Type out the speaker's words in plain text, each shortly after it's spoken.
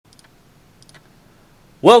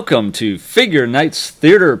Welcome to Figure Nights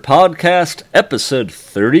Theater Podcast, episode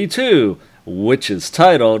 32, which is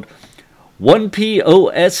titled 1POSKOSS,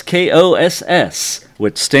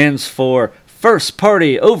 which stands for First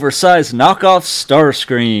Party Oversized Knockoff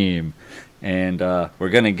Starscream. And we're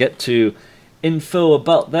going to get to info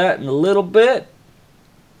about that in a little bit.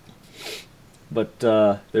 But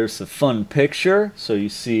there's a fun picture. So you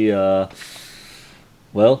see, that's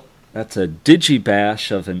a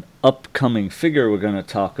digibash of an upcoming figure we're going to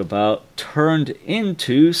talk about, turned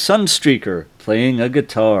into Sunstreaker playing a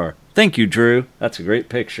guitar. Thank you, Drew. That's a great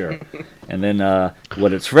picture. And then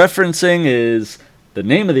what it's referencing is, the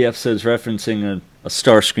name of the episode is referencing a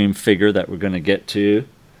Starscream figure that we're going to get to.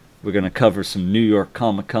 We're going to cover some New York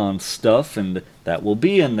Comic-Con stuff, and that will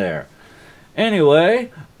be in there.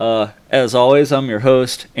 Anyway, as always, I'm your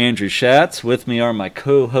host, Andrew Schatz. With me are my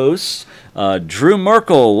co-hosts, Drew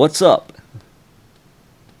Merkel. What's up?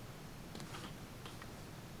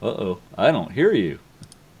 Uh-oh, I don't hear you.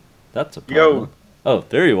 That's a problem. Yo. Oh,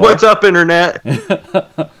 there you are. What's up, Internet?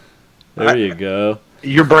 There you go.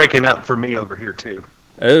 You're breaking up for me over here, too.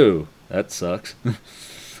 Oh, that sucks.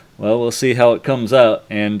 Well, we'll see how it comes out.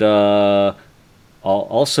 And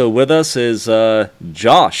also with us is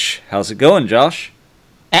Josh. How's it going, Josh?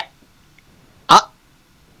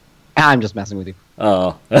 I'm just messing with you.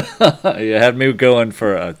 Oh, you had me going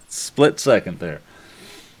for a split second there.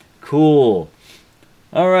 Cool.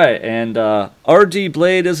 All right, and R.D.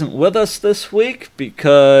 Blade isn't with us this week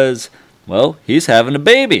because, well, he's having a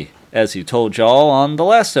baby, as he told y'all on the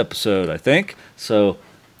last episode, I think. So,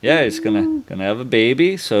 yeah, he's gonna have a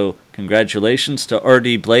baby. So, congratulations to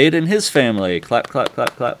R.D. Blade and his family. Clap, clap,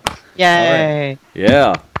 clap, clap. Yay! Right.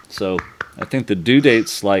 Yeah. So, I think the due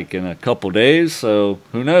date's like in a couple days. So,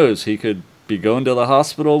 who knows? He could be going to the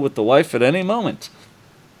hospital with the wife at any moment.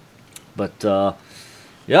 But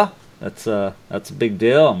yeah. That's a big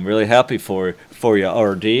deal. I'm really happy for you,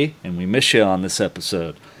 RD, and we miss you on this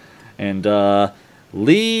episode. And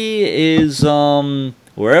Lee is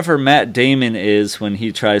wherever Matt Damon is when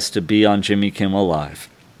he tries to be on Jimmy Kimmel Live.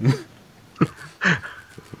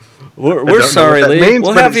 we're sorry, Lee. Means,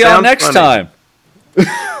 we'll have you on next time.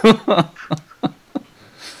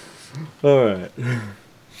 All right.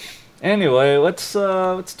 Anyway, let's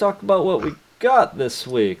talk about what we got this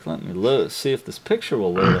week. Let me see if this picture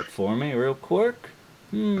will load up for me real quick.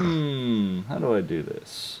 How do I do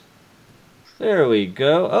this? There we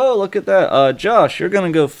go. Oh, look at that. Josh, you're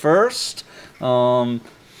gonna go first. We're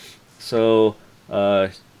gonna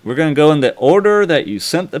go in the order that you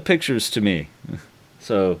sent the pictures to me.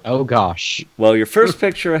 So. Oh gosh. Well, your first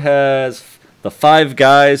picture has the 5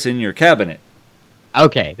 guys in your cabinet.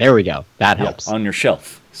 Okay, there we go. That helps. On your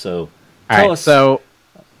shelf. So. All right.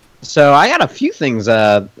 So I got a few things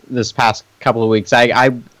this past couple of weeks. I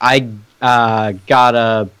got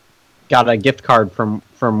a gift card from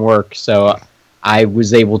work, so I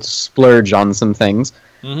was able to splurge on some things.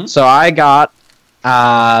 Mm-hmm. So I got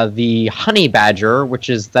the Honey Badger,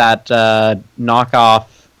 which is that knockoff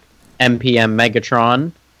MPM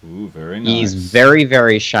Megatron. Ooh, very nice. He's very,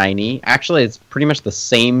 very shiny. Actually, it's pretty much the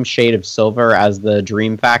same shade of silver as the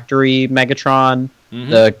Dream Factory Megatron.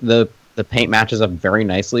 Mm-hmm. The paint matches up very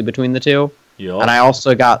nicely between the two. Yep. And I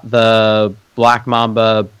also got the Black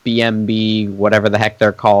Mamba BMB, whatever the heck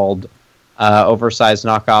they're called, oversized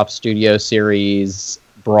knockoff Studio Series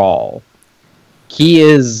Brawl. He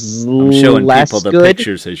is I'm showing less people the good.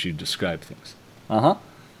 Pictures as you describe things. Uh-huh.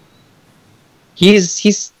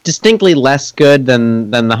 He's distinctly less good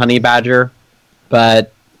than the Honey Badger,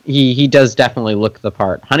 but he does definitely look the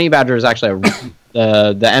part. Honey Badger is actually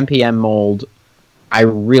the MPM mold. I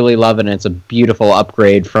really love it, and it's a beautiful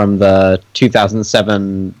upgrade from the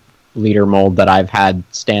 2007 liter mold that I've had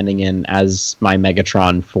standing in as my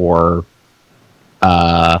Megatron for,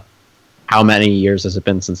 how many years has it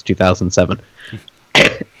been since 2007?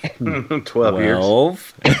 12 years.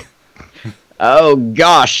 Oh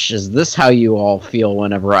gosh, is this how you all feel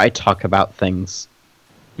whenever I talk about things?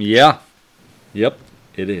 Yeah. Yep,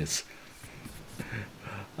 it is.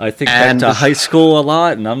 I think back to high school a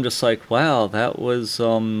lot, and I'm just like, wow, that was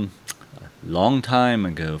a long time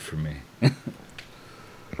ago for me.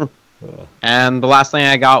 And the last thing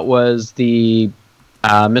I got was the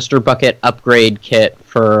Mr. Bucket upgrade kit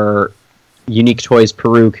for Unique Toys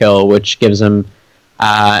Peru Kill, which gives him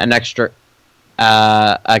an extra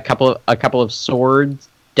a couple of swords,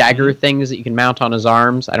 dagger things that you can mount on his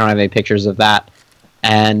arms. I don't have any pictures of that.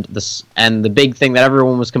 And the big thing that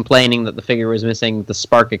everyone was complaining that the figure was missing, the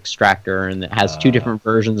spark extractor, and it has 2 different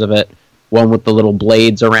versions of it, one with the little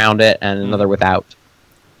blades around it and another without.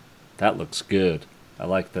 That looks good. I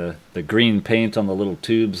like the green paint on the little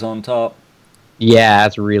tubes on top. Yeah,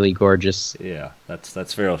 that's really gorgeous. Yeah,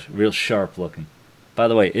 that's real sharp looking. By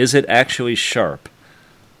the way, is it actually sharp?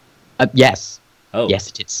 Yes. Oh, Yes,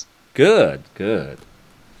 it is. good, good.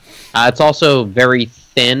 It's also very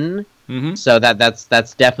thin, Mm-hmm. so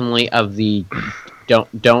that's definitely of the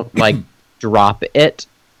don't like drop it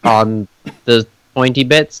on the pointy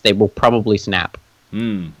bits. They will probably snap.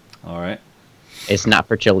 All right. It's not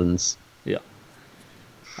for children's. Yeah.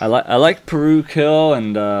 I like Peru Kill,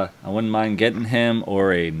 and I wouldn't mind getting him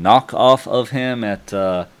or a knockoff of him at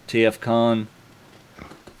TFCon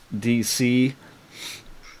DC.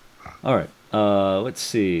 All right. Let's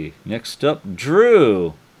see. Next up,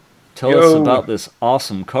 Drew. Tell us about this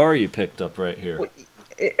awesome car you picked up right here.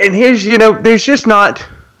 And here's, there's just not.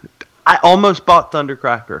 I almost bought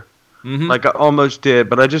Thundercracker, like I almost did,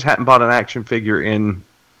 but I just hadn't bought an action figure in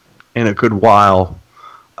a good while.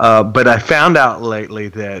 But I found out lately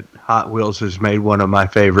that Hot Wheels has made one of my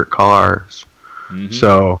favorite cars.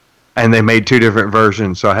 So, and they made 2 different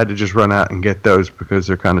versions, so I had to just run out and get those because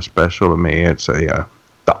they're kind of special to me. It's the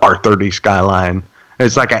R30 Skyline.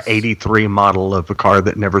 It's like an 83 model of a car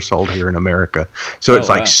that never sold here in America. So it's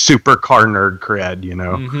like super car nerd cred,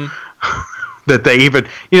 that they even,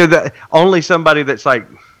 that only somebody that's like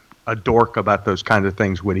a dork about those kind of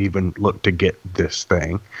things would even look to get this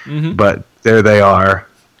thing. But there they are.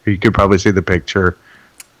 You could probably see the picture.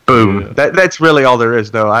 Boom. Yeah. That's really all there is,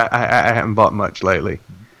 though. I haven't bought much lately.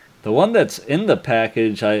 The one that's in the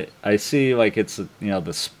package, I see like it's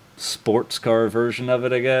the sports car version of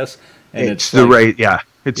it, I guess. And it's the race,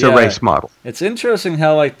 It's a race model. It's interesting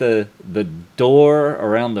how like the door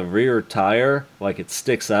around the rear tire, like it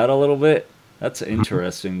sticks out a little bit. That's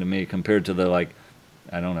interesting to me compared to the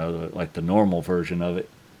the normal version of it.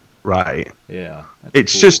 Right. Yeah.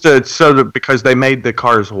 It's cool. Just because they made the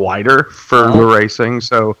cars wider for the racing,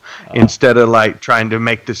 so instead of like trying to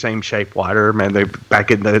make the same shape wider, man, they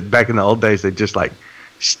back in the old days they just like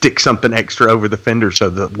stick something extra over the fender so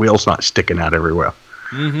the wheel's not sticking out everywhere.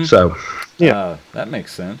 So, yeah. That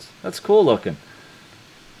makes sense. That's cool looking.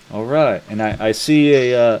 All right. And I see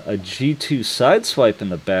a G2 Sideswipe in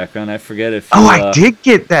the background. I forget if you... I did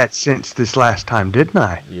get that since this last time, didn't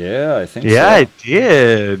I? Yeah, I think so. Yeah, I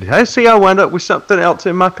did. I see I wound up with something else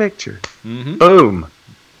in my picture. Boom.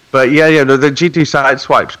 But yeah, the G2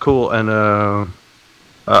 Sideswipe's cool. And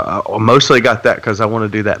I mostly got that because I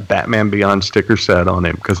want to do that Batman Beyond sticker set on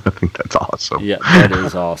him because I think that's awesome. Yeah, that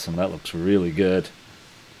is awesome. That looks really good.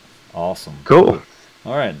 Awesome. Cool.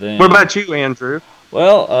 All right, then. What about you, Andrew?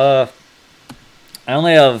 Well, I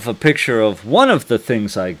only have a picture of one of the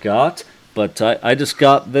things I got, but I just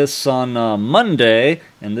got this on Monday,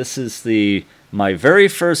 and this is my very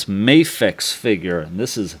first Mafex figure, and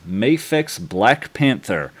this is Mafex Black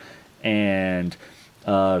Panther, and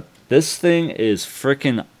this thing is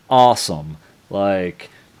freaking awesome. Like,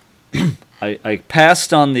 I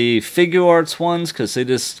passed on the Figure Arts ones because they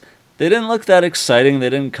didn't look that exciting. They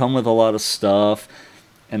didn't come with a lot of stuff.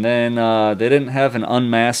 And then they didn't have an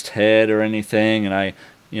unmasked head or anything. And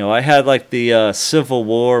I had like the Civil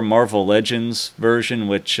War Marvel Legends version,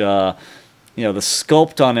 which, the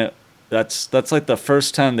sculpt on it, that's like the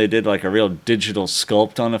first time they did like a real digital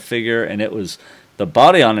sculpt on a figure. And the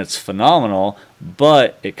body on it's phenomenal,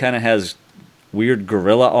 but it kind of has weird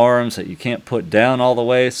gorilla arms that you can't put down all the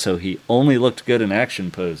way. So he only looked good in action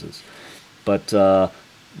poses. But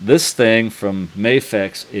this thing from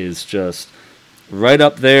Mafex is just right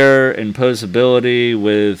up there in posability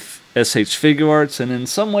with SH Figure Arts, and in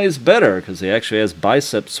some ways better because he actually has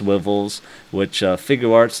bicep swivels, which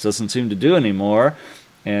Figure Arts doesn't seem to do anymore.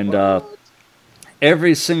 And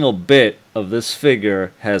every single bit of this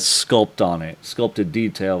figure has sculpt on it, sculpted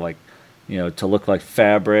detail, like to look like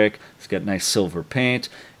fabric. It's got nice silver paint,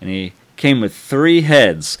 and he came with 3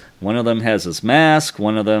 heads. One of them has his mask.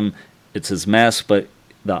 One of them, it's his mask, but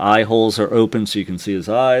the eye holes are open so you can see his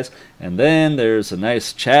eyes. And then there's a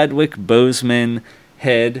nice Chadwick Boseman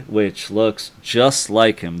head, which looks just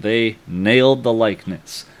like him. They nailed the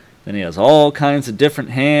likeness. Then he has all kinds of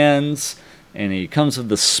different hands, and he comes with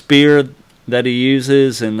the spear that he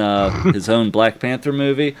uses in his own Black Panther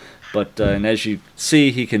movie. But and as you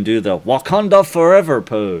see, he can do the Wakanda Forever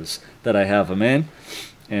pose that I have him in.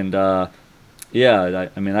 And yeah,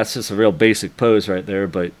 I mean, that's just a real basic pose right there,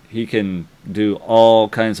 but he can do all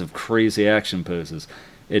kinds of crazy action poses.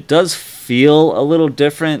 It does feel a little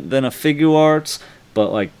different than a Figure Arts,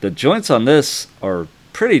 but like the joints on this are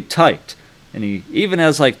pretty tight. And he even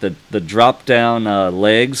has like the drop down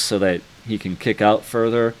legs so that he can kick out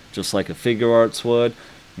further, just like a Figure Arts would.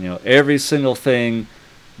 Every single thing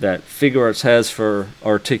that Figure Arts has for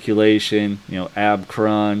articulation, ab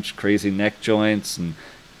crunch, crazy neck joints, and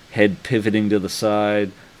head pivoting to the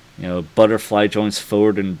side, butterfly joints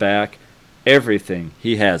forward and back, everything,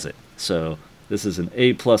 he has it. So this is an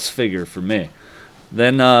A+ figure for me.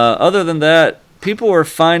 Then other than that, people were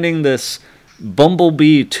finding this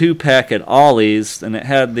Bumblebee 2-pack at Ollie's, and it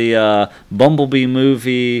had the Bumblebee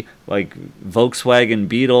movie, like Volkswagen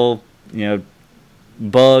Beetle,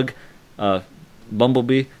 bug,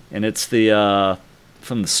 Bumblebee, and it's the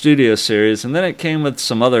from the Studio series, and then it came with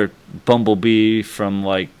some other Bumblebee from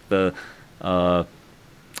like the I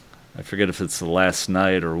forget if it's the Last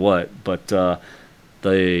Night or what, but the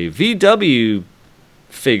VW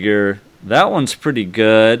figure, that one's pretty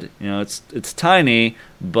good. It's tiny,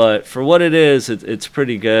 but for what it is, it's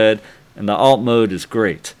pretty good, and the alt mode is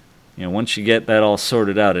great. Once you get that all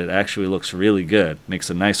sorted out, it actually looks really good. Makes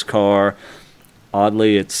a nice car.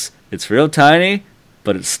 Oddly, it's real tiny,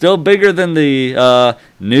 but it's still bigger than the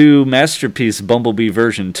new Masterpiece Bumblebee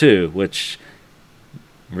version 2, which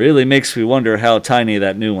really makes me wonder how tiny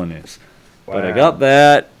that new one is. Wow. But I got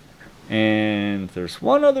that, and there's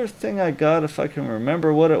one other thing I got, if I can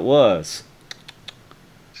remember what it was.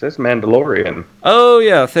 It says Mandalorian. Oh,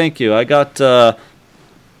 yeah, thank you. I got, I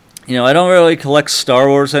don't really collect Star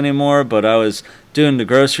Wars anymore, but I was doing the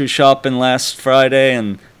grocery shopping last Friday,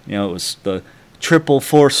 and, it was the Triple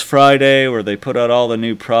Force Friday where they put out all the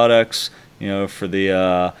new products, for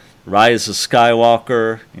the Rise of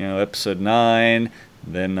Skywalker, Episode 9,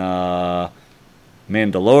 then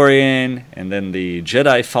Mandalorian, and then the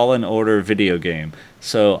Jedi Fallen Order video game.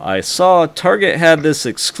 So I saw Target had this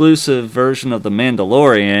exclusive version of the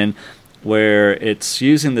Mandalorian where it's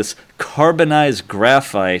using this carbonized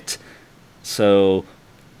graphite, so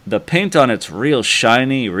the paint on it's real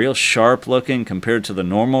shiny, real sharp looking compared to the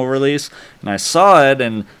normal release. And I saw it,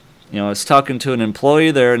 and I was talking to an employee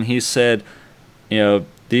there, and he said,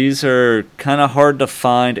 these are kind of hard to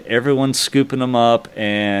find. Everyone's scooping them up,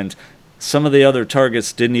 and some of the other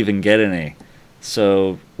Targets didn't even get any.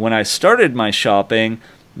 So when I started my shopping,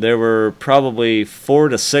 there were probably 4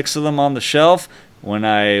 to 6 of them on the shelf. When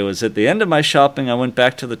I was at the end of my shopping, I went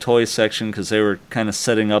back to the toy section because they were kind of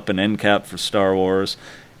setting up an end cap for Star Wars,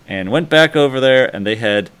 and went back over there, and they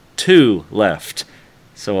had 2 left.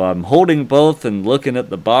 So I'm holding both and looking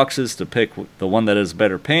at the boxes to pick the one that has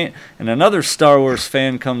better paint. And another Star Wars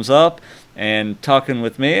fan comes up and talking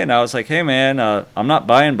with me, and I was like, "Hey man, I'm not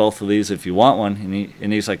buying both of these if you want one."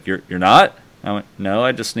 And he's like, "You're not?" I went, "No,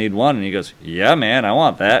 I just need one." And he goes, "Yeah man, I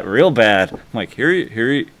want that real bad." I'm like, here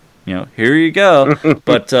you go.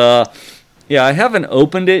 But yeah, I haven't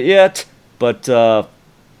opened it yet, but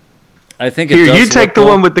I think it Here, does you take the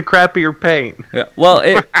well. one with the crappier paint. Yeah, well,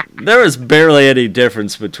 there was barely any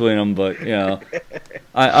difference between them, but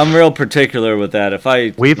I'm real particular with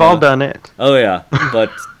that. We've all done it. Oh yeah,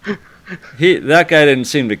 but that guy didn't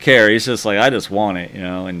seem to care. He's just like, I just want it,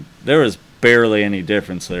 and there was barely any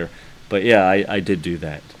difference there. But yeah, I did do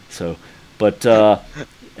that. So, but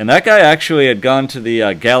and that guy actually had gone to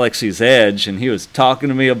the Galaxy's Edge, and he was talking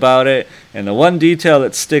to me about it. And the one detail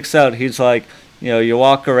that sticks out, he's like, you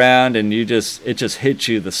walk around and it just hits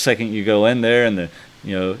you the second you go in there, and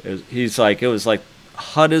he's like, it was like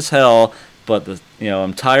hot as hell, but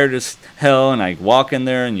I'm tired as hell, and I walk in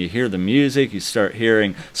there and you hear the music, you start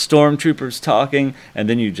hearing stormtroopers talking, and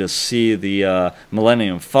then you just see the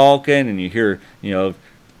Millennium Falcon, and you hear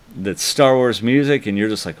the Star Wars music, and you're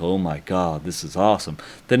just like, oh my god, this is awesome.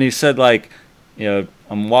 Then he said, like,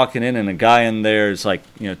 I'm walking in and a guy in there is like,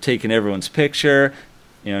 taking everyone's picture.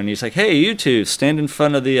 And he's like, "Hey, you two, stand in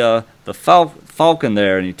front of the Falcon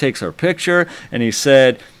there." And he takes our picture, and he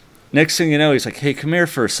said, next thing you know, he's like, "Hey, come here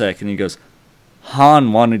for a sec." And he goes,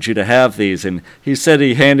 "Han wanted you to have these." And he said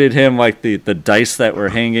he handed him like the dice that were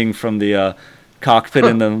hanging from the cockpit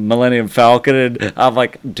in the Millennium Falcon. And I'm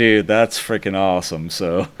like, dude, that's freaking awesome.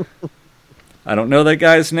 So I don't know that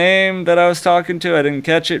guy's name that I was talking to. I didn't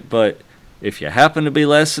catch it, but if you happen to be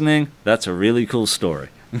listening, that's a really cool story.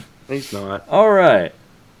 He's not. All right.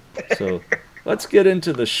 So let's get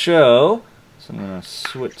into the show. So I'm going to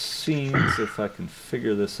switch scenes if I can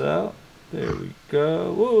figure this out. There we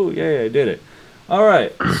go. Woo, yeah, I did it. All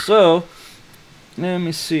right, so let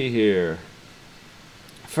me see here.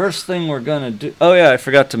 First thing we're going to do... Oh, yeah, I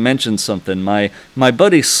forgot to mention something. My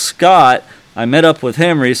buddy Scott, I met up with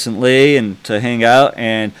him recently and to hang out,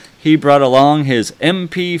 and he brought along his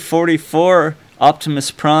MP44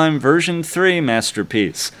 Optimus Prime version 3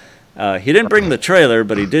 masterpiece. He didn't bring the trailer,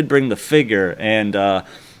 but he did bring the figure, and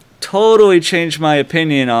totally changed my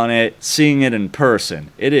opinion on it seeing it in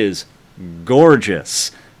person. It is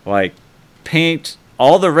gorgeous. Like, paint,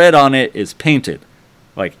 all the red on it is painted.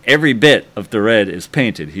 Like, every bit of the red is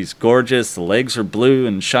painted. He's gorgeous. The legs are blue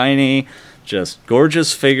and shiny. just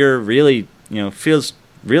gorgeous figure, really, feels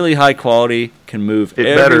really high quality, can move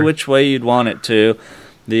which way you'd want it to.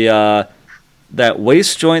 The that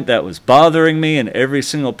waist joint that was bothering me in every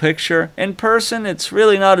single picture, in person it's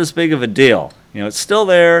really not as big of a deal. It's still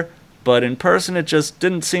there, but in person it just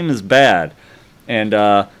didn't seem as bad. And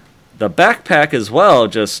the backpack as well,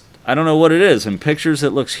 just, I don't know what it is. In pictures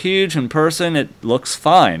it looks huge, in person it looks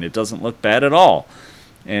fine. It doesn't look bad at all.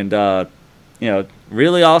 And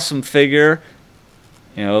really awesome figure.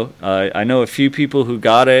 I know a few people who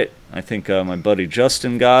got it. I think my buddy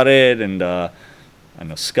Justin got it, and I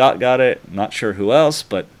know Scott got it. Not sure who else,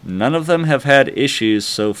 but none of them have had issues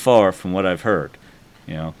so far from what I've heard.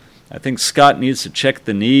 I think Scott needs to check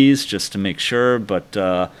the knees just to make sure,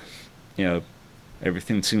 but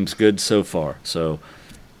everything seems good so far. So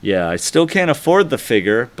yeah, I still can't afford the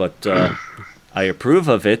figure, but I approve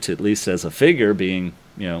of it, at least as a figure, being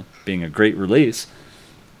a great release.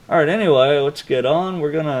 Alright, anyway, let's get on.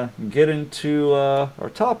 We're gonna get into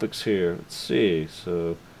our topics here. Let's see,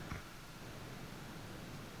 so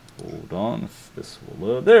hold on, if this will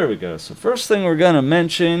load. There we go. So first thing we're gonna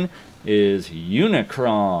mention is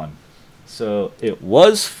Unicron. So it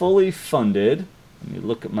was fully funded. Let me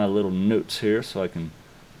look at my little notes here so I can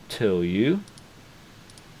tell you.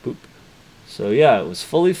 Boop. So yeah, it was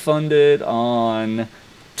fully funded on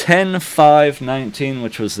 10/5/19,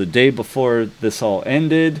 which was the day before this all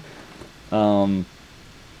ended. Now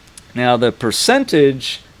the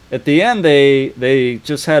percentage at the end, they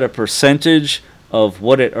just had a percentage of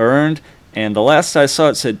what it earned, and the last I saw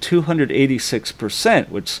it said 286%,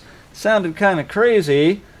 which sounded kind of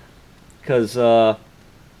crazy. Because let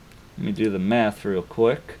me do the math real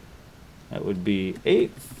quick. That would be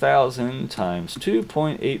 8,000 times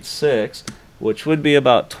 2.86. which would be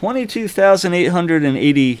about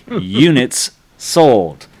 22,880 units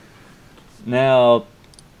sold. Now,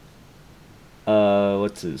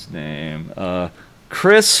 what's his name?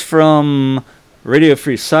 Chris from Radio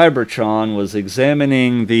Free Cybertron was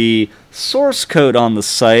examining the source code on the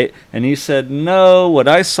site, and he said, no, what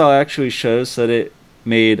I saw actually shows that it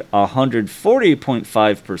made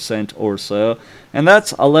 140.5% or so, and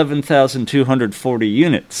that's 11,240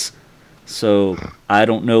 units. So I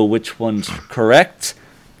don't know which one's correct.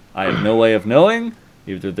 I have no way of knowing.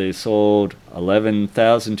 Either they sold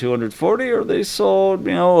 11,240 or they sold,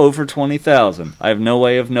 over 20,000. I have no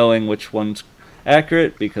way of knowing which one's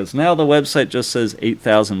accurate because now the website just says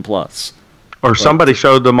 8,000 plus. Or somebody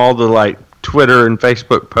showed them all the Twitter and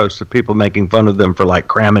Facebook posts of people making fun of them for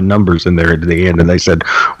cramming numbers in there at the end, and they said,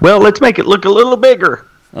 well, let's make it look a little bigger.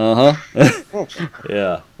 Yeah,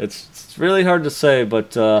 it's really hard to say,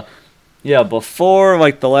 but yeah, before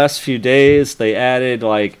the last few days, they added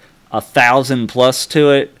 1,000 plus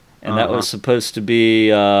to it, and that was supposed to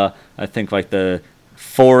be, I think the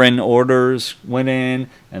foreign orders went in,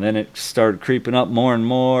 and then it started creeping up more and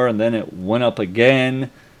more, and then it went up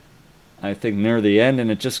again, I think near the end,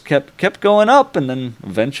 and it just kept going up, and then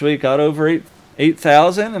eventually it got over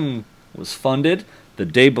 8,000 and was funded the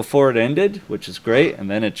day before it ended, which is great,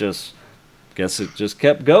 and then it just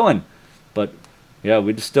kept going. But yeah,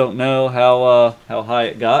 we just don't know how high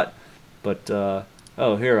it got. But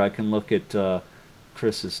here I can look at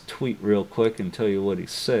Chris's tweet real quick and tell you what he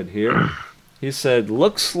said here. He said,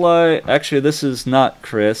 looks like, actually this is not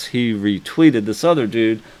Chris, he retweeted this other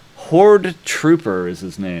dude, Horde Trooper is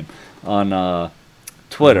his name, on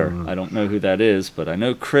Twitter. I don't know who that is, but I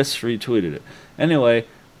know Chris retweeted it. Anyway,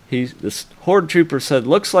 this Horde Trooper said,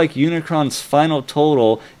 looks like Unicron's final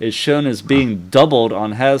total is shown as being doubled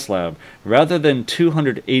on HasLab. Rather than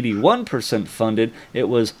 281% funded, it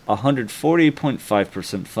was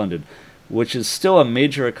 140.5% funded, which is still a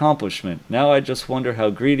major accomplishment. Now I just wonder how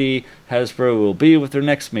greedy Hasbro will be with their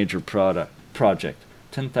next major project,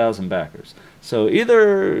 10,000 backers. So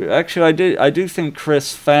actually I do think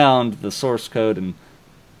Chris found the source code and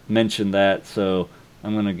mentioned that, so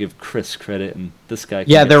I'm going to give Chris credit, and this guy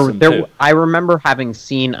can get some too. I remember having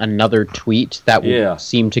seen another tweet that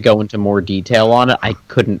seemed to go into more detail on it. I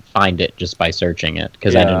couldn't find it just by searching it,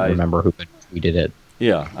 because I didn't remember who had tweeted it.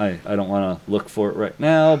 Yeah, I don't want to look for it right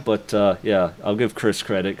now, but yeah, I'll give Chris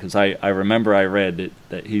credit, because I remember I read it,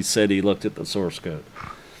 that he said he looked at the source code.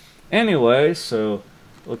 Anyway, so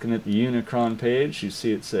looking at the Unicron page, you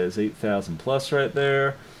see it says 8,000 plus right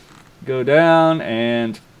there. Go down,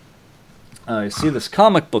 and you see this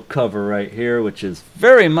comic book cover right here, which is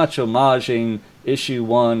very much homaging issue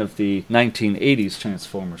 1 of the 1980s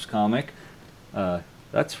Transformers comic.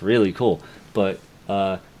 That's really cool. But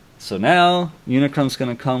so now Unicron's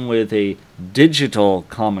going to come with a digital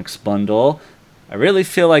comics bundle. I really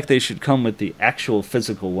feel like they should come with the actual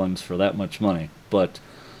physical ones for that much money. But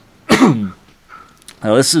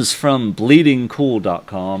Now, this is from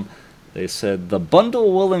bleedingcool.com. They said, the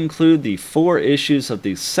bundle will include the 4 issues of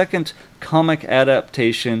the second comic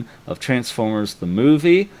adaptation of Transformers the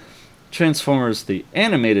movie, Transformers the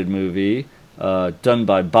animated movie, done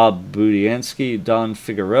by Bob Budiansky, Don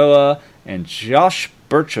Figueroa, and Josh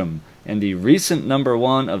Burcham, and the recent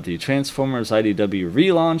 #1 of the Transformers IDW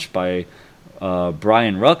relaunch by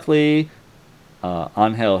Brian Ruckley,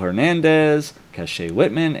 Angel Hernandez, Cache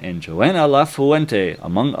Whitman, and Joanna Lafuente,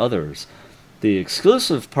 among others. The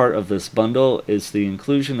exclusive part of this bundle is the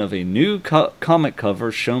inclusion of a new comic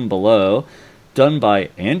cover shown below, done by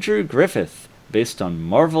Andrew Griffith, based on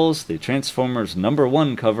Marvel's The Transformers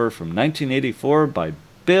 #1 cover from 1984 by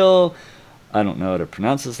Bill, I don't know how to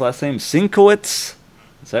pronounce his last name, Sienkiewicz?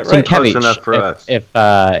 Is that right? Close enough for us. If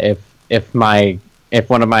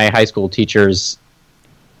one of my high school teachers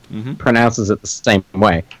pronounces it the same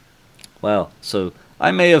way. Well, so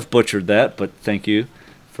I may have butchered that, but thank you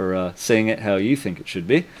for saying it how you think it should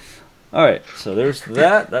be. All right, so there's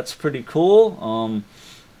that. That's pretty cool. I'm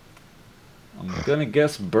gonna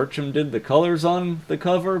guess Burcham did the colors on the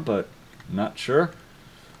cover, but I'm not sure.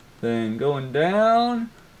 Then going down,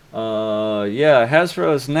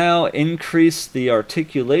 Hasbro has now increased the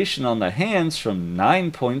articulation on the hands from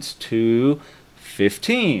 9 points to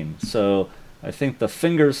 15. So I think the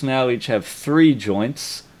fingers now each have 3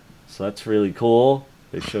 joints. So that's really cool.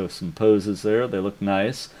 They show some poses there. They look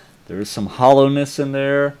nice. There is some hollowness in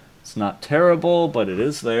there. It's not terrible, but it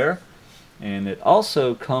is there. And it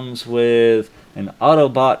also comes with an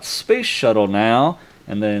Autobot space shuttle now,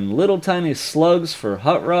 and then little tiny slugs for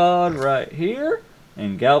Hot Rod right here,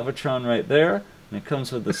 and Galvatron right there. And it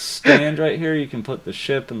comes with a stand right here. You can put the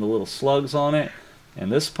ship and the little slugs on it.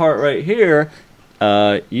 And this part right here,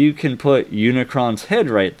 you can put Unicron's head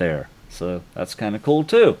right there. So that's kind of cool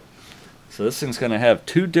too. So this thing's going to have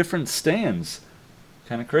 2 different stands.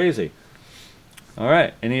 Kind of crazy. All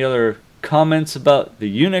right. Any other comments about the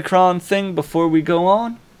Unicron thing before we go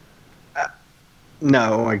on?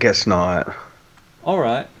 No, I guess not. All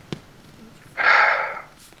right.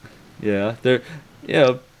 Yeah, there.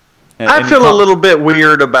 Yeah. I feel a little bit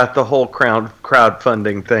weird about the whole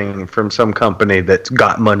crowdfunding thing from some company that's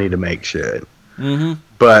got money to make shit. Mm-hmm.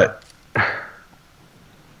 But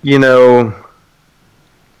you know,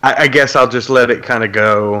 I guess I'll just let it kind of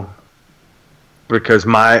go, because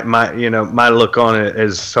my look on it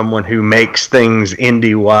as someone who makes things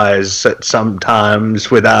indie wise sometimes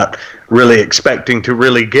without really expecting to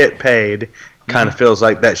really get paid, kind of feels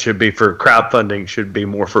like that should be for crowdfunding, should be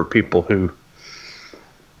more for people who,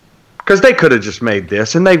 because they could have just made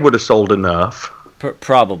this and they would have sold enough.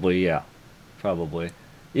 Probably, yeah, probably.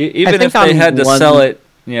 Even if they had to sell it,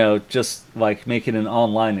 just like making an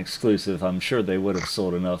online exclusive, I'm sure they would have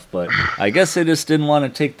sold enough. But I guess they just didn't want to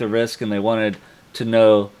take the risk, and they wanted to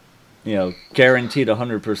know, guaranteed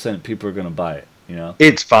 100% people are going to buy it.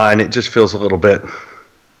 It's fine. It just feels a little bit.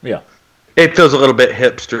 Yeah. It feels a little bit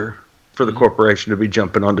hipster for the corporation to be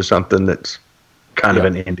jumping onto something that's kind of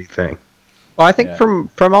an indie thing. Well, I think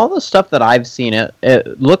from all the stuff that I've seen,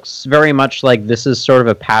 it looks very much like this is sort of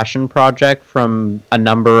a passion project from a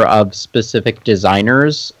number of specific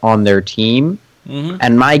designers on their team. Mm-hmm.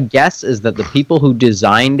 And my guess is that the people who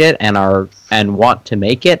designed it and want to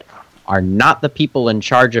make it are not the people in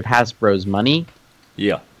charge of Hasbro's money.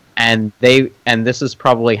 Yeah. And this is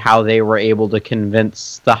probably how they were able to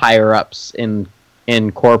convince the higher ups in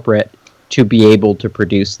corporate to be able to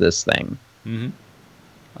produce this thing. Mm-hmm.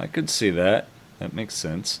 I could see that. That makes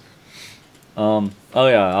sense. I'll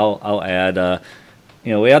add.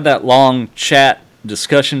 We had that long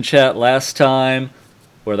discussion chat last time,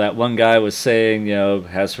 where that one guy was saying,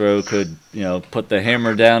 Hasbro could, put the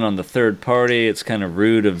hammer down on the third party. It's kind of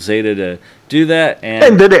rude of Zeta to do that.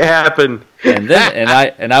 And then it happened. and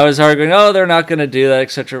I was arguing, they're not going to do that,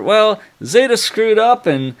 etc. Well, Zeta screwed up,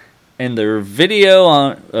 and their video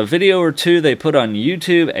on a video or two they put on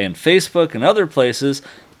YouTube and Facebook and other places,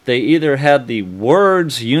 they either had the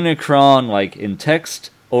words Unicron like in text,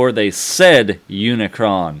 or they said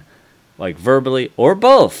Unicron like verbally, or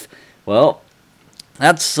both. Well,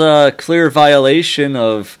 that's a clear violation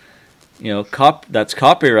of that's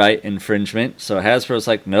copyright infringement. So Hasbro's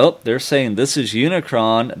like, nope, they're saying this is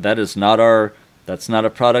Unicron. That's not a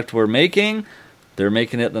product we're making. They're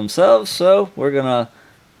making it themselves, so we're gonna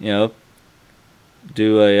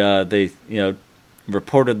do they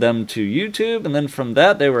reported them to YouTube, and then from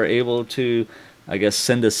that they were able to, I guess,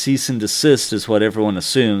 send a cease and desist, is what everyone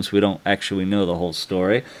assumes. We don't actually know the whole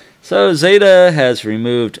story. So Zeta has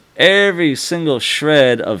removed every single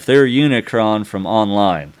shred of their Unicron from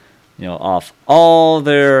online, off all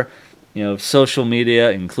their social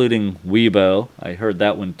media, including Weibo. I heard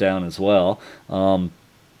that went down as well.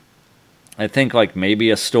 I think like maybe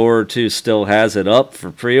a store or two still has it up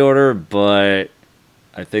for pre-order, but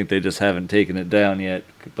I think they just haven't taken it down yet.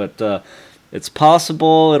 But it's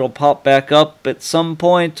possible it'll pop back up at some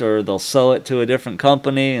point, or they'll sell it to a different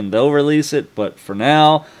company and they'll release it. But for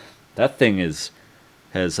now, that thing has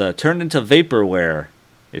turned into vaporware,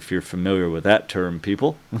 if you're familiar with that term,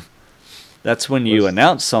 people. That's when you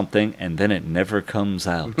announce something and then it never comes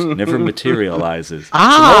out, never materializes.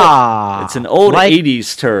 It's an old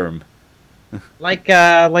 80s term. Like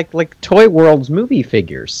Toy World's movie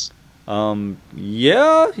figures.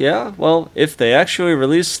 Yeah. Well, if they actually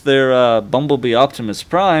release their Bumblebee Optimus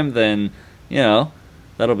Prime, then,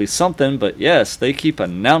 that'll be something. But yes, they keep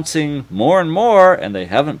announcing more and more, and they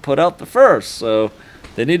haven't put out the first, so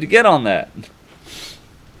they need to get on that.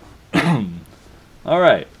 All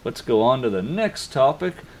right, let's go on to the next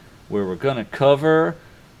topic, where we're going to cover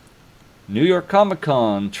New York Comic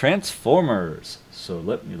Con Transformers. So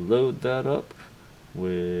let me load that up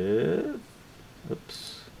with...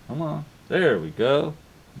 Oops. Come on. There we go.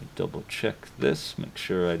 Let me double check this. Make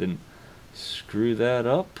sure I didn't screw that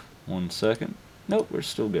up. 1 second. Nope, we're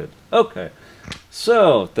still good. Okay.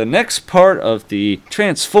 So, the next part of the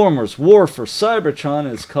Transformers War for Cybertron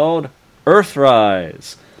is called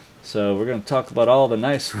Earthrise. So, we're going to talk about all the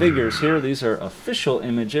nice figures here. These are official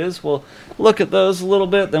images. We'll look at those a little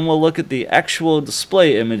bit. Then we'll look at the actual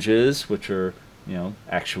display images, which are,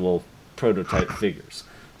 actual prototype figures.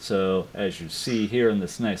 So, as you see here in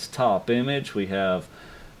this nice top image, we have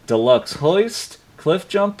Deluxe Hoist, Cliff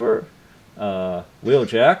Jumper,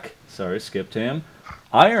 Wheeljack, skipped him,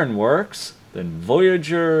 Ironworks, then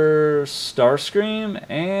Voyager, Starscream,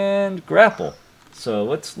 and Grapple. So,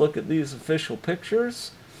 let's look at these official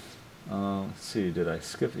pictures. Let's see, did I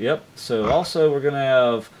skip? Yep. So, also, we're going to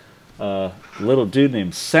have a little dude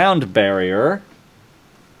named Sound Barrier.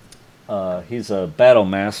 He's a Battle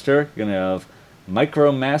Master. You're going to have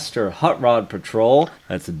Micromaster Hot Rod Patrol.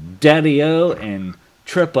 That's Daddy-O and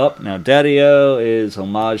Trip Up. Now, Daddy-O is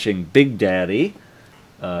homaging Big Daddy,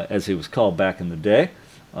 as he was called back in the day.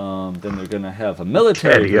 Then they're going to have a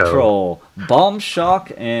Military Daddy-O. Patrol, Bomb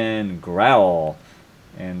Shock, and Growl.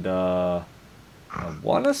 And I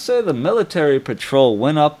want to say the Military Patrol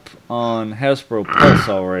went up on Hasbro Pulse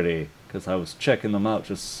already, because I was checking them out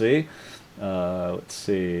just to see. Let's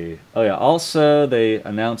see. Oh, yeah. Also, they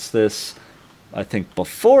announced this, I think,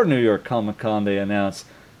 before New York Comic Con. They announced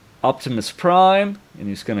Optimus Prime, and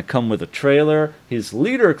he's going to come with a trailer. He's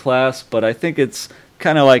leader class, but I think it's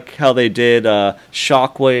kind of like how they did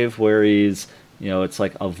Shockwave, where he's, it's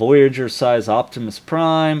like a Voyager-size Optimus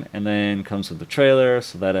Prime, and then comes with the trailer,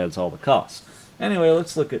 so that adds all the cost. Anyway,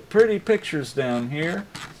 let's look at pretty pictures down here.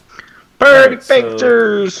 Pretty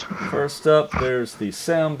pictures! So, first up, there's the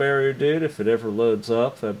Sound Barrier dude. If it ever loads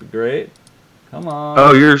up, that'd be great. Come on.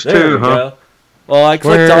 Oh, yours there too, we huh? Go. Well, I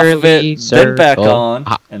clicked off of it, then back circle. on,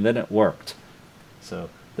 and then it worked. So,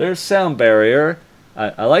 there's Sound Barrier.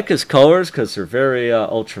 I like his colors because they're very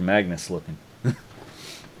Ultra Magnus looking.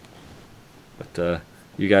 But,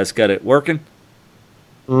 you guys got it working?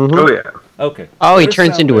 Mm-hmm. Oh, yeah. Okay. Oh, he There's turns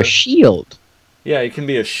Sound into Barrier. a shield. Yeah, it can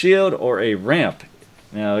be a shield or a ramp.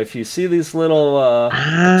 Now, if you see these little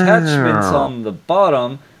attachments on the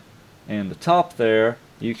bottom and the top there,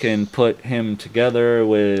 you can put him together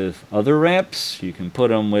with other ramps. You can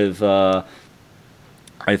put him with, I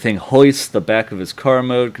think, Hoist, the back of his car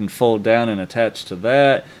mode, can fold down and attach to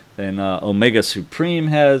that. Then Omega Supreme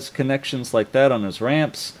has connections like that on his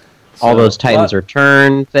ramps. All those Titans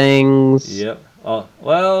Return things. Yep.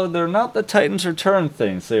 Well, they're not the Titans Return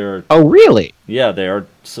things. They are. Oh, really? Yeah, they are.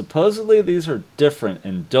 Supposedly, these are different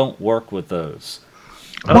and don't work with those.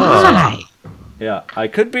 Why? Yeah, I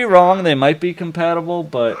could be wrong. They might be compatible,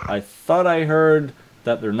 but I thought I heard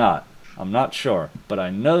that they're not. I'm not sure, but I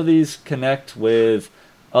know these connect with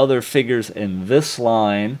other figures in this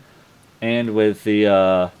line and with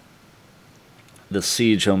the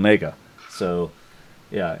Siege Omega. So,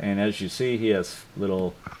 yeah, and as you see, he has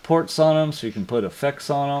little ports on him, so you can put effects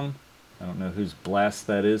on him. I don't know whose blast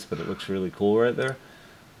that is, but it looks really cool right there.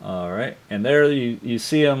 All right, and there you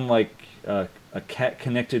see him like a cat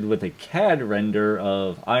connected with a CAD render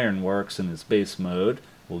of Ironworks in his base mode.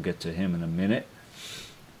 We'll get to him in a minute.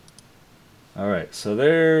 All right, so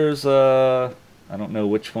there's I don't know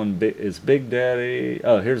which one is Big Daddy.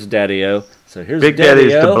 Oh, here's Daddy-O. So here's Big Daddy-O.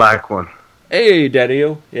 Daddy's the black one. Hey,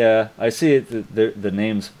 Daddy-O. Yeah, I see it. The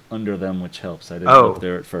names under them, which helps. I didn't look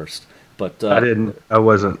there at first, but I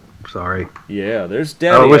wasn't. Sorry. Yeah, there's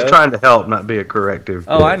Daddy-O. I was trying to help, not be a corrective.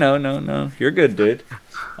 Oh, I know. No, you're good, dude.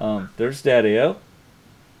 There's Daddy-O.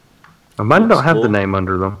 Mine Looks don't have cool. the name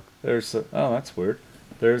under them. There's oh, that's weird.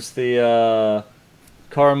 There's the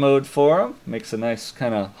car mode for him. Makes a nice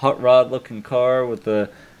kind of hot rod looking car with the,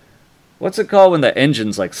 what's it called when the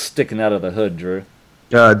engine's like sticking out of the hood, Drew?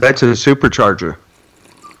 That's a supercharger.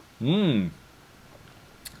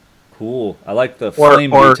 Cool. I like the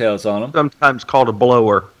flame details on them. Sometimes called a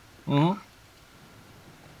blower. That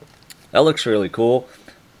looks really cool.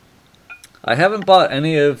 I haven't bought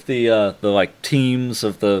any of the like teams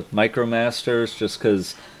of the MicroMasters just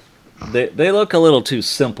because they look a little too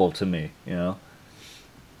simple to me, you know.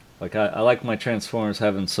 Like I like my Transformers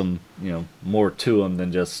having some, you know, more to them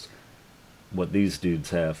than just what these dudes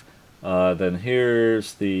have. Then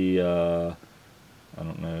here's the I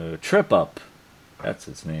don't know, Trip Up. That's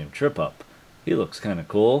his name, Trip Up. He looks kind of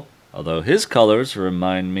cool, although his colors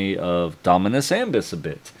remind me of Dominus Ambus a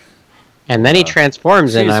bit. And then he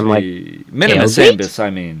transforms, and I'm like, Minimus tailgate? Ambus,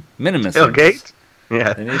 I mean. Minimus Tailgate? Ambus.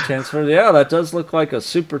 Yeah. And he transfers, yeah, that does look like a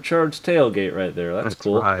supercharged tailgate right there. That's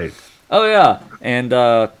cool. Right. Oh, yeah, and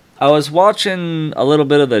I was watching a little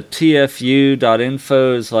bit of the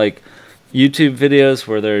TFU.info's, like, YouTube videos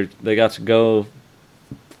where they got to go,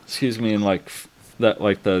 in, like, that,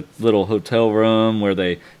 like, the little hotel room where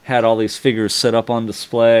they had all these figures set up on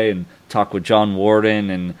display and talk with John Warden,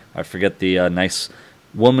 and I forget the nice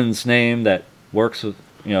woman's name that works with,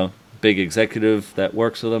 you know, big executive that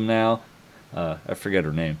works with him now. I forget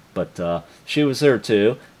her name, but she was there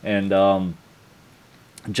too. And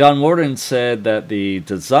John Warden said that the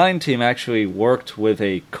design team actually worked with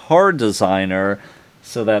a car designer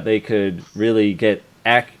so that they could really get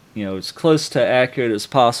as close to accurate as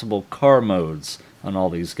possible car modes on all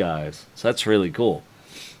these guys. So that's really cool.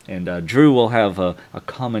 And Drew will have a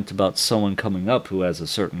comment about someone coming up who has a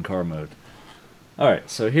certain car mode. Alright,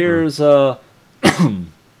 so here's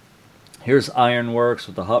here's Ironworks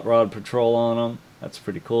with the Hot Rod Patrol on them. That's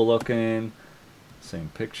pretty cool looking.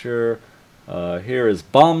 Same picture. Here is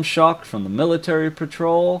Bomb Shock from the Military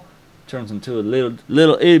Patrol. Turns into a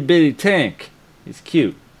little itty bitty tank. He's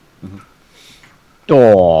cute.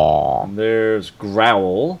 Aww. And there's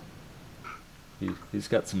Growl. He's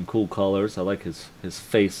got some cool colors. I like his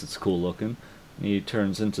face. It's cool looking. And he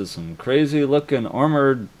turns into some crazy looking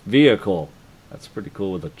armored vehicle. That's pretty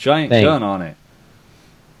cool with a giant gun on it.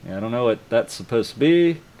 Yeah, I don't know what that's supposed to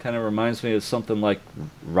be. Kind of reminds me of something like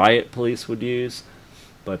Riot Police would use.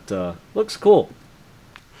 But looks cool.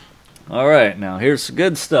 Alright, now here's the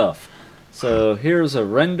good stuff. So here's a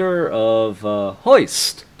render of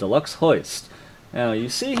Hoist, Deluxe Hoist. Now you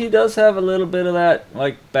see he does have a little bit of that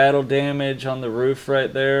like battle damage on the roof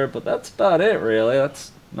right there, but that's about it really.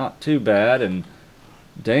 That's not too bad, and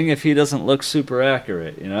dang if he doesn't look super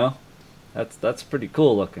accurate, you know? That's pretty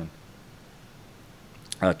cool looking.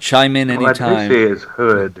 Chime in anytime. I do see his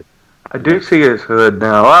hood. I do see his hood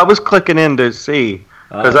now. I was clicking in to see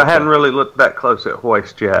because I hadn't really looked that close at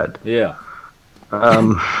Hoist yet. Yeah.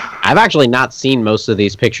 I've actually not seen most of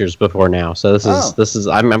these pictures before now, so this is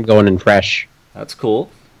I'm going in fresh. That's cool.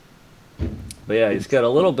 But yeah, he's got a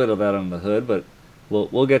little bit of that on the hood, but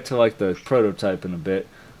we'll get to like the prototype in a bit.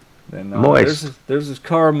 Then there's his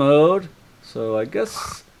car mode. So I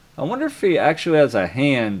guess I wonder if he actually has a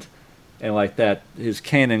hand, and like that his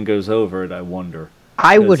cannon goes over it. I wonder.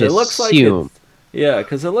 I would assume.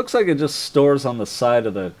 Because it looks like it just stores on the side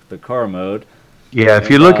of the car mode. Yeah, if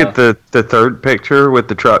you look at the third picture with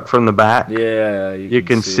the truck from the back, yeah, you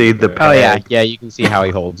can see the peg. Oh yeah, you can see how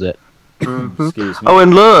he holds it. Excuse me. Oh,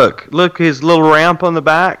 and look his little ramp on the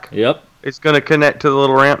back. Yep. It's going to connect to the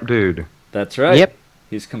little ramp dude. That's right. Yep.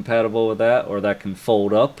 He's compatible with that, or that can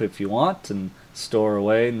fold up if you want and store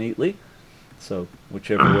away neatly. So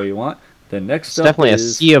whichever way you want. Then next up definitely is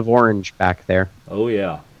a sea of orange back there. Oh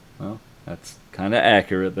yeah. Well, that's kind of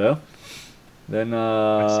accurate though. Then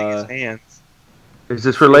I see his hands. Is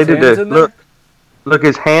this related to look?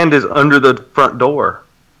 His hand is under the front door.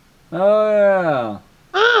 Oh yeah.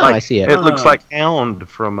 I see it. It looks like Hound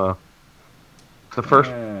from the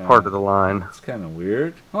first part of the line. It's kind of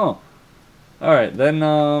weird. Huh. Alright, then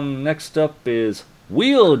next up is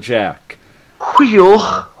Wheeljack.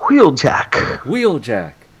 Wheeljack.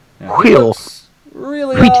 Wheeljack. Now, Wheel. he looks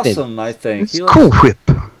really awesome, I think. It's cool whip.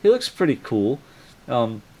 He looks pretty cool.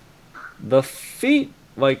 The feet,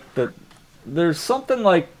 like there's something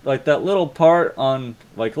like that little part on,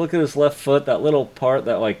 like look at his left foot, that little part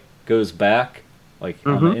that like goes back, like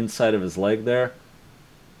on the inside of his leg there.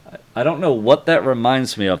 I don't know what that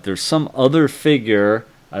reminds me of. There's some other figure.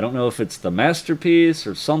 I don't know if it's the Masterpiece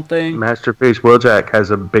or something. Masterpiece Wheeljack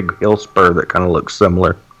has a big hill spur that kind of looks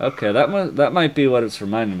similar. Okay, that might be what it's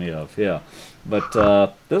reminding me of, yeah.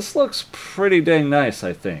 But this looks pretty dang nice,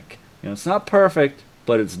 I think. You know, it's not perfect,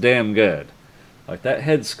 but it's damn good. Like, that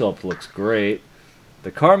head sculpt looks great.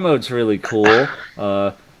 The car mode's really cool.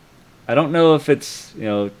 I don't know if it's,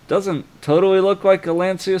 doesn't totally look like a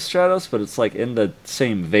Lancia Stratos, but it's like in the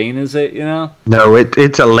same vein as it, No,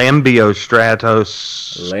 it's a Lambio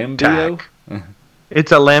Stratos. Lambio? Tack.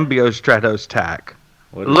 It's a Lambio Stratos tack.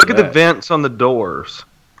 Look at the vents on the doors.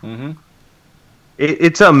 Mm-hmm.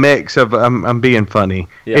 It's a mix of, I'm being funny.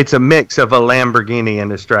 Yeah. It's a mix of a Lamborghini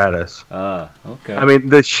and a Stratos. Okay. I mean,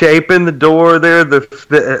 the shape in the door there, a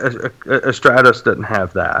Stratos doesn't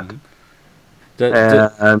have that.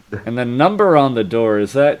 Mm-hmm. And the number on the door,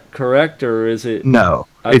 is that correct, or is it? No,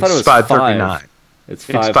 I thought it was 539. It's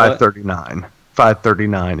 539.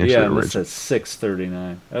 539 is the original. Yeah, it says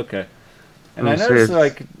 639. Okay. And I noticed,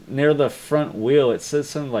 like, near the front wheel, it says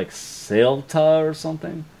something like Sailta or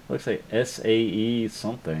something. Looks like SAE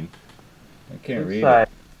something. I can't read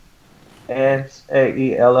it.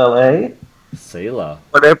 SAELLA? Sailor.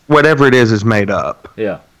 Whatever it is made up.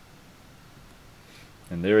 Yeah.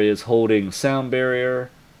 And there he is holding sound barrier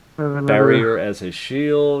as a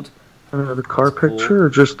shield. The car picture or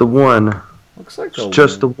just the one? Looks like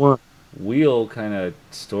just the one. Wheel kind of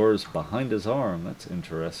stores behind his arm. That's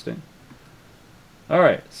interesting. All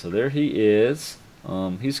right, so there he is.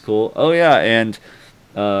 He's cool. Oh yeah, and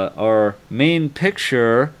our main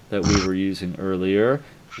picture that we were using earlier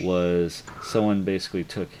was someone basically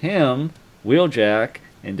took him, Wheeljack,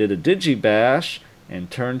 and did a digibash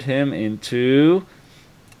and turned him into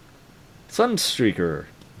Sunstreaker.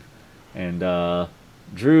 And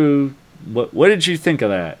Drew, what did you think of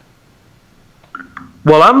that?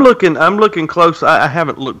 Well, I'm looking close. I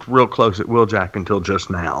haven't looked real close at Wheeljack until just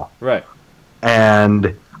now. Right.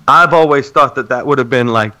 And I've always thought that would have been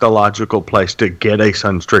like the logical place to get a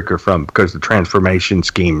Sunstreaker from, because the transformation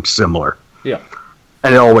scheme's similar. Yeah.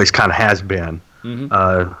 And it always kind of has been,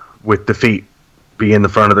 with the feet being the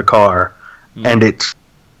front of the car. Mm-hmm. And it's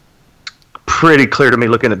pretty clear to me,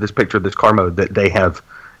 looking at this picture of this car mode, that they have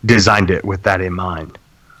designed it with that in mind.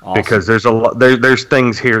 Awesome. Because there's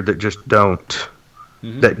things here that just don't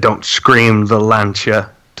scream the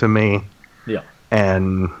Lancia to me. Yeah.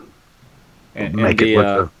 And make the, it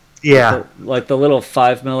look like the little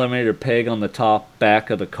 5mm peg on the back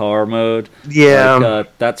of the car mode. Yeah.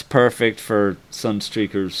 Like, that's perfect for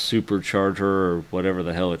Sunstreaker's supercharger or whatever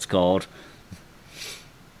the hell it's called.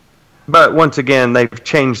 But once again, they've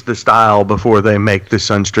changed the style before they make the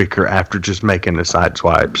Sunstreaker after just making a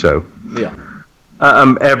Sideswipe. So yeah,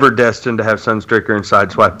 I'm ever destined to have Sunstreaker and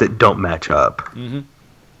Sideswipe that don't match up. Mm-hmm.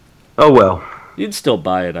 Oh well. You'd still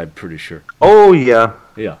buy it, I'm pretty sure. Oh yeah.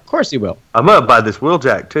 Yeah. Of course you will. I'm gonna buy this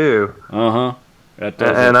Wheeljack too.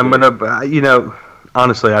 And I'm gonna buy.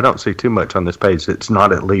 Honestly, I don't see too much on this page that's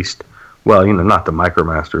not at least, not the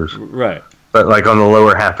MicroMasters. Right. But like on the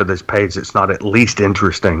lower half of this page, it's not at least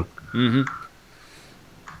interesting. Mm-hmm.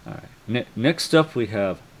 All right. Next up, we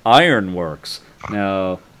have Ironworks.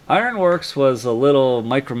 Now, Ironworks was a little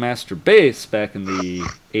MicroMaster base back in the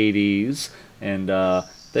 80s, and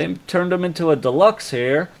they turned him into a deluxe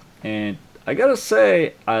here, and I gotta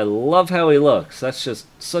say, I love how he looks. That's just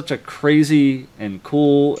such a crazy and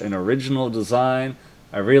cool and original design.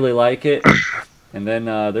 I really like it. And then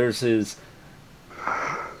there's his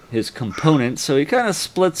components. So he kind of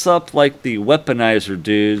splits up like the weaponizer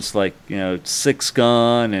dudes, like, Six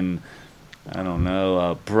Gun and, I don't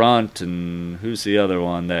know, Brunt, and who's the other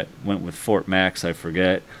one that went with Fort Max? I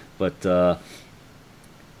forget. But, was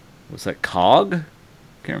that Cog?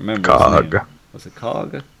 Can't remember his name. Was it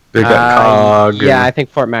Cog? They got Cog. Yeah, I think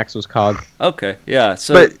Fort Max was Cog. Okay, yeah.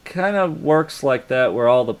 So it kind of works like that, where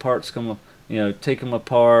all the parts come, take them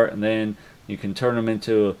apart, and then you can turn them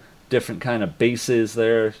into different kind of bases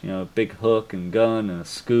there. Big hook and gun and a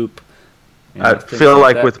scoop. I feel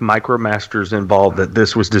like with MicroMasters involved, that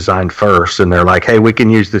this was designed first, and they're like, hey, we can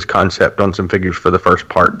use this concept on some figures for the first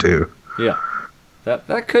part too. Yeah,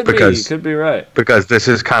 that could be. You could be right. Because this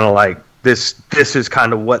is kind of like this is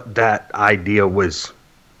kind of what that idea was.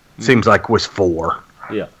 Seems like was for.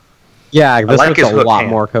 Yeah. Yeah, this looks a lot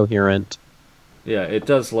more coherent. Yeah, it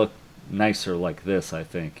does look nicer like this, I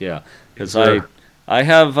think. Yeah, because I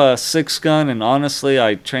have a Six Gun, and honestly,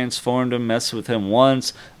 I transformed him, messed with him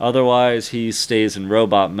once. Otherwise, he stays in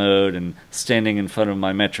robot mode and standing in front of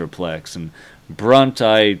my Metroplex. And Brunt,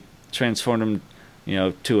 I transformed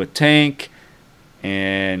him, to a tank,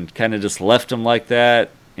 and kind of just left him like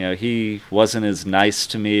that. He wasn't as nice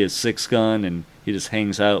to me as Six Gun, and he just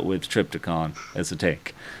hangs out with Trypticon as a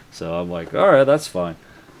tank. So I'm like, all right, that's fine.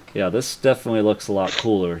 Yeah, this definitely looks a lot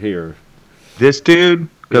cooler here. This dude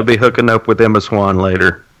gonna be hooking up with Emma Swan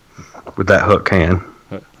later with that hook hand.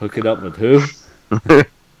 Hook it up with who?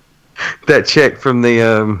 that chick from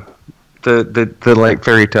the like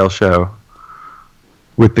fairy tale show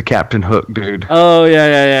with the Captain Hook dude. Oh,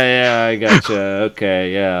 yeah. I gotcha.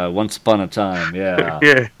 Okay, yeah. Once upon a time, yeah.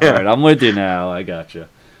 Yeah. All right, I'm with you now. I gotcha.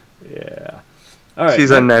 Yeah. All right.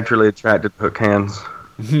 She's unnaturally attracted to hook hands.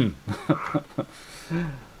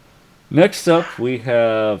 Next up, we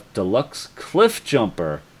have Deluxe Cliff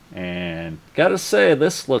Jumper. And gotta say,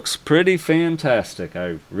 this looks pretty fantastic.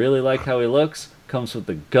 I really like how he looks. Comes with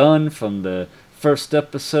the gun from the first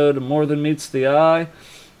episode of More Than Meets the Eye.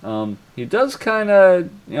 He does kind of,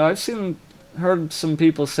 I've heard some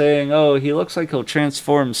people saying, oh, he looks like he'll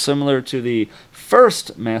transform similar to the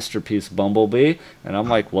first Masterpiece Bumblebee. And I'm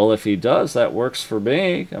like, well, if he does, that works for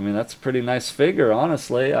me. I mean, that's a pretty nice figure,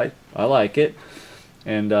 honestly. I like it.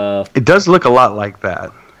 And it does look a lot like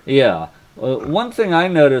that. Yeah. One thing I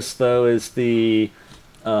noticed, though, is the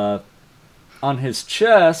on his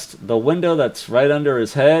chest, the window that's right under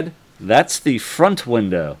his head, that's the front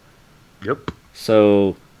window. Yep.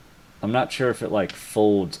 So I'm not sure if it like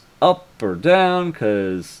folds up or down,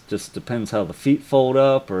 because just depends how the feet fold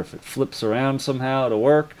up, or if it flips around somehow to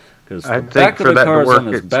work. Because the back of the car is on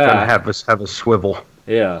his back. It's gonna have a swivel.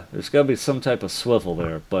 Yeah, there's got to be some type of swivel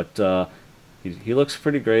there, but he looks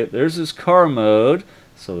pretty great. There's his car mode.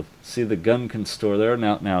 So see the gun can store there.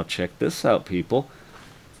 Now check this out, people.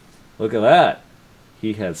 Look at that.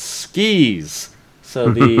 He has skis.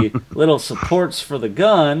 So the little supports for the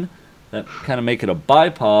gun that kind of make it a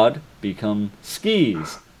bipod become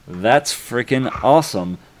skis. That's freaking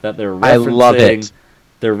awesome that they're referencing. I love it.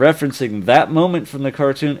 They're referencing that moment from the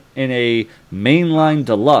cartoon in a mainline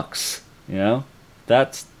deluxe.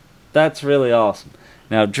 That's really awesome.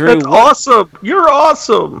 Now, Drew, that's awesome. You're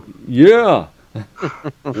awesome. Yeah.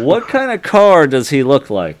 What kind of car does he look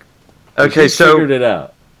like? Okay, so figured it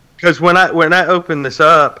out. Because when I opened this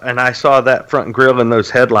up and I saw that front grille and those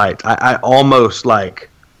headlights, I almost like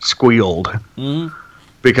squealed. Mm-hmm.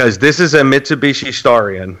 Because this is a Mitsubishi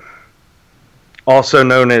Starion, also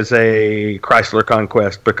known as a Chrysler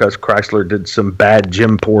Conquest, because Chrysler did some bad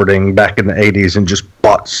gem porting back in the 80s and just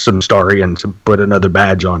bought some Starions and put another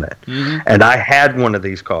badge on it. Mm-hmm. And I had one of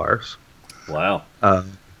these cars. Wow.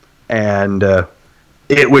 And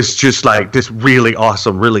it was just like this really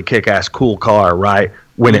awesome, really kick-ass, cool car, right?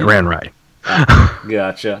 When it ran right.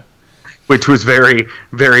 Gotcha. Which was very,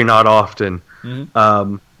 very not often.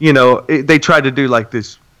 Mm-hmm. They tried to do like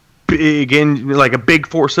this big, like a big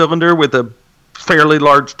 4-cylinder with a fairly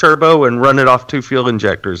large turbo and run it off 2 fuel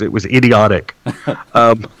injectors. It was idiotic.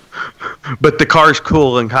 But the car's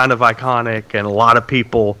cool and kind of iconic, and a lot of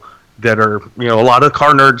people that are, a lot of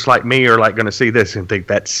car nerds like me are like going to see this and think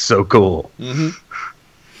that's so cool.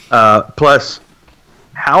 Mm-hmm. Plus,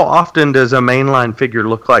 how often does a mainline figure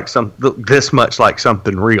look like this much like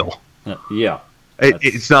something real? Yeah.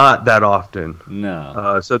 It's not that often.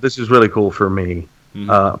 No. So this is really cool for me.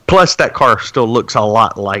 Mm-hmm. Plus, that car still looks a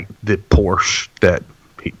lot like the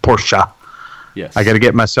Porsche. Yes. I got to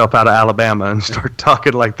get myself out of Alabama and start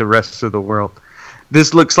talking like the rest of the world.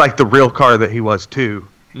 This looks like the real car that he was too,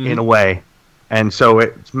 in a way, and so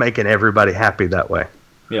it's making everybody happy that way.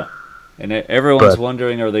 Yeah, and everyone's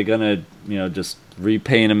wondering, are they gonna, just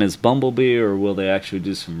repaint him as Bumblebee, or will they actually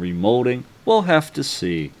do some remolding? We'll have to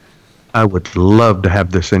see. I would love to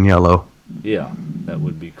have this in yellow. Yeah, that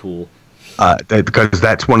would be cool. Because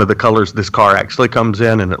that's one of the colors this car actually comes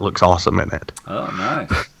in, and it looks awesome in it. Oh, nice.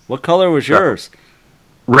 What color was yours?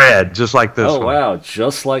 Red, just like this one. Oh, wow,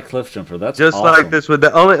 just like Cliff Jumper. That's just awesome. like this one.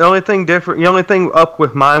 The only thing different, the only thing up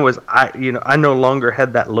with mine was I no longer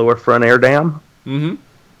had that lower front air dam. Mm-hmm.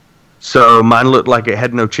 So mine looked like it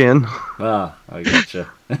had no chin. Ah, I gotcha.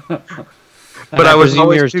 But I was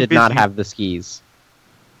always yours too did busy. not have the skis.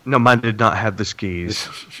 No, mine did not have the skis.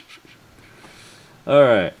 All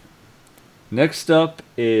right. Next up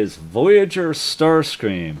is Voyager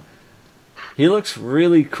Starscream. He looks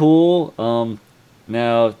really cool.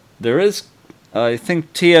 Now, there is, I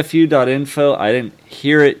think, TFU.info. I didn't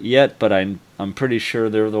hear it yet, but I'm pretty sure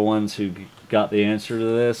they're the ones who got the answer to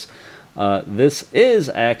this. This is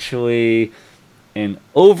actually an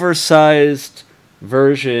oversized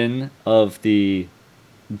version of the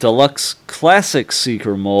Deluxe Classic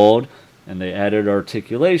Seeker mold, and they added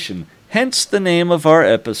articulation. Hence the name of our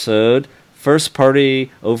episode, First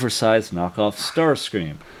Party Oversized Knockoff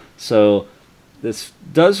Starscream. So this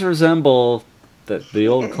does resemble the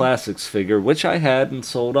old Classics figure, which I had and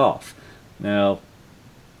sold off. Now,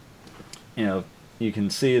 you can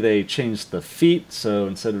see they changed the feet, so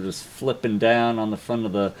instead of just flipping down on the front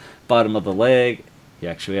of the bottom of the leg, he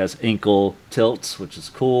actually has ankle tilts, which is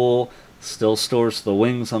cool. Still stores the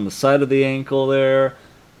wings on the side of the ankle there.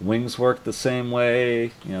 Wings work the same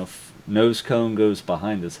way. nose cone goes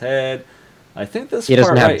behind his head. I think this He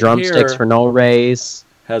doesn't part have right drumsticks here for no raise.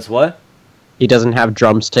 has what? He doesn't have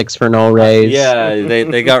drumsticks for no raise. Yeah,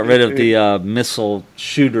 they got rid of the missile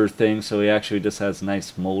shooter thing, so he actually just has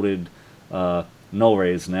nice molded null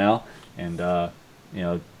rays now. And, you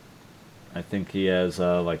know, I think he has,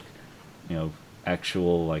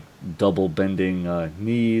 actual, double bending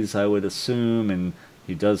knees, I would assume. And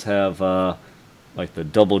he does have, the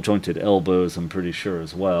double jointed elbows, I'm pretty sure,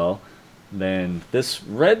 as well. Then this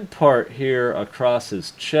red part here across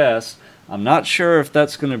his chest, I'm not sure if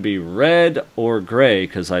that's going to be red or gray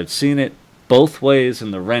because I've seen it both ways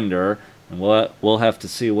in the render, and we'll have to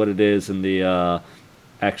see what it is in the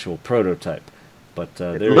actual prototype. But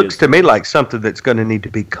it looks to me like something that's going to need to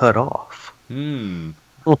be cut off. I'm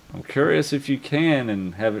curious if you can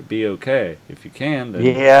and have it be okay. If you can, then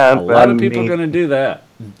a lot of people are going to do that.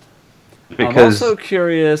 I'm also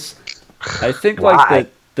curious. I think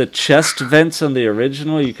the chest vents on the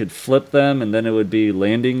original, you could flip them and then it would be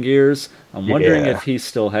landing gears. I'm wondering if he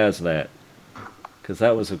still has that. Because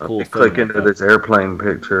that was a cool thing. Click into this airplane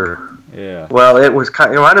picture. Yeah. Well, it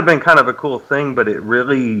might have been kind of a cool thing, but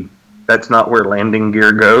that's not where landing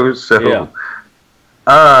gear goes. So, yeah.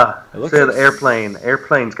 The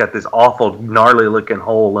airplane's got this awful, gnarly looking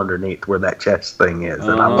hole underneath where that chest thing is.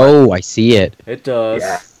 And I see it. It does.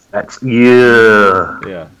 Yeah.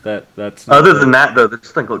 Yeah, that's other than that though,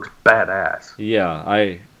 this thing looks badass.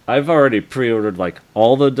 Yeah, I've already pre-ordered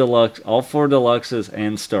all the deluxe, all 4 deluxes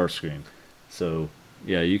and Starscream. So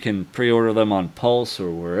yeah, you can pre-order them on Pulse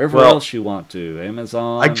or wherever else you want to.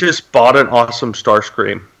 Amazon. I just bought an awesome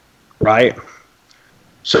Starscream, right?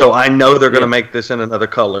 So I know they're going to make this in another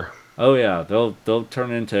color. Oh yeah, they'll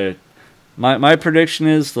turn into. My prediction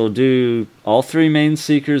is they'll do all 3 main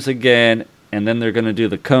Seekers again. And then they're going to do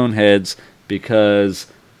the cone heads because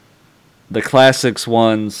the classics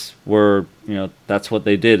ones were, that's what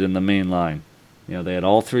they did in the main line. They had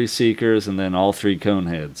all 3 Seekers and then all 3 cone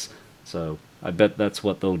heads. So I bet that's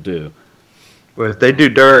what they'll do. Well, if they do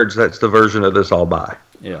Dirge, that's the version of this I'll buy.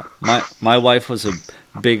 Yeah. My wife was a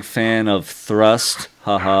big fan of Thrust,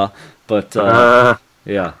 haha. But,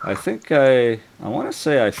 yeah, I think I want to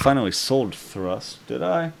say I finally sold Thrust. Did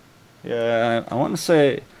I? Yeah, I want to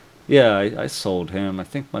say... Yeah, I sold him. I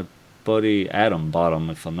think my buddy Adam bought him,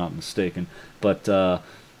 if I'm not mistaken. But,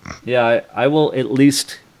 yeah, I will at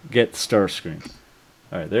least get Starscream.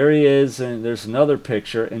 All right, there he is, and there's another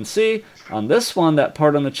picture. And see, on this one, that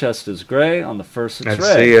part on the chest is gray. On the first, it's red.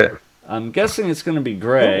 I see it. I'm guessing it's going to be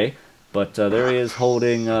gray, but there he is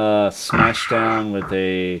holding Smashdown with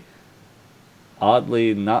a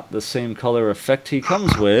oddly not the same color effect he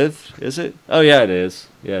comes with. Is it? Oh, yeah, it is.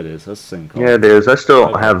 Yeah, it is. That's the same color. Yeah, it is. I still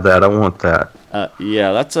don't have that. I want that.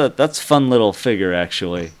 Yeah, that's a fun little figure,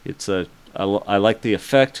 actually. I like the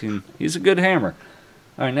effect, and he's a good hammer.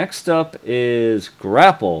 All right, next up is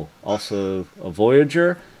Grapple, also a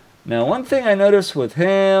Voyager. Now, one thing I noticed with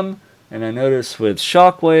him, and I noticed with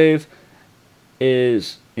Shockwave,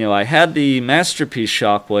 is, I had the Masterpiece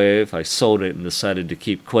Shockwave. I sold it and decided to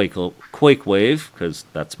keep Quake Wave, because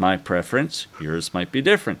that's my preference. Yours might be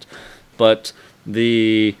different. But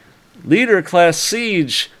the Leader Class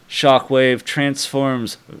Siege Shockwave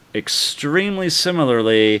transforms extremely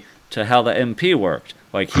similarly to how the MP worked.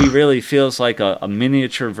 Like, he really feels like a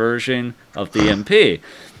miniature version of the MP.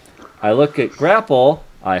 I look at Grapple.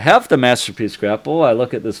 I have the Masterpiece Grapple. I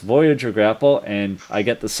look at this Voyager Grapple, and I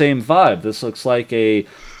get the same vibe. This looks like a,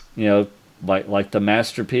 like the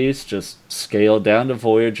Masterpiece, just scaled down to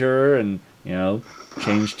Voyager and,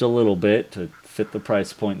 changed a little bit to fit the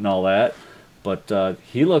price point and all that. But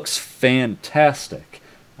he looks fantastic.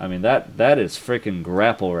 I mean, that is freaking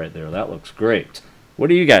Grapple right there. That looks great. What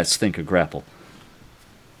do you guys think of Grapple?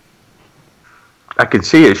 I can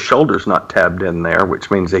see his shoulders not tabbed in there,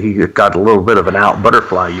 which means that he got a little bit of an out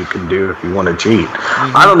butterfly you can do if you want to cheat.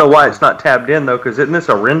 Mm-hmm. I don't know why it's not tabbed in, though, because isn't this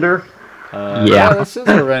a render? Yeah, this is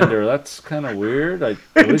a render. That's kind of weird.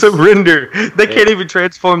 It's a render. They can't even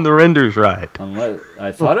transform the renders right.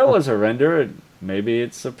 I thought it was a render. Maybe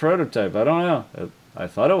it's a prototype. I don't know. I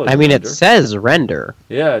thought it was a render. It says render.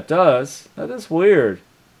 Yeah, it does. That is weird.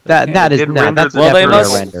 That's definitely a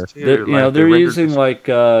render. They're using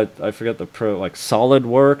I forget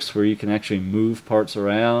SolidWorks, where you can actually move parts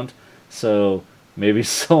around. So maybe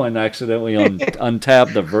someone accidentally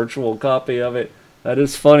untabbed the virtual copy of it. That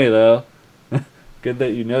is funny though. Good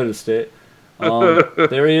that you noticed it.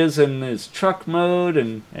 There he is in his truck mode,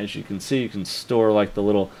 and as you can see, you can store the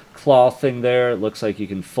little claw thing there. It looks like you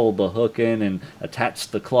can fold the hook in and attach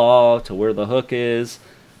the claw to where the hook is.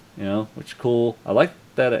 Which is cool. I like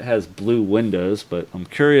that it has blue windows, but I'm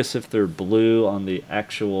curious if they're blue on the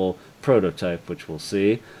actual prototype, which we'll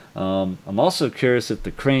see. I'm also curious if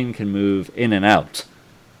the crane can move in and out.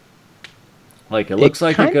 Like, it looks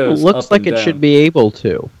like it goes looks up like and it down. should be able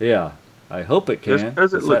to. Yeah, I hope it can. Just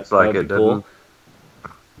because it looks like it doesn't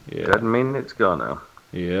mean it's gonna.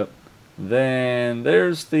 Yep. Then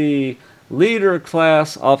there's the leader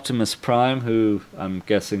class Optimus Prime, who I'm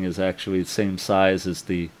guessing is actually the same size as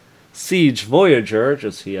the Siege Voyager,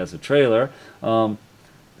 just he has a trailer.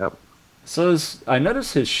 Yep. So I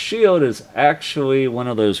notice his shield is actually one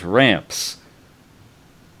of those ramps.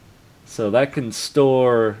 So that can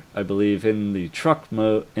store, I believe, in the truck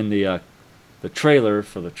mode, in the trailer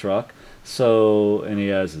for the truck. So, and he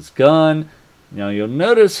has his gun. Now you'll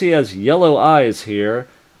notice he has yellow eyes here,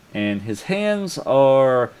 and his hands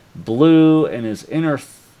are blue, and his inner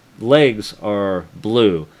legs are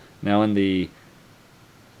blue. Now in the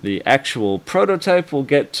actual prototype we'll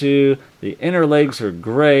get to, the inner legs are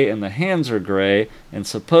gray and the hands are gray, and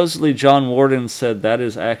supposedly John Warden said that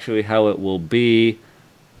is actually how it will be,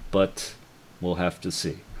 but we'll have to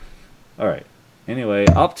see. Alright, anyway,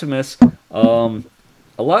 Optimus, a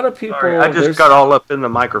lot of people... Sorry, I just got all up in the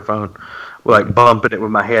microphone, like bumping it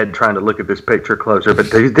with my head trying to look at this picture closer,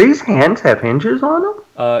 but do these hands have hinges on them?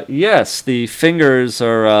 Yes, the fingers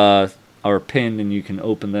are pinned and you can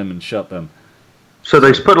open them and shut them. So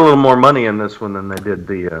they put a little more money in this one than they did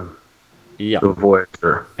the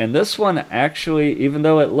Voyager. And this one actually, even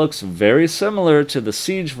though it looks very similar to the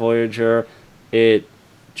Siege Voyager, it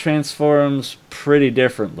transforms pretty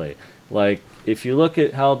differently. Like, if you look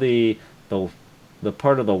at how the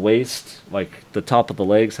part of the waist, like the top of the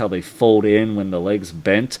legs, how they fold in when the legs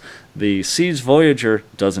bent, the Siege Voyager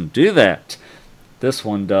doesn't do that. This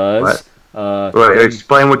one does. Wait,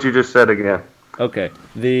 explain what you just said again. Okay.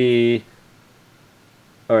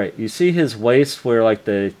 Alright, you see his waist where like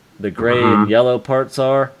the gray and yellow parts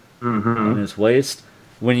are on his waist?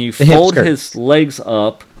 When you fold his legs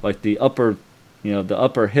up, like the upper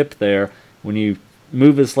hip there, when you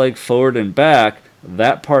move his leg forward and back,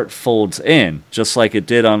 that part folds in, just like it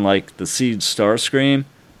did on like the Siege Starscream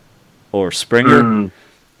or Springer.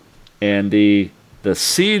 And the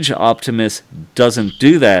Siege Optimus doesn't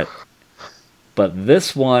do that, but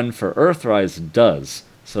this one for Earthrise does.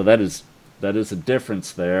 So that is a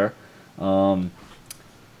difference there. Then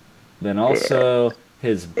also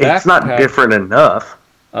his backpack. It's not different enough.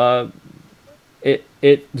 I'm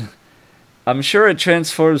sure it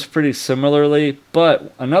transforms pretty similarly,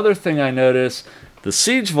 but another thing I noticed, the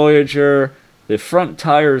Siege Voyager, the front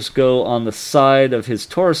tires go on the side of his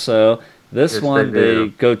torso. This one, they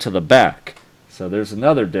go to the back. So there's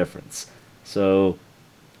another difference. So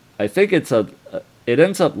I think it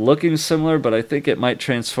ends up looking similar, but I think it might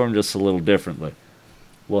transform just a little differently.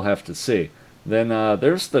 We'll have to see. Then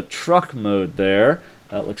there's the truck mode there.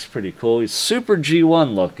 That looks pretty cool. He's super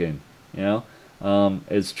G1 looking, you know.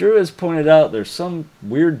 As Drew has pointed out, there's some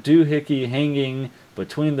weird doohickey hanging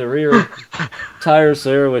between the rear tires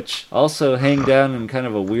there, which also hang down in kind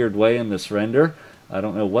of a weird way in this render. I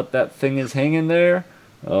don't know what that thing is hanging there.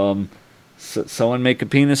 Someone make a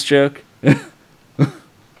penis joke,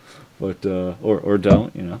 but or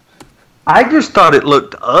don't, you know. I just thought it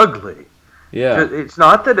looked ugly. Yeah, it's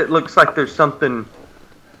not that it looks like there's something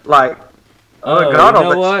like. Oh, God, you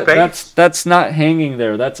know what? That's not hanging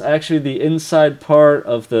there. That's actually the inside part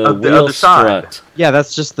of the wheel strut. Yeah,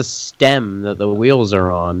 that's just the stem that the wheels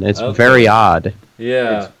are on. It's very odd.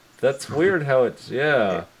 Yeah, that's weird how it's...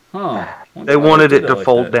 Yeah. Huh. They wanted it to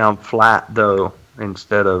fold down flat, though,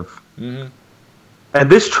 instead of...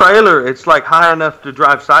 And this trailer, it's like high enough to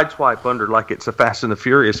drive Sideswipe under like it's a Fast and the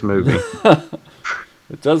Furious movie.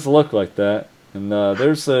 It does look like that. And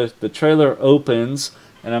there's the trailer opens...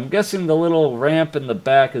 And I'm guessing the little ramp in the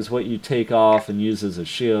back is what you take off and use as a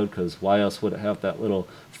shield, because why else would it have that little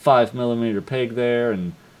 5mm peg there?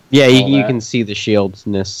 And yeah, you can see the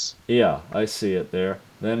shieldness. Yeah, I see it there.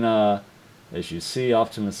 Then, as you see,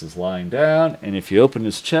 Optimus is lying down, and if you open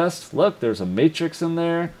his chest, look, there's a Matrix in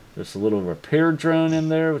there. There's a little repair drone in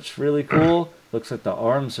there, which is really cool. Looks like the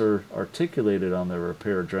arms are articulated on the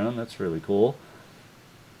repair drone. That's really cool.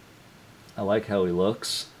 I like how he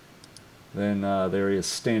looks. Then there he is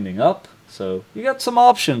standing up. So you got some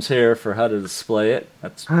options here for how to display it.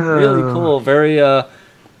 That's really cool. Very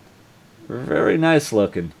very nice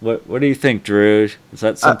looking. What do you think, Drew? Is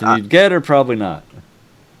that something you'd get or probably not?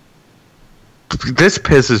 This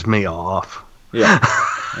pisses me off. Yeah.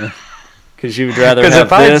 Because you would rather have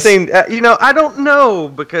if I had seen, I don't know,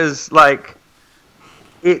 because like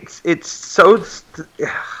it's so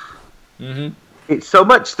it's so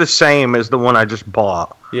much the same as the one I just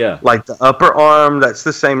bought. Yeah. Like the upper arm, that's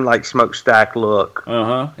the same like smokestack look.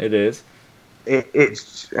 It is.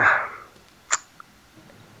 It's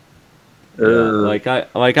Yeah,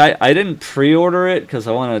 I didn't pre-order it because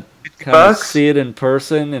I want to kind of see it in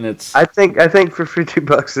person, and it's. I think for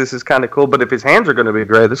 $50 this is kind of cool, but if his hands are going to be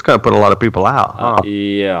gray, this is going to put a lot of people out. Huh?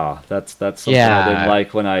 Yeah, that's something I didn't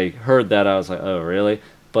like. When I heard that, I was like, oh really?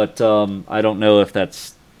 But I don't know if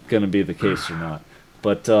that's going to be the case or not.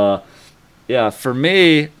 But yeah, for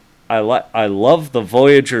me, I love the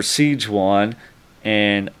Voyager Siege one.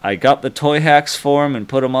 And I got the toy hacks for him and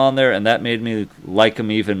put him on there, and that made me like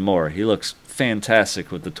him even more. He looks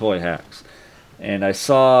fantastic with the toy hacks. And I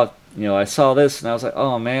saw this, and I was like,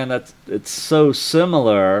 oh man, it's so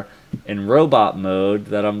similar in robot mode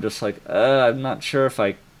that I'm just like, I'm not sure if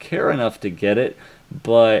I care enough to get it,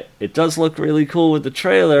 but it does look really cool with the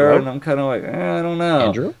trailer, and I'm kind of like, I don't know.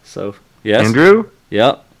 Andrew? So, yes. Andrew?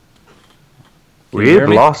 Yep. We've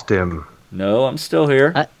lost him. No, I'm still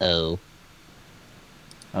here. Uh-oh.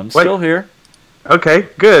 I'm still here. Okay,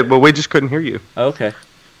 good. Well, we just couldn't hear you. Okay.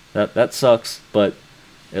 That sucks, but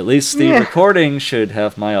at least the recording should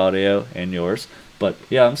have my audio and yours. But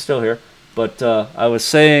yeah, I'm still here. But I was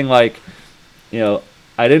saying, like,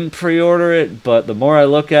 I didn't pre-order it, but the more I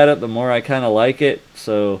look at it, the more I kind of like it.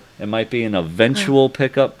 So it might be an eventual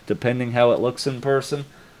pickup, depending how it looks in person.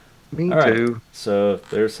 Me too. Right. So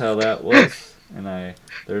there's how that was. And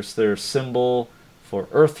there's their symbol for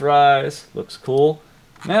Earthrise. Looks cool.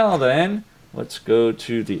 Now then, let's go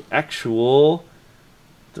to the actual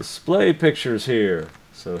display pictures here.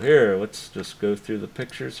 So here, let's just go through the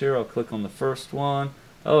pictures here. I'll click on the first one.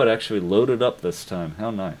 Oh, it actually loaded up this time.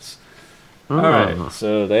 How nice. Alright,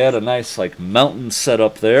 so they had a nice mountain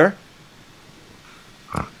setup there.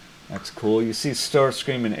 That's cool. You see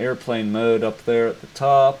Starscream in airplane mode up there at the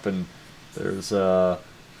top, and there's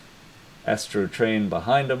Astro Train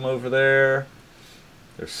behind him over there.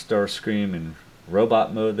 There's Starscream in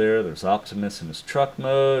robot mode there. There's Optimus in his truck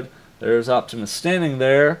mode. There's Optimus standing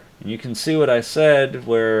there, and you can see what I said,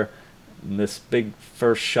 where in this big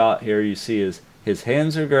first shot here you see his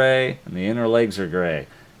hands are gray and the inner legs are gray.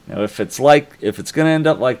 Now if it's gonna end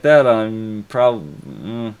up like that, I'm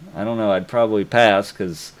probably I don't know, I'd probably pass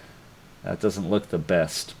because that doesn't look the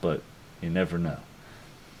best, but you never know.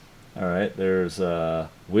 Alright, there's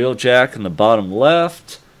Wheeljack in the bottom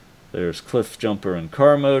left. There's Cliff Jumper in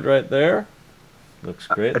car mode right there. Looks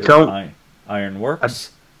great.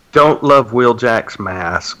 Ironworks. I don't love Wheeljack's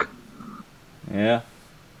mask. Yeah.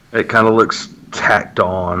 It kind of looks tacked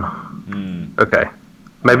on. Okay.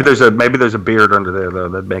 Maybe there's a beard under there though.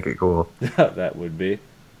 That'd make it cool. That would be.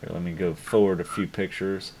 Here, let me go forward a few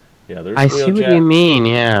pictures. Yeah, there's. I see what you mean.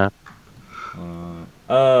 Yeah.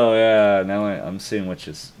 Oh yeah. Now I'm seeing what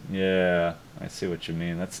you. Yeah, I see what you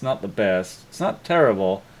mean. That's not the best. It's not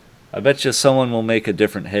terrible. I bet you someone will make a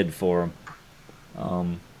different head for him.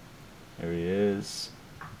 There he is.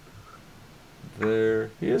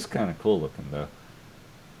 There. He is kind of cool looking, though.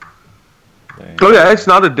 Oh, yeah, it's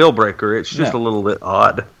not a deal breaker. It's just a little bit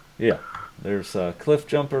odd. Yeah. There's Cliff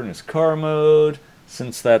Jumper in his car mode.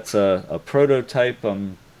 Since that's a prototype,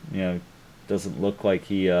 doesn't look like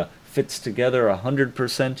he fits together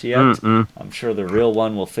 100% yet. I'm sure the real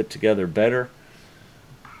one will fit together better.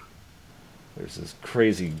 There's this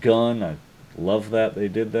crazy gun. I love that they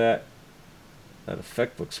did that. That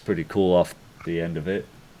effect looks pretty cool off the end of it.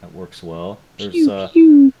 That works well. There's I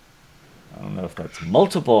don't know if that's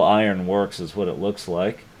multiple ironworks is what it looks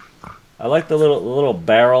like. I like the little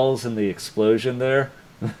barrels in the explosion there.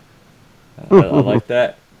 I like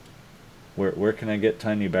that. Where can I get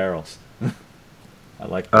tiny barrels? I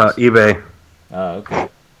like those. eBay. Okay.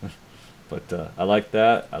 But I like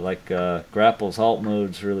that. I like Grapple's alt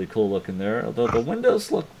mode's really cool looking there. Although the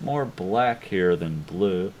windows look more black here than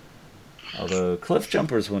blue. Although Cliff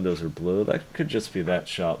Jumper's windows are blue. That could just be that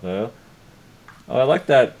shot, though. Oh, I like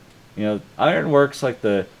that. Ironworks, like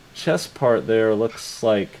the chest part there, looks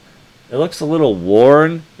a little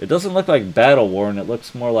worn. It doesn't look like battle worn. It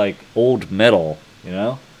looks more like old metal,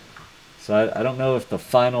 So I don't know if the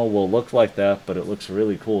final will look like that, but it looks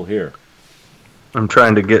really cool here. I'm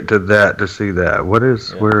trying to get to that to see that. Where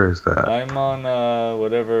is that? I'm on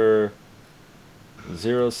whatever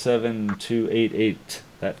 07288.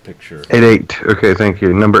 That picture. 88. Okay, thank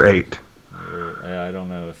you. Number 8. I don't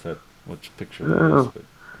know if which picture that is. But...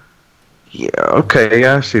 Yeah. Okay.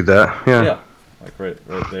 Yeah, I see that. Yeah. Yeah. Like right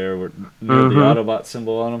there, near the Autobot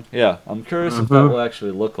symbol on them. Yeah, I'm curious if that will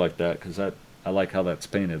actually look like that because I like how that's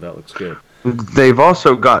painted. That looks good. They've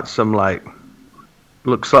also got some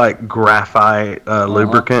looks like graphite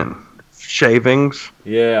lubricant shavings.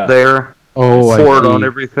 Yeah. There. Oh, poured on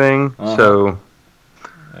everything. So.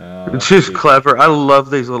 It's just clever. I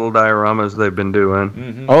love these little dioramas they've been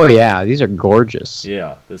doing. Oh yeah, these are gorgeous.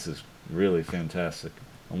 Yeah, this is really fantastic.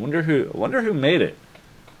 I wonder who made it.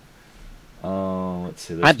 Let's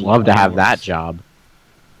see. I'd love to have that job.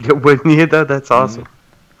 Yeah, wouldn't you though? That's awesome.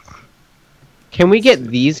 Can we get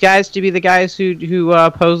these guys to be the guys who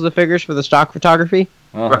pose the figures for the stock photography?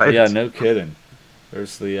 Oh, Right. yeah, no kidding.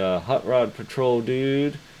 There's the Hot Rod Patrol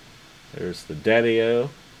dude. There's the Daddy-O.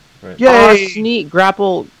 Right. Yay! Oh, that's neat.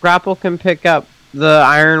 Grapple can pick up the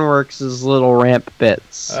Ironworks' little ramp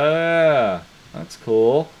bits. Ah, that's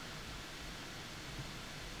cool.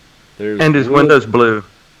 And his window's blue.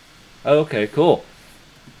 Oh, okay, cool.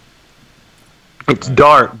 It's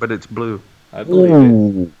dark, but it's blue. I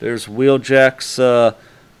believe it. There's Wheeljack's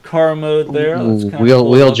car mode there. That's kinda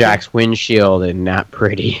cool Wheeljack's windshield and not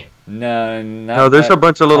pretty. No, not No, there's that a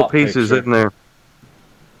bunch of little top pieces picture. in there.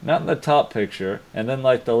 Not in the top picture. And then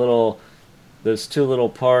like those two little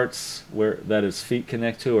parts where that his feet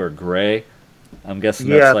connect to are gray. I'm guessing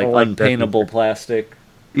Yeah, that's I like don't like that unpaintable plastic.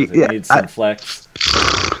 'Cause Yeah, it needs some flex.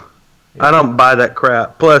 I don't buy that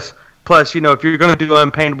crap. Plus, if you're going to do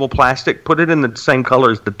unpaintable plastic, put it in the same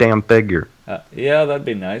color as the damn figure. Yeah, that'd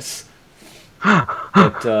be nice.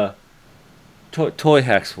 But Toy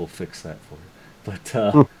Hacks will fix that for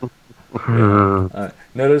you. But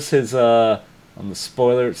notice his on the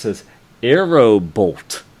spoiler it says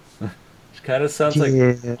Aerobolt, which kind of sounds like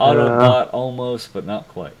Autobot almost, but not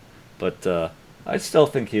quite. But I still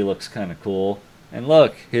think he looks kind of cool. And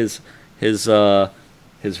look, his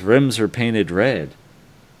rims are painted red.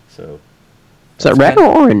 So Is that red or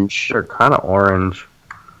orange? They're kind of orange.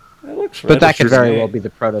 it looks red. But that could very well be the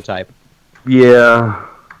prototype. Yeah.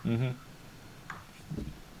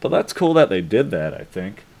 But that's cool that they did that, I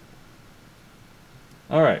think.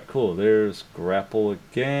 Alright, cool. There's Grapple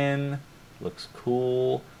again. Looks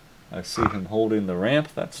cool. I see him holding the ramp.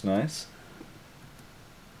 That's nice.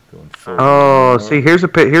 Going forward. Oh, see, here's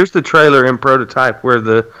the trailer in prototype where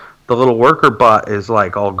the little worker bot is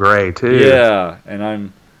like all gray too. Yeah,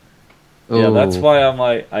 and that's Ooh. why I'm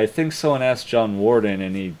like, I think someone asked John Warden,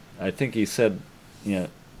 and I think he said,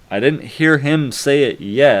 I didn't hear him say it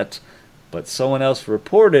yet, but someone else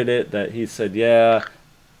reported it that he said, yeah,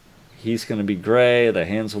 he's going to be gray, the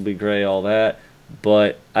hands will be gray, all that,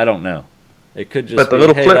 but I don't know. It could just But the be,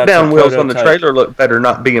 little hey, flip that's down a wheels on the prototype. trailer look better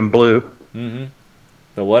not being blue. Mm-hmm.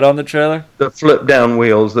 The what on the trailer? The flip down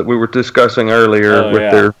wheels that we were discussing earlier Oh, with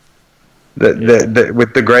yeah.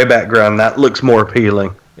 with the gray background, that looks more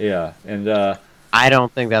appealing. Yeah, and I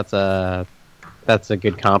don't think that's a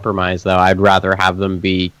good compromise, though. I'd rather have them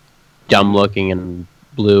be dumb looking and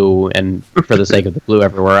blue, and for the sake of the blue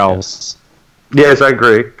everywhere else. Yes, I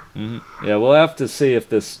agree. yeah, we'll have to see if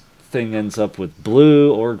this thing ends up with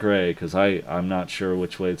blue or gray, because I'm not sure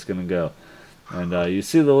which way it's going to go. And you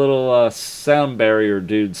see the little sound barrier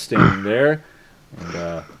dude standing there,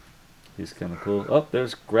 and he's kind of cool. Oh,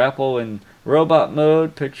 there's Grapple in robot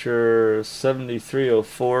mode, picture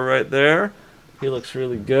 7304 right there. He looks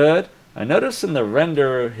really good. I noticed in the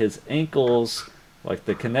render his ankles, like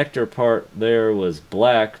the connector part there was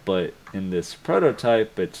black, but in this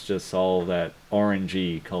prototype it's just all that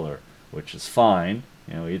orangey color, which is fine.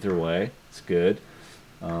 Either way, it's good.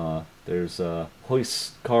 There's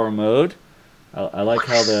hoist car mode. I like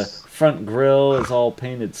how the front grille is all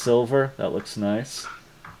painted silver. That looks nice.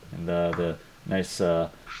 And the nice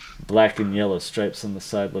black and yellow stripes on the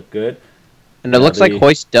side look good. And it looks like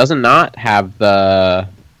Hoist does not have the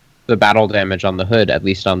battle damage on the hood, at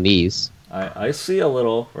least on these. I see a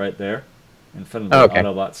little right there in front of the Okay.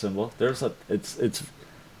 Autobot symbol. There's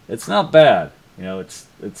it's not bad. It's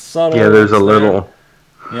subtle. Yeah, there's it's a there. little.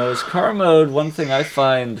 His car mode, one thing I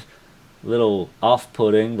find a little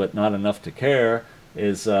off-putting, but not enough to care,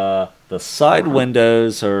 is the side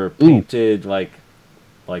windows are painted like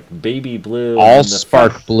baby blue. All and the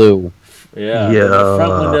spark front, blue. yeah, Yeah. the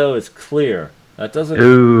front window is clear. That doesn't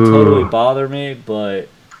Ooh. totally bother me, but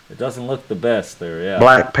it doesn't look the best there. Yeah.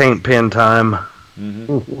 Black paint pen time.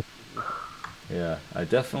 Yeah, I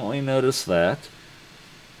definitely noticed that.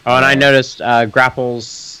 Oh, and I noticed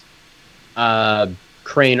Grapple's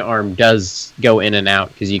crane arm does go in and out,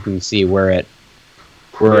 because you can see where it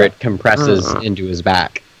compresses into his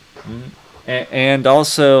back. And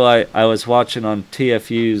also, I was watching on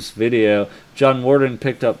TFU's video, John Warden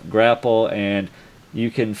picked up Grapple, and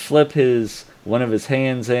you can flip one of his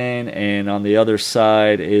hands in, and on the other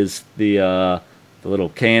side is the little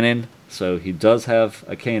cannon. So he does have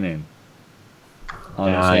a cannon on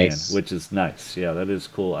his hand, which is nice. Yeah, that is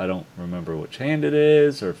cool. I don't remember which hand it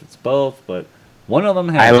is, or if it's both, but one of them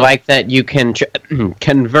has. I like that you can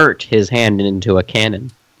convert his hand into a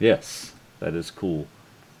cannon. Yes, that is cool.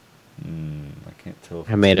 I can't tell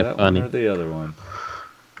if I made it's it that funny. one or the other one.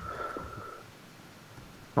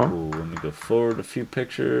 Cool. Let me go forward a few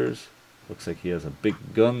pictures. Looks like he has a big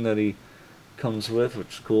gun that he comes with,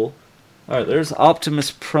 which is cool. Alright, there's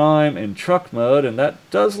Optimus Prime in truck mode, and that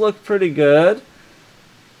does look pretty good.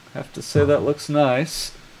 I have to say that looks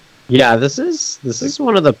nice. Yeah, this is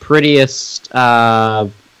one of the prettiest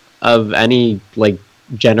of any like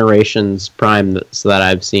generations Prime that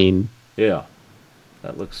I've seen. Yeah,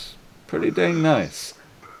 that looks pretty dang nice.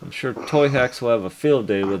 I'm sure Toy Hacks will have a field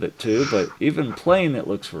day with it too, but even plain it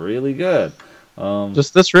looks really good.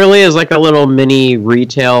 This really is like a little mini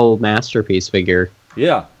retail masterpiece figure.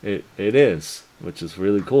 Yeah, it is, which is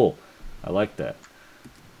really cool. I like that.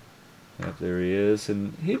 Yep, there he is,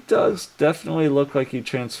 and he does definitely look like he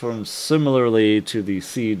transforms similarly to the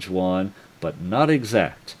Siege one, but not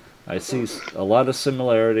exact. I see a lot of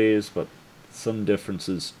similarities, but some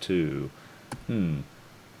differences too.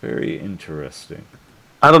 Very interesting.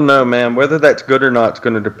 I don't know, man. Whether that's good or not is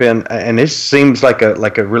going to depend. And this seems like a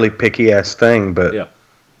really picky ass thing, but yeah,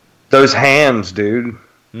 those hands, dude.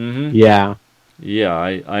 Mm-hmm. Yeah. Yeah,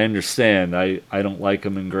 I understand. I don't like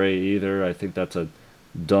him in gray either. I think that's a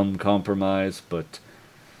dumb compromise, but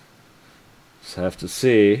just have to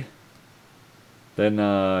see. Then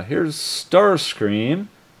here's Starscream.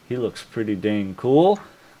 He looks pretty dang cool.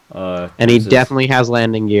 And he definitely has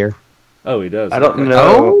landing gear. Oh, he does. I don't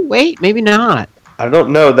know. Oh, wait, maybe not. I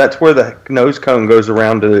don't know. That's where the nose cone goes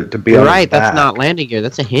around to be You're on right, his back. that's not landing gear.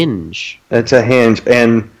 That's a hinge. That's a hinge,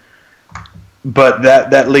 but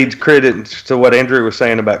that leads credence to what Andrew was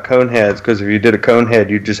saying about cone heads, because if you did a cone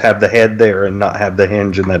head, you'd just have the head there and not have the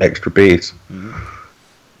hinge in that extra piece. Mm-hmm.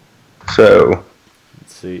 So,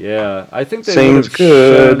 let's see. Yeah, I think they seems would have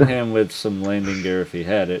good. shown him with some landing gear if he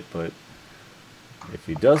had it, but if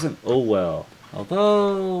he doesn't, oh well.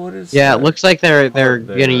 Although, what is Yeah, that? it looks like they're there.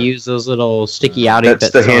 gonna use those little sticky outy that's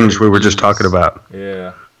bits. the hinge we were just talking about.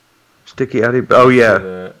 Yeah. Sticky outy. Oh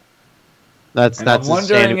yeah. That's I'm his wondering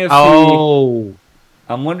standard. if Oh,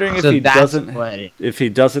 I'm wondering if so he that's doesn't what it- if he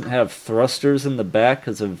doesn't have thrusters in the back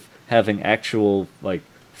because of having actual like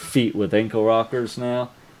feet with ankle rockers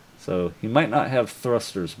now. So he might not have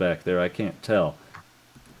thrusters back there. I can't tell,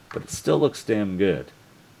 but it still looks damn good.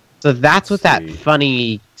 So that's what that See.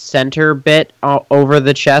 funny center bit over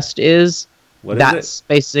the chest is. What is That's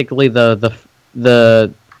basically the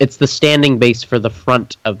it's the standing base for the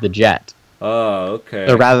front of the jet. Oh, okay.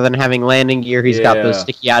 So rather than having landing gear, he's got those Yeah.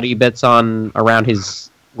 sticky outy bits on around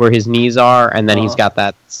where his knees are, and then he's Uh-huh. got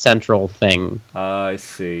that central thing. I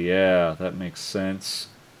see. Yeah, that makes sense.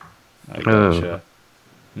 I gotcha.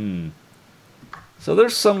 So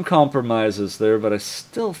there's some compromises there, but I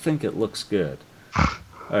still think it looks good.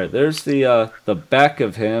 All right, there's the back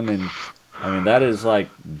of him, and I mean that is like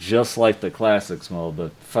just like the classics mold.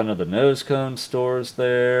 The front of the nose cone stores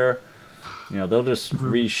there. You know, they'll just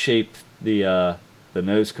reshape the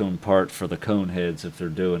nose cone part for the cone heads if they're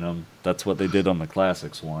doing them. That's what they did on the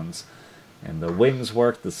classics ones. And the wings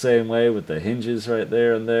work the same way with the hinges right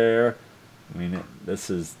there and there. I mean, this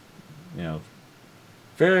is, you know,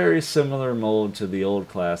 very similar mold to the old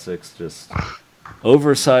classics, just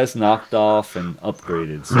oversized, knocked off, and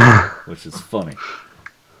upgraded, so, which is funny.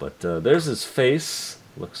 But there's his face.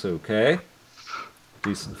 Looks okay.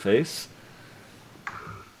 Decent face.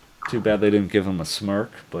 Too bad they didn't give him a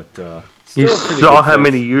smirk, but You still a pretty saw good how face.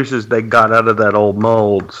 many uses they got out of that old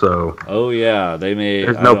mold, so Oh yeah, they made.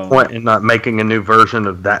 there's I no don't- point in not making a new version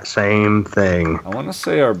of that same thing. I want to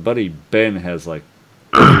say our buddy Ben has like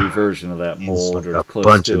every version of that He's mold like or a close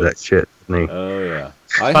bunch to of it. that shit, isn't he? Oh yeah.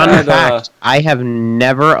 Fun fact: I have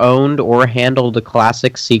never owned or handled a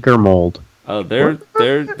classic Seeker mold. Oh,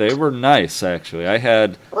 they were nice actually. I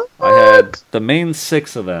had the main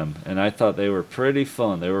 6 of them, and I thought they were pretty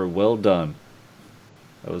fun. They were well done.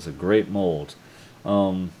 That was a great mold.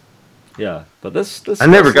 Yeah, but this I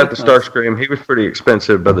never got the looks nice. Starscream. He was pretty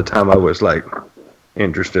expensive by the time I was like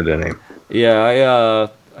interested in him. Yeah,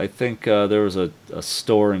 I think there was a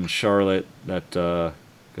store in Charlotte that God,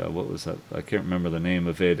 what was that? I can't remember the name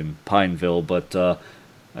of it in Pineville, but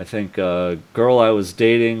I think a girl I was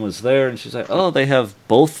dating was there, and she's like, "Oh, they have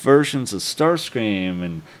both versions of Starscream,"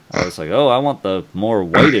 and I was like, "Oh, I want the more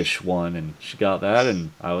whitish one," and she got that,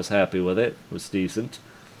 and I was happy with it. It was decent.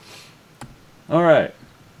 All right,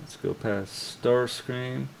 let's go past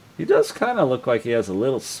Starscream. He does kind of look like he has a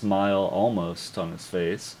little smile almost on his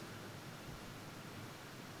face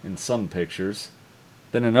in some pictures.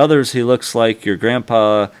 Then in others, he looks like your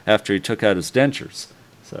grandpa after he took out his dentures.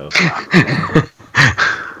 So I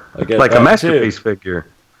get Like a that, masterpiece figure.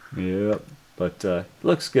 too. Yep, but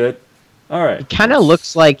looks good. All right. It kind of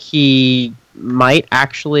looks like he might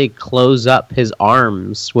actually close up his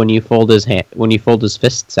arms when you fold his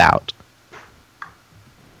fists out.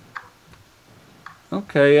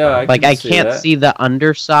 Okay, yeah, I Like, can I see can't that. see the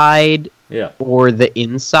underside Yeah. or the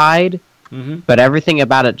inside, but everything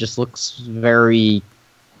about it just looks very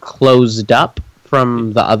closed up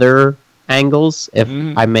from the other angles, if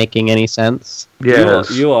I'm making any sense.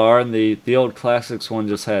 Yes. You are, and the old classics one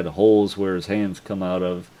just had holes where his hands come out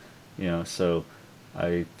of, so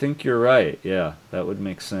I think you're right. Yeah, that would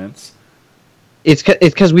make sense. It's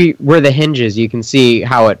because where the hinges, you can see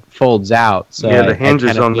how it folds out. So yeah, the hinge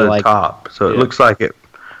is on the top, so it looks like it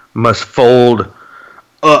must fold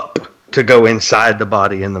up to go inside the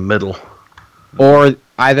body in the middle. Or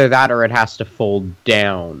either that, or it has to fold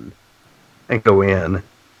down and go in.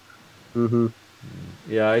 Mm-hmm.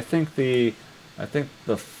 Yeah,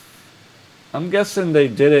 I'm guessing they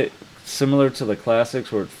did it similar to the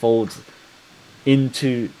classics where it folds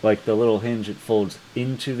into, like the little hinge, it folds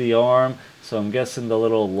into the arm. So I'm guessing the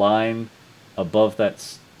little line above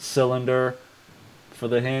that cylinder for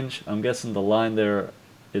the hinge, I'm guessing the line there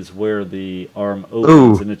is where the arm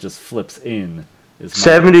opens and it just flips in.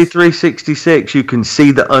 7366, you can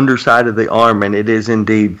see the underside of the arm, and it is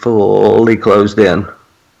indeed fully closed in.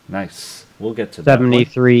 Nice. We'll get to that.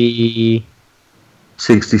 73...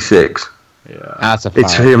 66. Yeah. That's a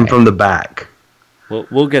It's him from the back.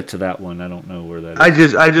 We'll get to that one. I don't know where that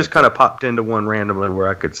is. I just kind of popped into one randomly where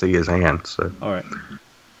I could see his hand. So. All right.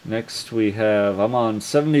 Next we have, I'm on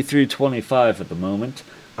 7325 at the moment.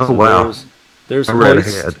 Oh, so wow. There's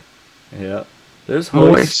Hoist. Ahead. Yeah. There's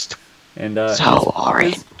Hoist. And so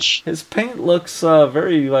orange. His paint looks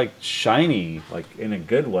very like shiny, like in a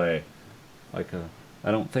good way. I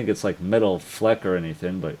don't think it's like metal fleck or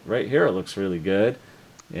anything, but right here it looks really good.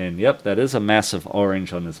 And yep, that is a massive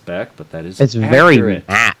orange on his back, but that is It's accurate. Very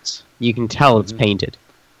matte. You can tell it's painted.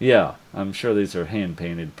 Yeah, I'm sure these are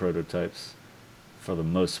hand-painted prototypes for the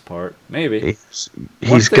most part. Maybe.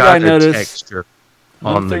 He's got the texture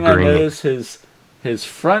on the green. One thing I noticed, his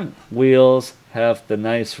front wheels have the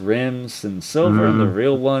nice rims and silver, and the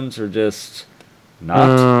real ones are just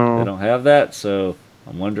not. They don't have that, so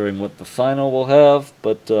I'm wondering what the final will have,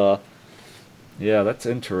 but yeah, that's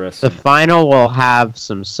interesting. The final will have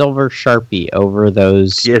some silver Sharpie over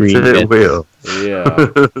those yes, green it bits. will. Yeah,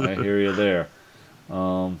 I hear you there.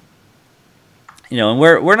 And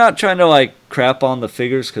we're not trying to like crap on the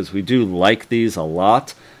figures because we do like these a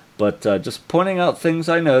lot, but just pointing out things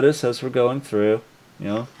I notice as we're going through.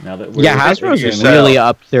 Now that we're Hasbro's really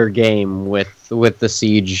upped their game with the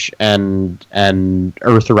Siege and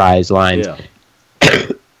Earthrise lines. Yeah.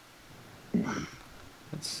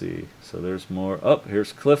 Let's see. So there's more. Oh,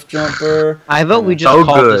 here's Cliff Jumper. I vote we just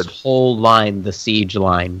call this whole line the Siege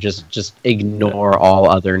line. Just ignore all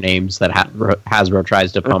other names that Hasbro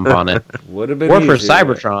tries to pump on it. Would have been or for easier.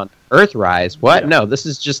 Cybertron, Earthrise. What? Yeah. No,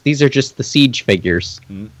 these are just the Siege figures.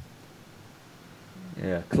 Mm-hmm.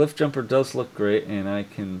 Yeah, Cliff Jumper does look great, and I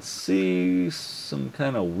can see some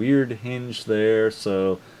kind of weird hinge there.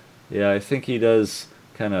 So, yeah, I think he does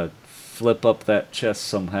kind of flip up that chest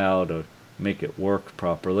somehow to make it work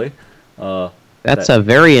properly. That's a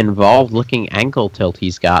very involved-looking ankle tilt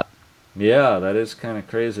he's got. Yeah, that is kind of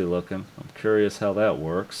crazy looking. I'm curious how that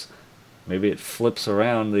works. Maybe it flips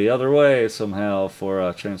around the other way somehow for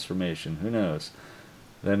a transformation. Who knows?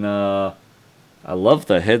 Then, I love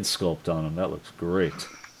the head sculpt on him. That looks great.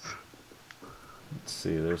 Let's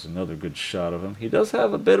see, there's another good shot of him. He does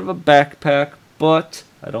have a bit of a backpack, but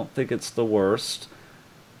I don't think it's the worst.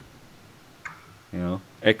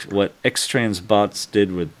 What X-Transbots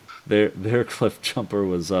did with their Cliff Jumper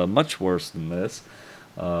was much worse than this.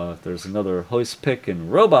 There's another hoist pick in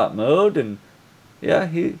robot mode, and yeah,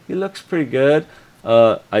 he looks pretty good.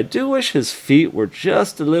 I do wish his feet were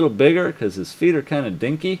just a little bigger, because his feet are kind of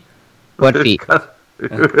dinky. What feet?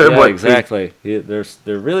 Yeah, exactly. They're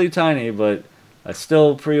really tiny, but I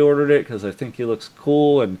still pre-ordered it because I think he looks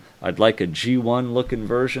cool, and I'd like a G1 looking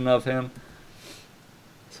version of him.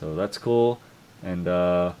 So that's cool. And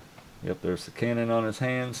yep, there's the cannon on his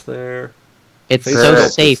hands there. It's so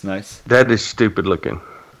safe. Nice. That is stupid looking.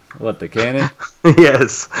 What, the cannon?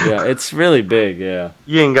 Yes. Yeah, it's really big. Yeah.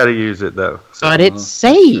 You ain't got to use it though. But it's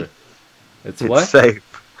safe. It's what? It's safe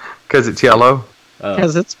because it's yellow.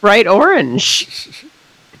 Because it's bright orange.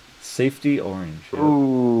 Safety orange. Yep.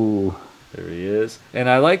 Ooh. There he is. And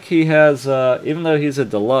I like he has, even though he's a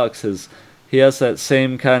deluxe, he has that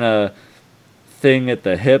same kind of thing at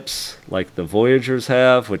the hips like the Voyagers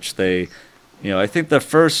have, which they, I think the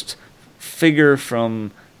first figure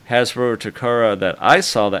from Hasbro or Takara that I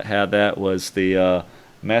saw that had that was the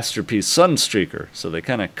Masterpiece Sunstreaker. So they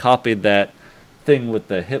kind of copied that thing with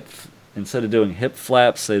the hip, instead of doing hip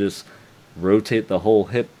flaps, they just rotate the whole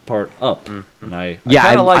hip part up. And I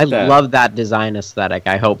love that design aesthetic.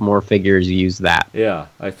 I hope more figures use that. Yeah,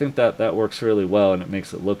 I think that works really well, and it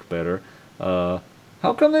makes it look better. How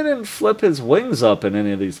come they didn't flip his wings up in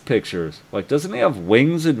any of these pictures? Like, doesn't he have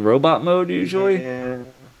wings in robot mode usually?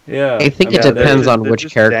 Yeah. I think it depends on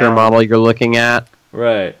which character model you're looking at.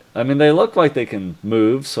 Right. I mean, they look like they can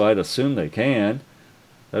move, so I'd assume they can.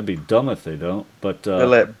 That'd be dumb if they don't. But they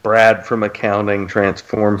let Brad from accounting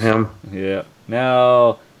transform him. Yeah.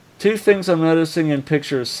 Now, two things I'm noticing in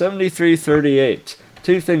picture 7338.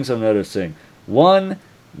 Two things I'm noticing. One,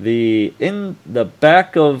 in the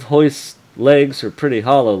back of Hoist's legs are pretty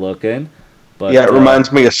hollow looking. But, yeah, it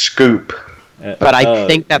reminds me of Scoop. But I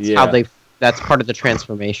think that's how that's part of the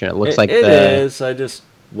transformation. It looks like it is. I just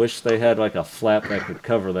wish they had like a flap that could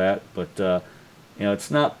cover that. But, it's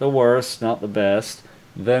not the worst, not the best.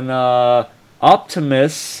 Then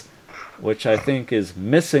Optimus, which I think is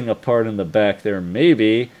missing a part in the back there,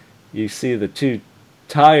 maybe. You see the two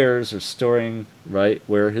tires are storing right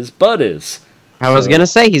where his butt is. I was going to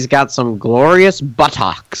say he's got some glorious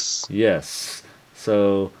buttocks. Yes.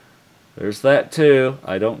 So there's that too.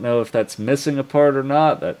 I don't know if that's missing a part or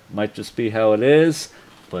not. That might just be how it is.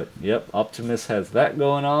 But, yep, Optimus has that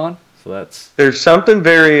going on. So that's... There's something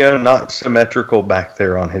very not symmetrical back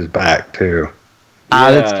there on his back, too.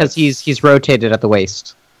 That's because he's rotated at the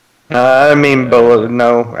waist. I mean,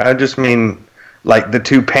 no, I just mean like the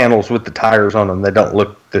two panels with the tires on them. They don't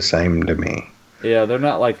look the same to me. Yeah, they're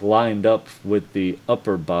not like lined up with the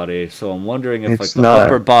upper body, so I'm wondering if the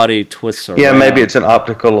upper body twists around. Yeah, maybe it's an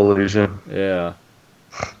optical illusion. Yeah,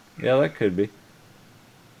 that could be,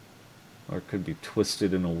 or it could be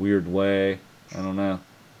twisted in a weird way. I don't know.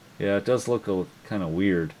 Yeah, it does look kind of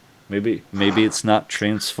weird. Maybe it's not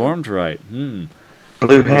transformed right.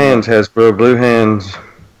 Blue hands, Hasbro. Blue hands.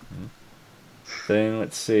 Then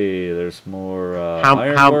let's see. There's more.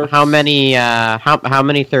 How many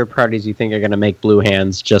third parties do you think are going to make blue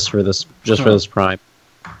hands just for this prime?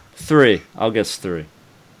 3. I'll guess 3.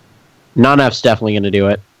 Non-F's definitely going to do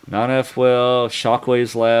it. Non-F will,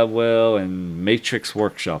 Shockwave's Lab will, and Matrix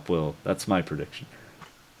Workshop will. That's my prediction.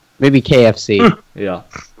 Maybe KFC. Yeah.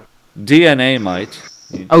 DNA might.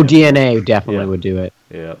 DNA definitely would do it.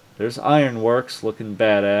 Yeah. There's Ironworks looking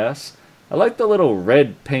badass. I like the little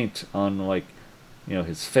red paint on, like,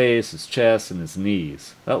 his face, his chest, and his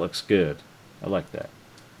knees. That looks good. I like that.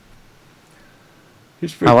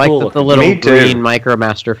 He's pretty cool. I like that the little green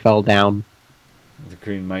Micromaster fell down. The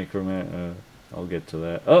green Micromaster. I'll get to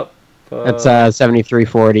that. Oh! That's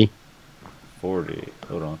 7340. 40.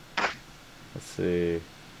 Hold on. Let's see.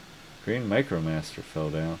 Green Micromaster fell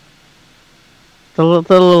down. The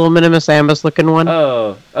little Minimus Ambus looking one?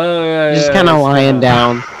 Oh, yeah. Just kind of lying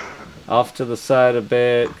down. Off to the side a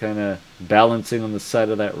bit, kind of balancing on the side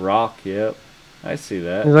of that rock. Yep, I see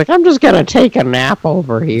that. He's like, I'm just going to take a nap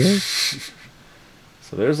over here.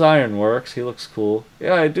 So there's Ironworks. He looks cool.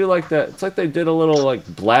 Yeah, I do like that. It's like they did a little like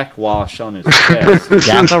black wash on his chest.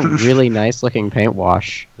 That's a really nice looking paint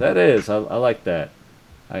wash. That is. I like that.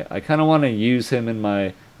 I kind of want to use him in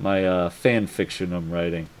my fan fiction I'm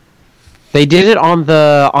writing. They did it on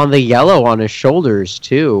the yellow on his shoulders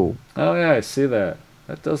too. Oh yeah, I see that.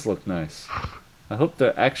 That does look nice. I hope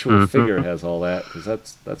the actual figure has all that, because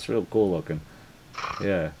that's real cool looking.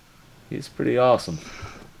 Yeah, he's pretty awesome.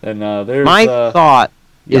 And there's my thought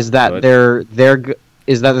is that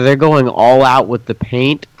they're going all out with the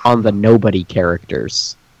paint on the nobody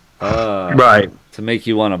characters. Right. To make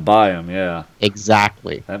you want to buy them. Yeah.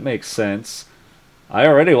 Exactly. That makes sense. I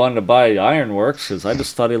already wanted to buy Ironworks because I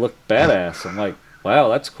just thought he looked badass. I'm like, wow,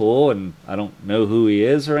 that's cool, and I don't know who he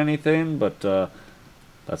is or anything, but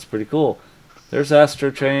that's pretty cool. There's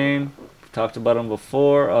Astro Chain. We talked about him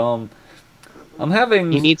before.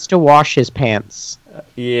 He needs to wash his pants.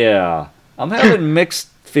 Yeah. I'm having mixed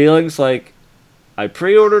feelings. Like, I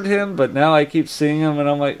pre-ordered him, but now I keep seeing him, and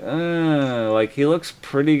I'm like, he looks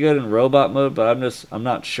pretty good in robot mode, but I'm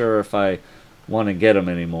not sure if I want to get him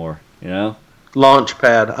anymore,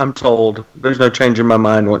 Launchpad, I'm told. There's no change in my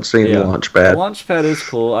mind once seeing the Launchpad. The Launchpad is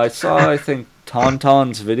cool. I saw, I think,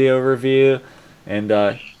 Tauntaun's video review,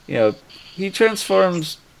 and, he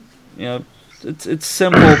transforms, it's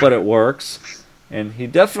simple, but it works. And he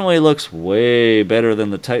definitely looks way better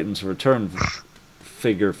than the Titans Return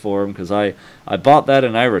figure for him, because I bought that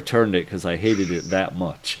and I returned it because I hated it that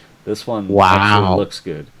much. This one actually looks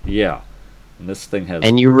good. Yeah. And this thing has...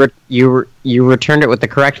 And you returned it with the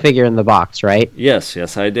correct figure in the box, right? Yes,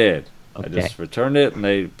 I did. Okay. I just returned it, and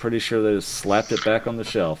they pretty sure they just slapped it back on the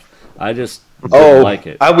shelf. I just didn't like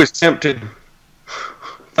it. I was tempted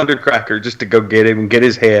Thundercracker just to go get him, get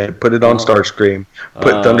his head, put it on Starscream,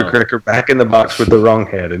 put Thundercracker back in the box with the wrong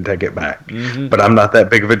head, and take it back. Mm-hmm. But I'm not that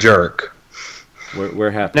big of a jerk.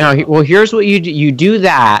 We're happy. Now, well, here's what you do. You do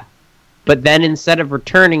that, but then instead of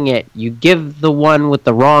returning it, you give the one with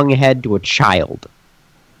the wrong head to a child.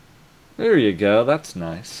 There you go. That's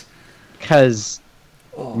nice. Because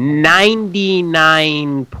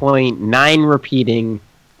 99.9 repeating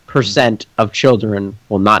 % of children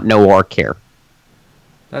will not know or care.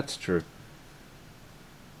 That's true.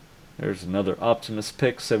 There's another Optimus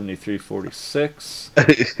pick, 7346.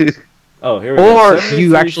 Oh, here we go. Or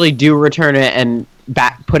you actually do return it and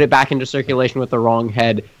put it back into circulation with the wrong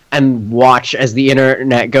head and watch as the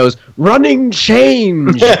internet goes, running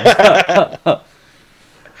change!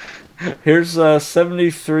 Here's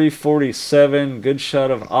 7347, good shot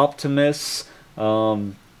of Optimus.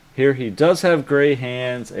 Here he does have gray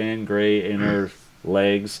hands and gray inner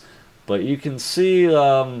legs, but you can see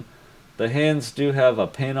the hands do have a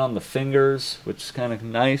pin on the fingers, which is kind of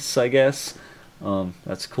nice, I guess.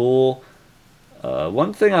 That's cool.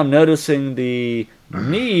 One thing I'm noticing, the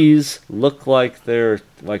knees look like they're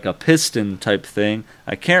like a piston type thing.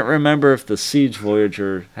 I can't remember if the Siege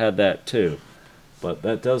Voyager had that too, but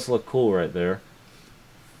that does look cool right there.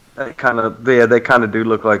 They kind of do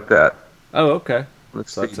look like that. Oh, okay.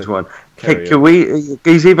 Let's see which one. Hey,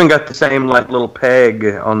 he's even got the same like little peg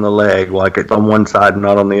on the leg, like it's on one side and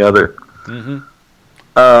not on the other. Mm-hmm.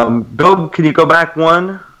 Can you go back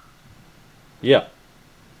one? Yeah.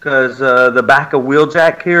 Because the back of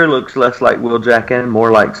Wheeljack here looks less like Wheeljack and more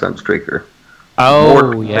like Sunstreaker.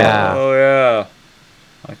 Oh, yeah. Oh, yeah.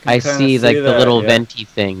 I see like the little venti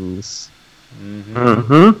things. Mm-hmm.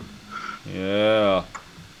 Mm-hmm. Yeah.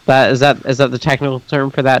 Is that the technical term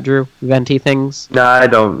for that, Drew? Venti things? No, I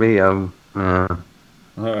don't.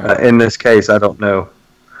 In this case, I don't know.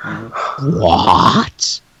 Mm-hmm.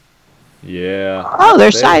 What? Yeah. Oh,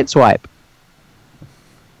 there's Sideswipe.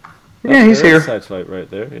 Yeah, he's here. Sideswipe right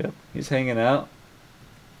there. Yep, he's hanging out.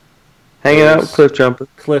 Hanging out with Cliff Jumper.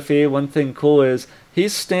 Cliffy. One thing cool is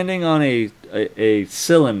he's standing on a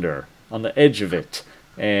cylinder on the edge of it,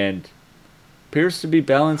 and appears to be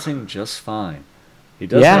balancing just fine. He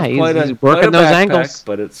does have he's working those backpack, angles,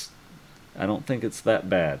 but I don't think it's that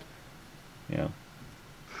bad.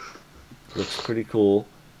 Looks pretty cool.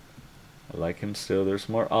 I like him still. There's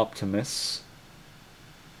more Optimus.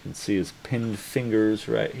 You can see his pinned fingers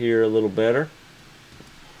right here a little better.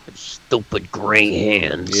 Stupid gray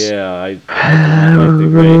hands. Yeah, I don't like the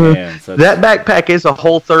gray hands. That backpack is a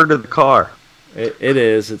whole third of the car. It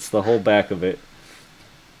is. It's the whole back of it.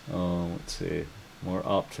 Let's see. More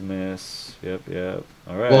Optimus. Yep.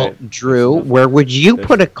 All right. Well, Drew, where would you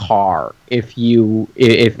put a car if you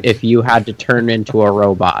had to turn into a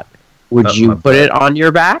robot? Would you put it on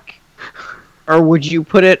your back, or would you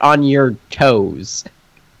put it on your toes?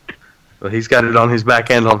 Well, he's got it on his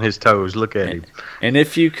back and on his toes. Look at him. And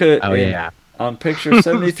if you could, yeah. On picture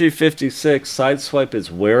 7356, Sideswipe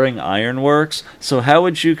is wearing Ironworks. So how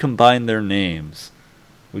would you combine their names?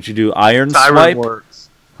 Would you do Iron Swipe? Works.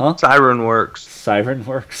 Huh? Siren Works. Siren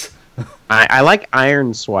Works. I like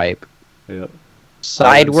Iron Swipe. Yep.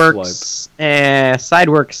 Sideworks.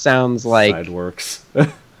 Sideworks sounds like Sideworks.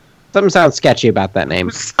 something sounds sketchy about that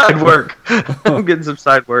name. Side work. I'm getting some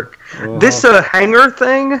side work. This hanger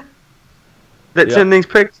thing that's in these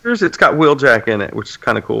pictures, it's got Wheeljack in it, which is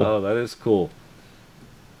kind of cool. Oh, that is cool.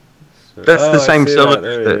 That's the same cylinder.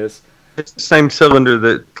 There it is. It's the same cylinder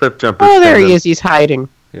that Cliff Jumper. Oh, there he is. He's hiding.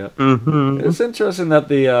 Yeah. Mm-hmm. It's interesting that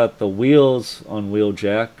the wheels on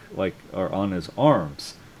Wheeljack are on his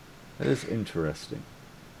arms. That is interesting.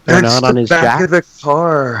 They're not on his back jack? of the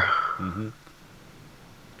car. Mm-hmm.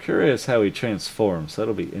 Curious how he transforms.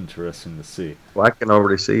 That'll be interesting to see. Well, I can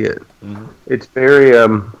already see it. Mm-hmm. It's very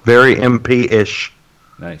MP-ish.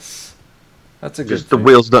 Nice. That's a good Just the thing.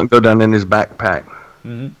 wheels don't go down in his backpack.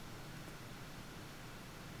 Mm-hmm.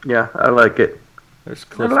 Yeah, I like it. There's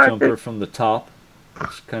Cliff Jumper from the top.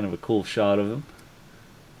 It's kind of a cool shot of him.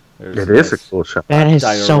 It is a cool shot. That is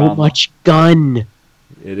so diorama. much gun.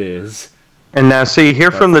 It is. And now see, here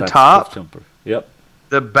from the That's top, Cliff Jumper. Yep.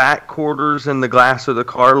 the back quarters and the glass of the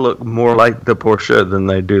car look more like the Porsche than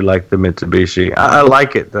they do like the Mitsubishi. I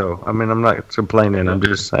like it, though. I mean, I'm not complaining. I'm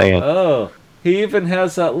just saying. Oh, he even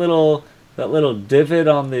has that little divot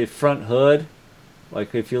on the front hood.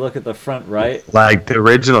 Like if you look at the front right. Like the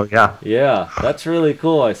original, yeah. Yeah, that's really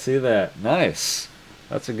cool. I see that. Nice.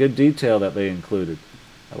 That's a good detail that they included.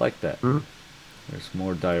 I like that. Mm-hmm. There's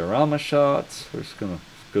more diorama shots. We're just going to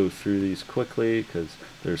go through these quickly because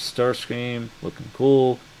there's Starscream looking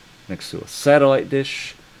cool next to a satellite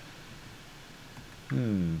dish.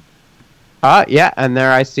 Yeah, and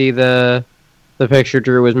there I see the picture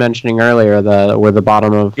Drew was mentioning earlier, where the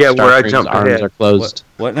bottom of Yeah, where I Starscream's jumped arms ahead. are closed.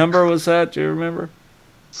 What number was that? Do you remember?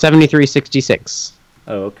 7366.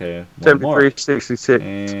 Oh, okay. One more. 7366.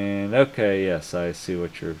 And okay, yes, I see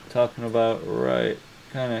what you're talking about. Right,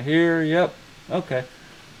 kind of here. Yep. Okay,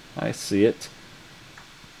 I see it.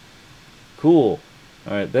 Cool.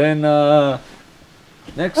 All right, then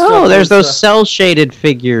next. Oh, up there's is, those cell shaded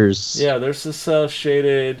figures. Yeah, there's the cell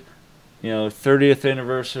shaded. 30th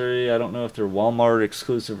anniversary. I don't know if they're Walmart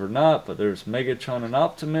exclusive or not, but there's Megatron and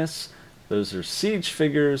Optimus. Those are Siege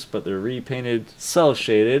figures, but they're repainted, cell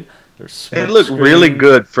shaded. They look really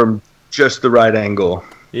good from just the right angle.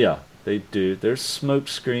 Yeah, they do. There's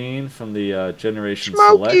Smokescreen from the Generation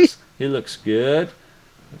Smokey. Selects. He looks good.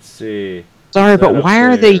 Let's see. Sorry, but up why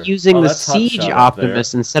are they there? using Oh, the that's Siege Hotshot up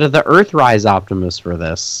Optimus instead of the Earthrise Optimus for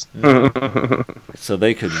this? So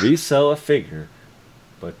they could resell a figure,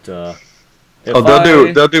 but they'll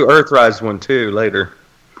do Earthrise one too later.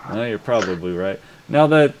 No, you're probably right. Now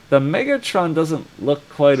the Megatron doesn't look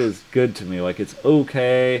quite as good to me. Like, it's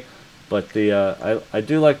okay, but I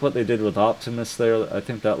do like what they did with Optimus there. I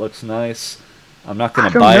think that looks nice. I'm not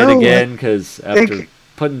gonna buy it again because after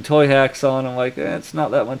putting toy hacks on, I'm like, it's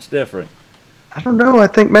not that much different. I don't know. I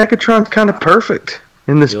think Megatron's kind of perfect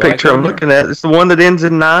in this picture like I'm looking at. It's the one that ends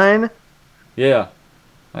in 9. Yeah,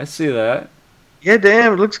 I see that. Yeah,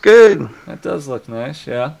 damn, it looks good. That does look nice,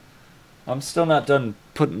 yeah. I'm still not done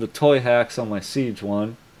putting the toy hacks on my Siege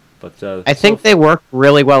one, but I think they work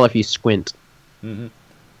really well if you squint. Mm-hmm.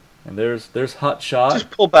 And there's Hotshot.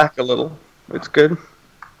 Just pull back a little. It's good.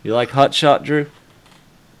 You like Hotshot, Drew?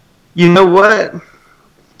 You know what?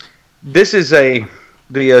 This is the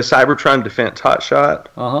Cybertron Defense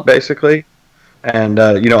Hotshot, basically. And,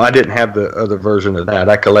 I didn't have the other version of that.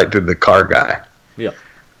 I collected the car guy. Yeah.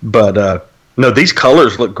 But, no, these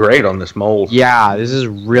colors look great on this mold. Yeah, this is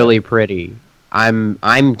really pretty.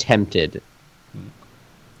 I'm tempted.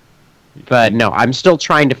 But no, I'm still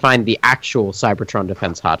trying to find the actual Cybertron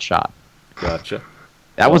Defense Hotshot. Gotcha.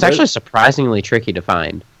 That was actually surprisingly tricky to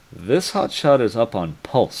find. This Hotshot is up on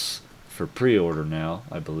Pulse for pre-order now,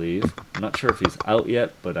 I believe. I'm not sure if he's out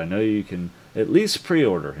yet, but I know you can at least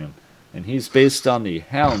pre-order him. And he's based on the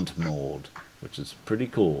Hound mold, which is pretty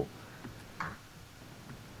cool.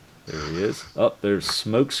 There he is. Oh, there's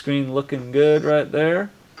Smokescreen looking good right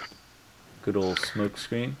there. Good old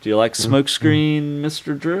Smokescreen. Do you like Smokescreen,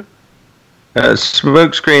 Mr. Drew?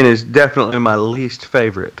 Smokescreen is definitely my least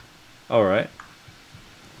favorite. All right.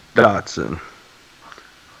 Dotson.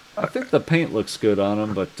 I think the paint looks good on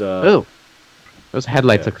him, but ooh, those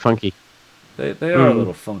headlights look funky. They are a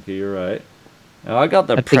little funky. You're right. Now I got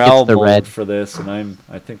the Prowl mold red for this, and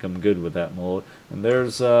I think I'm good with that mold. And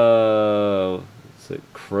there's is it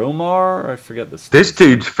Chromar? I forget this. This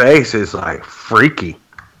dude's face is like freaky.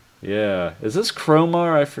 Yeah, is this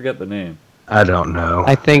Chromar? I forget the name. I don't know.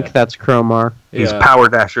 I think that's Chromar. He's Power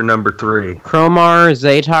Dasher number 3. Chromar,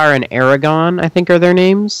 Zatar, and Aragon, I think, are their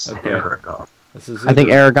names. Okay. Aragon. I think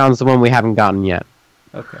Aragon's the one we haven't gotten yet.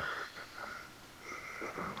 Okay.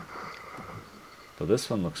 So this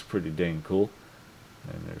one looks pretty dang cool.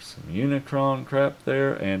 And there's some Unicron crap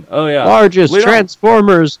there, and largest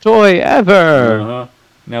Transformers toy ever.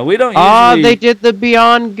 Now we don't usually. They did the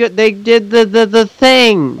Beyond Good. They did the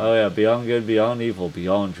thing. Oh yeah, Beyond Good, Beyond Evil,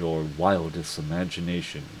 Beyond Your Wildest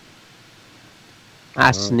Imagination.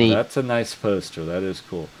 That's neat. That's a nice poster. That is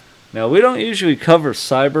cool. Now we don't usually cover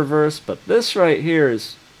Cyberverse, but this right here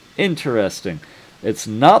is interesting. It's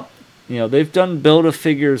not, they've done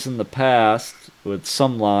Build-A-Figures in the past with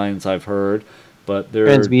some lines I've heard. But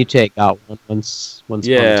Transmutate got one once upon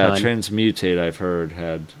a time. Transmutate I've heard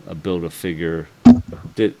had a Build-A-Figure.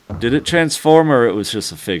 Did it transform or it was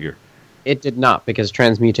just a figure? It did not, because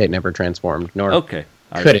Transmutate never transformed, nor could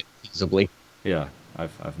it feasibly. Yeah,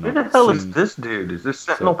 I've not. Who the hell is this dude? Is this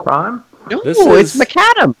Sentinel Prime? No, it's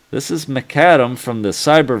McAdam. This is McAdam from the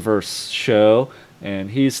Cyberverse show,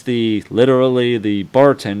 and he's literally the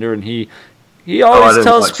bartender, and he always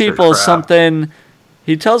tells people something.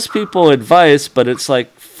 He tells people advice, but it's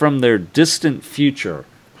like from their distant future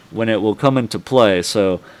when it will come into play.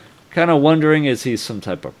 So, kind of wondering, is he some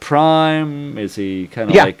type of prime? Is he kind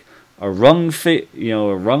of like a rung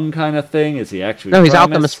kind of thing? Is he actually? No, he's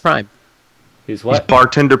Alchemist Prime. He's what? He's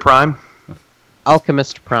Bartender Prime.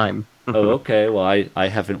 Alchemist Prime. Oh, okay. Well, I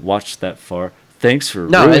haven't watched that far. Thanks for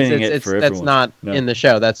ruining it for everyone. That's not in the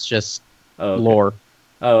show. That's just lore.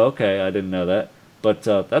 Oh, okay. I didn't know that. But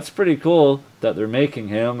that's pretty cool that they're making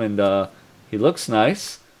him, and he looks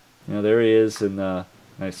nice. There he is, and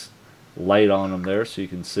nice light on him there so you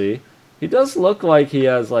can see. He does look like he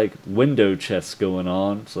has like window chests going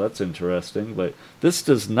on, so that's interesting. But this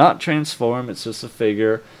does not transform; it's just a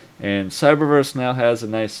figure. And Cyberverse now has a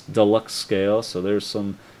nice deluxe scale, so there's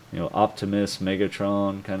some, Optimus,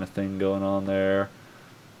 Megatron kind of thing going on there.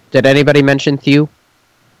 Did anybody mention Thew?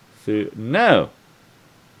 Thu? No.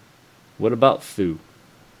 What about Thu?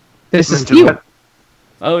 This is Thew.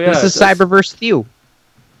 Oh yeah, this is Cyberverse Thew.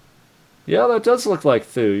 Yeah, that does look like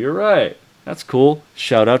Thu. You're right. That's cool.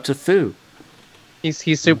 Shout out to Thu.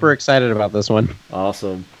 He's super excited about this one.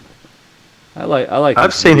 Awesome. I like.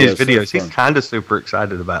 I've seen his videos. So he's kind of super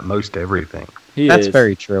excited about most everything. That's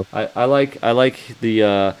very true. I like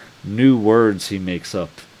the new words he makes up.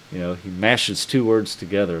 He mashes two words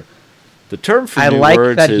together. The term for new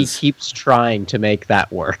words that is, he keeps trying to make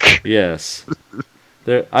that work. Yes.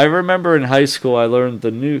 I remember in high school I learned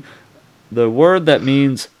the word that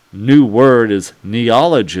means new word is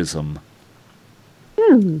neologism.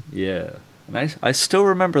 Yeah. And I still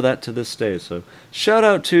remember that to this day. So shout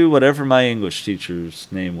out to whatever my English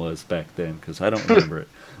teacher's name was back then, because I don't remember it.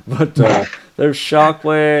 But there's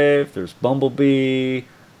Shockwave, there's Bumblebee,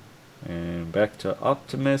 and back to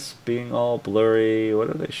Optimus being all blurry. What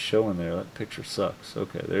are they showing there? That picture sucks.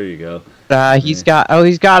 Okay, there you go. He's got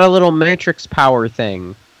a little Matrix power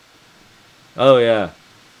thing. Oh yeah.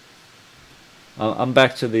 I'm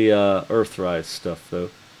back to the Earthrise stuff though.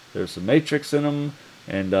 There's a Matrix in them,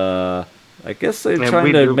 and I guess they're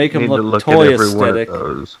trying to make him look toy aesthetic.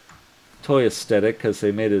 Toy aesthetic, because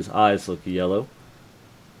they made his eyes look yellow.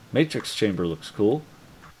 Matrix chamber looks cool.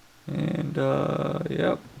 And,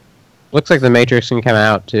 yep. Looks like the Matrix can come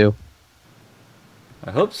out, too.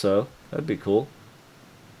 I hope so. That'd be cool.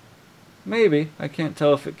 Maybe. I can't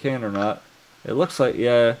tell if it can or not. It looks like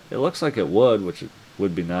it would, which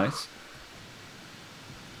would be nice.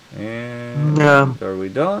 And Are we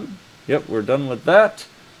done? Yep, we're done with that.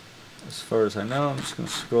 As far as I know, I'm just going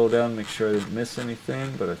to scroll down and make sure I didn't miss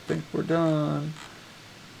anything, but I think we're done.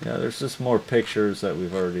 Yeah, there's just more pictures that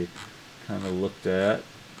we've already kind of looked at.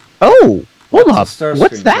 Oh, hold up.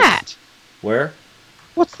 What's that? Where?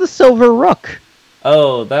 What's the Silver Rook?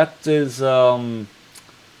 Oh, that is, I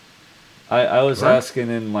was asking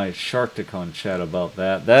in my Sharkticon chat about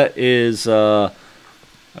that. That is, I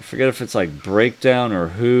forget if it's like Breakdown or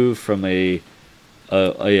Who from a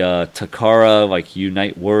Takara, like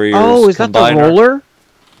Unite Warriors. Oh, is that the Roller?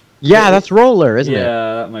 Yeah, that's Roller, isn't it?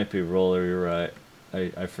 Yeah, that might be Roller, you're right.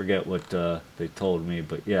 I forget what they told me,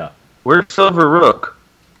 but yeah. Where's Silver Rook?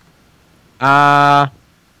 7430s.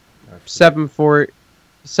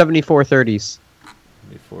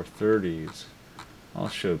 7430s. I'll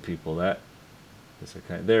show people that.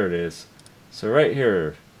 There it is. So right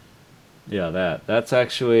here, yeah, that's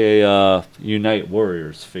actually a Unite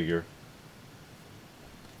Warriors figure.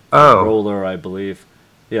 Oh. Roller, I believe.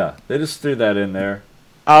 Yeah, they just threw that in there.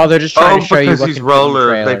 Oh, they're just trying to show you because he's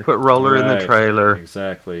Roller. They put Roller in the trailer.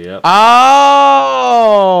 Exactly, yep.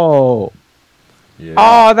 Oh! Yeah.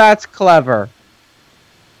 Oh, that's clever.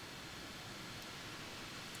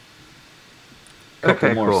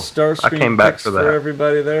 Couple more cool. Starscream I came back pics for that. for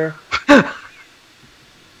everybody there.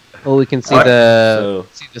 Well, we can see the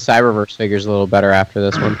Cyberverse figures a little better after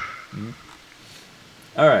this one.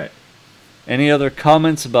 All right. Any other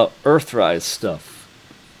comments about Earthrise stuff?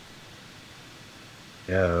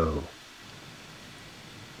 No.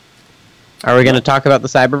 Are we going to talk about the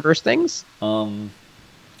Cyberverse things?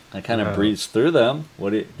 I kind of breezed through them.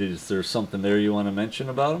 Is there something there you want to mention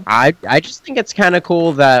about them? I just think it's kind of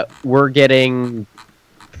cool that we're getting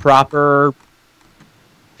proper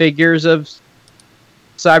figures of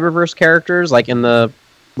Cyberverse characters, like in the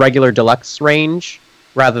regular deluxe range,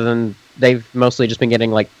 rather than they've mostly just been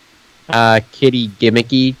getting like kitty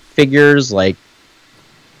gimmicky figures, like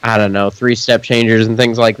I don't know, 3-step changers and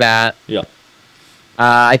things like that. Yeah.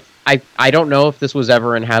 I don't know if this was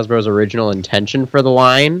ever in Hasbro's original intention for the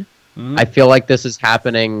line. Mm-hmm. I feel like this is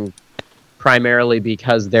happening primarily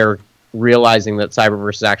because they're realizing that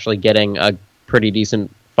Cyberverse is actually getting a pretty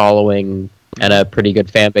decent following and a pretty good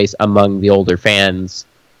fan base among the older fans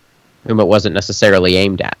whom it wasn't necessarily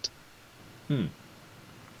aimed at.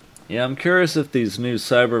 Yeah, I'm curious if these new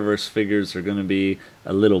Cyberverse figures are going to be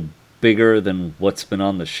a little bigger than what's been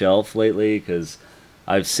on the shelf lately, because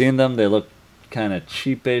I've seen them. They look kind of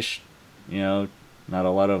cheapish, not a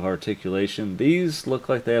lot of articulation. These look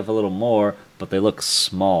like they have a little more, but they look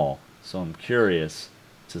small. So I'm curious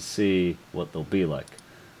to see what they'll be like.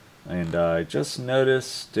 And I just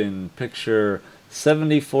noticed in picture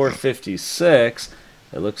 7456,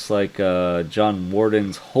 it looks like John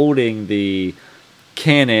Warden's holding the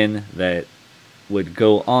cannon that would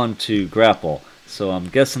go on to Grapple. So I'm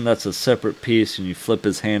guessing that's a separate piece, and you flip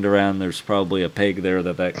his hand around, there's probably a peg there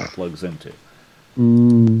that plugs into.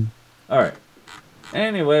 Alright.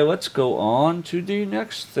 Anyway, let's go on to the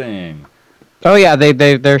next thing. Oh yeah,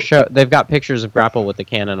 they've got pictures of Grapple with the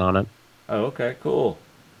cannon on it. Oh, okay, cool.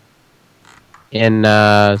 In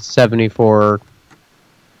 74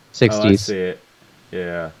 60s. Oh, I see it.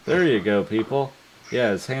 Yeah, there you go, people.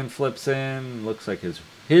 Yeah, his hand flips in. Looks like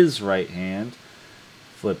his right hand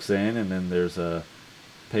flips in, and then there's a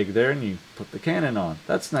peg there, and you put the cannon on.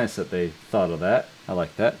 That's nice that they thought of that. I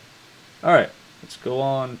like that. All right, let's go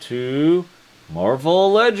on to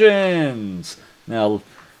Marvel Legends. Now,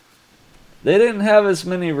 they didn't have as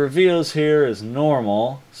many reveals here as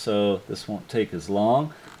normal, so this won't take as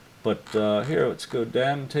long. But here, let's go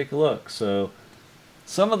down and take a look. So,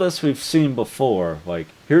 some of this we've seen before. Like,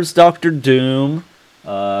 here's Doctor Doom.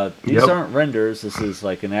 These aren't renders. This is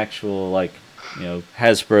like an actual, like,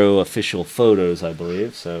 Hasbro official photos, I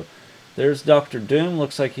believe. So, there's Doctor Doom.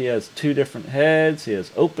 Looks like he has two different heads. He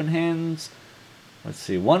has open hands. Let's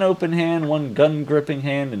see, one open hand, one gun gripping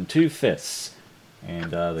hand, and two fists.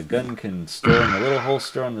 And the gun can store in a little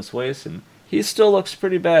holster on his waist, and he still looks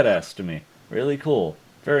pretty badass to me. Really cool.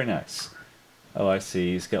 Very nice. Oh, I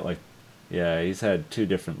see. He's got he's had two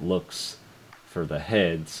different looks for the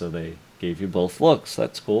head, so they gave you both looks.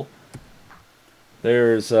 That's cool.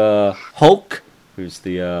 There's Hulk, who's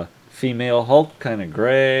the female Hulk, kind of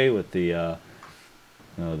gray with the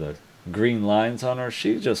the green lines on her.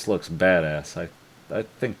 She just looks badass. I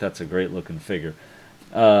think that's a great looking figure.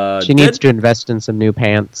 She needs to invest in some new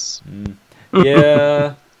pants.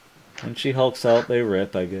 Yeah, when she hulks out, they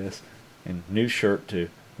rip, I guess. And new shirt too.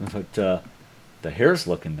 But the hair's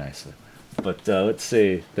looking nicely. But let's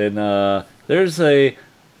see. Then there's a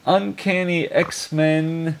Uncanny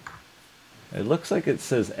X-Men. It looks like it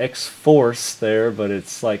says X-Force there, but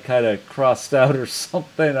it's like kind of crossed out or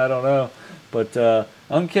something. I don't know. But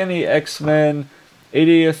Uncanny X-Men,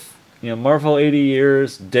 80th, Marvel 80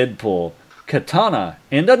 years, Deadpool, Katana,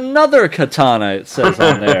 and another Katana. It says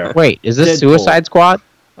on there. Wait, is this Deadpool. Suicide Squad?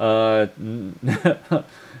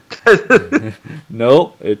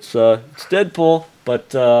 Nope, it's Deadpool, but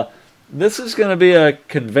this is going to be a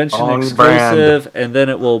convention exclusive, and then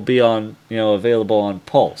it will be on, available on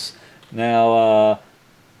Pulse. Now,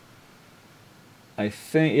 I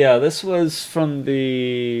think, this was from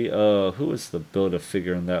the, who was the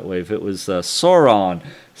Build-A-Figure in that wave? It was Sauron.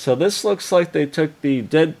 So this looks like they took the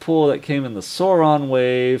Deadpool that came in the Sauron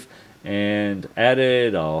wave and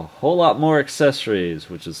added a whole lot more accessories,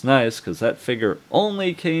 which is nice because that figure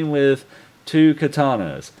only came with two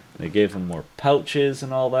katanas. They gave him more pouches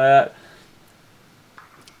and all that.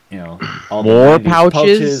 All more the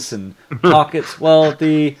pouches and pockets. Well,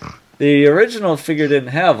 the original figure didn't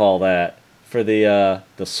have all that for the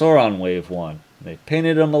Sauron wave one. They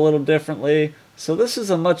painted him a little differently, so this is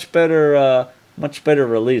a much better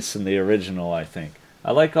release than the original, I think.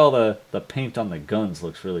 I like all the paint on the guns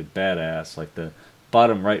looks really badass. Like the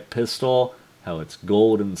bottom right pistol, how it's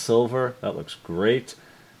gold and silver. That looks great.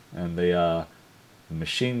 And the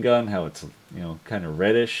machine gun, how it's kind of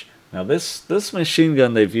reddish. Now this machine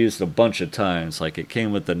gun they've used a bunch of times. Like it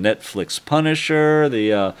came with the Netflix Punisher.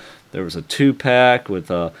 There was a 2-pack with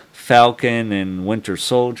Falcon and Winter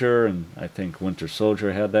Soldier, and I think Winter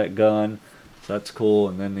Soldier had that gun. So that's cool.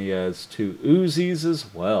 And then he has two Uzis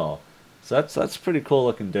as well. So that's pretty cool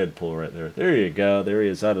looking Deadpool right there. There you go. There he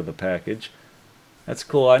is out of the package. That's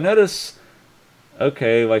cool. I notice,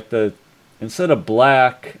 okay, like instead of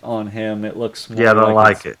black on him, it looks more I don't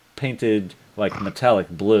like it. Painted like metallic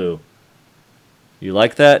blue. You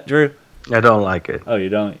like that, Drew? I don't like it. Oh, you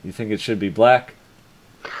don't? You think it should be black?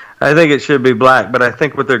 I think it should be black, but I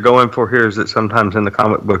think what they're going for here is that sometimes in the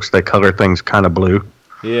comic books they color things kind of blue.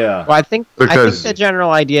 Yeah. Well, I think the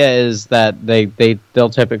general idea is that they'll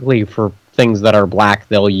typically, for things that are black,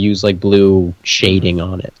 they'll use like blue shading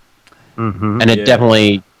on it. Mm-hmm. And it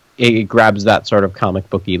definitely grabs that sort of comic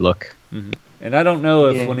booky look. Mm-hmm. And I don't know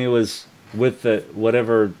if when he was with the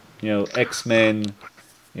whatever, X-Men,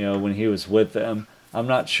 when he was with them, I'm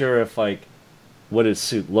not sure if like what his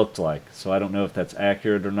suit looked like. So I don't know if that's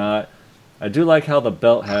accurate or not. I do like how the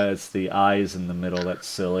belt has the eyes in the middle. That's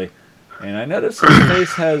silly. And I noticed his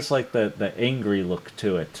face has like the angry look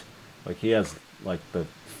to it. Like he has like the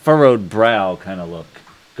furrowed brow kind of look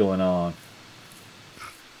going on.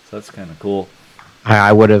 So that's kind of cool.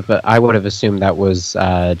 I would have assumed that was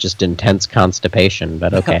just intense constipation,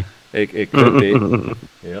 but okay. It could be.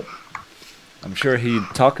 Yep. I'm sure he'd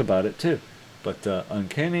talk about it too. But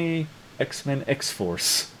Uncanny X-Men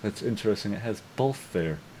X-Force. That's interesting. It has both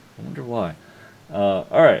there. I wonder why. All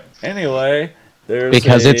right. Anyway, There's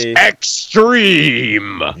Because it's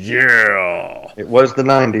extreme. Yeah. It was the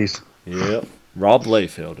 90s. Yep. Rob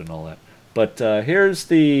Liefeld and all that. But here's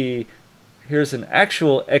an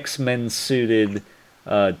actual X-Men suited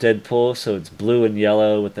Deadpool. So it's blue and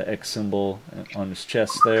yellow with the X symbol on his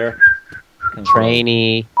chest there. Comes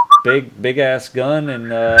Trainee. big ass gun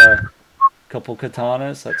and a couple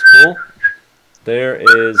katanas. That's cool. There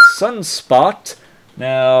is Sunspot.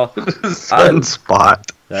 Now,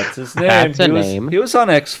 Sunspot. That's his name. That's a name. He was on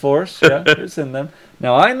X-Force. Yeah, he was in them.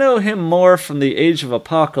 Now, I know him more from the Age of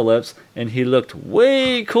Apocalypse, and he looked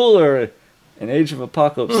way cooler in Age of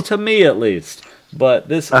Apocalypse, to me at least. But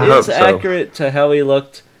this is accurate to how he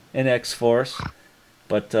looked in X-Force.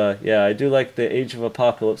 But, yeah, I do like the Age of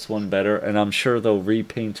Apocalypse one better, and I'm sure they'll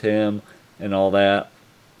repaint him and all that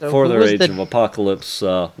for their Age of Apocalypse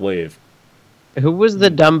wave. Who was the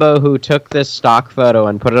Dumbo who took this stock photo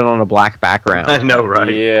and put it on a black background? I know, right?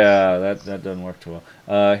 Yeah, that doesn't work too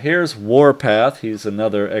well. Here's Warpath. He's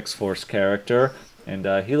another X-Force character, and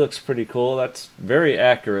he looks pretty cool. That's very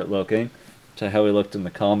accurate looking to how he looked in the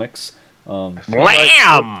comics. Wham!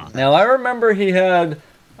 Now, I remember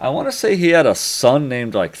I want to say he had a son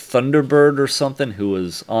named like Thunderbird or something who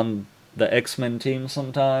was on the X-Men team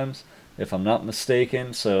sometimes, if I'm not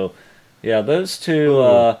mistaken. So, yeah, those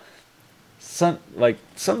two...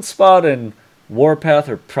 Sunspot and Warpath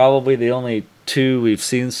are probably the only two we've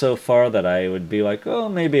seen so far that I would be like, oh,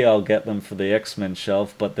 maybe I'll get them for the X-Men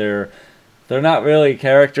shelf, but they're not really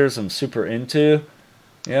characters I'm super into,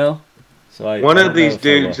 you know? So One of these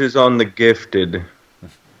dudes is on The Gifted.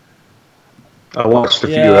 I watched a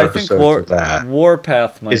few episodes of that.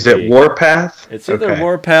 Warpath might be. Is it Warpath? It's either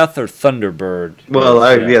Warpath or Thunderbird.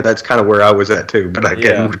 Well, yeah, that's kind of where I was at too, but I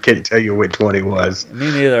can't tell you which one he was. Me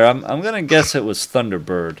neither. I'm gonna guess it was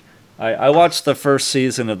Thunderbird. I watched the first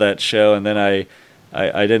season of that show, and then I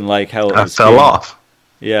didn't like how it was. I fell off.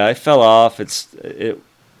 Yeah, I fell off. It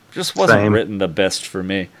just wasn't written the best for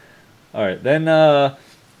me. All right, then.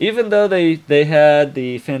 Even though they had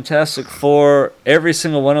the Fantastic Four, every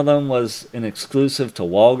single one of them was an exclusive to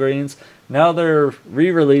Walgreens. Now they're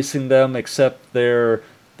re-releasing them, except they're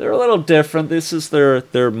a little different. This is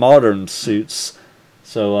their modern suits.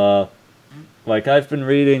 So, like I've been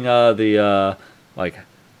reading the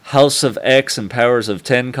House of X and Powers of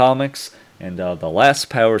 10 comics, and the last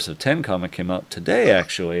Powers of 10 comic came out today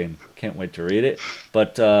actually, and can't wait to read it.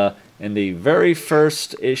 But in the very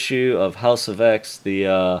first issue of House of X,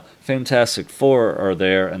 the Fantastic Four are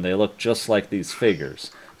there, and they look just like these figures.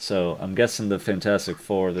 So I'm guessing the Fantastic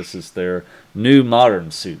Four, this is their new modern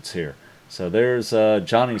suits here. So there's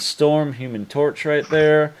Johnny Storm, Human Torch right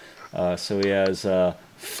there. So he has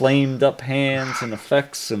flamed up hands and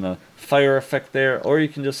effects and a fire effect there. Or you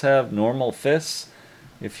can just have normal fists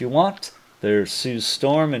if you want. There's Sue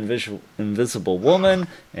Storm, Invisible Woman,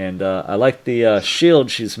 and I like the shield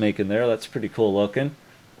she's making there. That's pretty cool looking.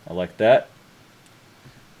 I like that.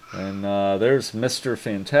 And there's Mr.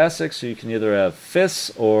 Fantastic, so you can either have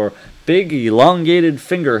fists or big elongated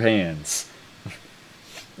finger hands.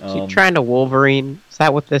 Is he trying to Wolverine? Is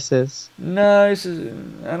that what this is? No,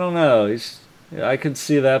 I don't know. I can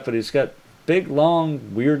see that, but he's got big,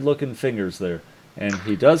 long, weird-looking fingers there. And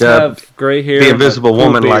he does have gray hair. The Invisible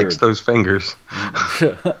Woman likes those fingers.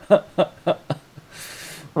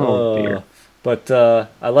 Oh, dear. But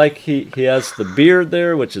I like he has the beard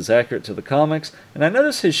there, which is accurate to the comics. And I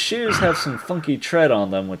notice his shoes have some funky tread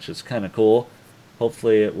on them, which is kind of cool.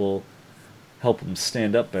 Hopefully it will help him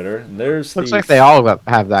stand up better. And there's looks like they all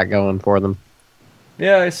have that going for them.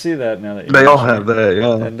 Yeah, I see that now. They all have that,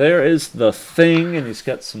 yeah. And there is the Thing, and he's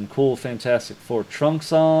got some cool Fantastic Four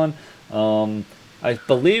trunks on. I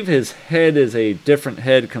believe his head is a different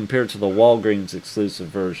head compared to the Walgreens exclusive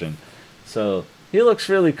version. So he looks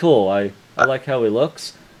really cool. I like how he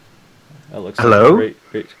looks. That looks like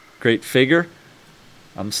a great figure.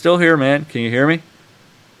 I'm still here, man. Can you hear me?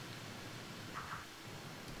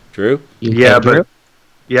 Drew? Yeah,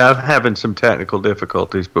 I'm having some technical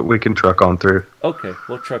difficulties, but we can truck on through. Okay,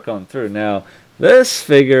 we'll truck on through. Now, this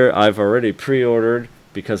figure I've already pre-ordered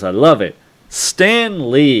because I love it.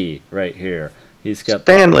 Stan Lee right here. He's got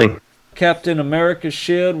Stanley. Captain America's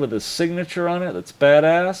shield with his signature on it. That's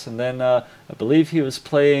badass. And then I believe he was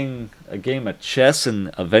playing a game of chess in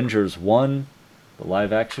Avengers 1, the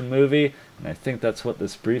live-action movie. And I think that's what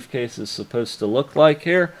this briefcase is supposed to look like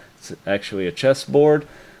here. It's actually a chessboard.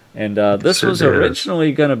 And this was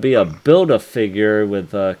originally going to be a Build-A-Figure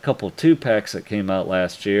with a couple 2-packs that came out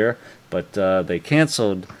last year. But they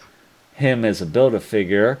canceled him as a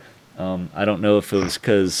Build-A-Figure. I don't know if it was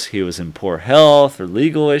because he was in poor health or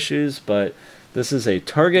legal issues, but this is a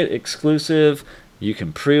Target exclusive You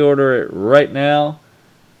can pre-order it right now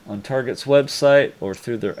on Target's website or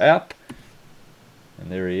through their app.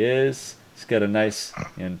 And there he is. He's got a nice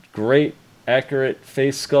and great, accurate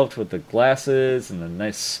face sculpt with the glasses and a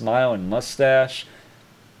nice smile and mustache.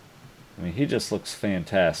 I mean, he just looks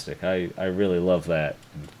fantastic. I really love that.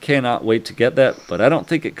 Cannot wait to get that, but I don't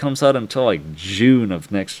think it comes out until like June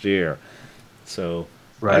of next year. So,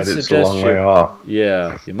 right, it's a long way off.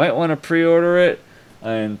 Yeah, you might want to pre-order it.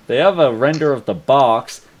 And they have a render of the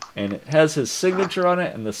box, and it has his signature on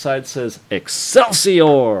it, and the side says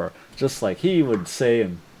Excelsior, just like he would say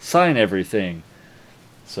and sign everything.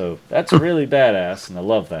 So that's really badass, and I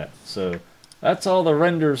love that. So that's all the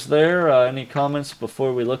renders there. Any comments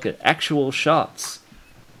before we look at actual shots?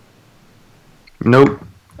 Nope.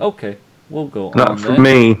 Okay, we'll go on. Not from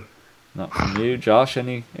me. Not from you, Josh.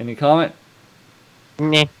 Any comment?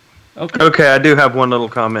 Nah. Okay, I do have one little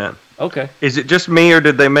comment. Okay. Is it just me, or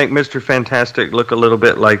did they make Mr. Fantastic look a little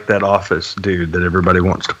bit like that Office dude that everybody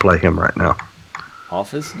wants to play him right now?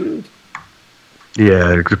 Office dude?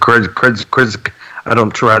 Yeah, I don't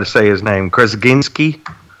try to say his name. Krasinski?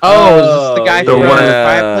 Oh, is this the guy the from one- the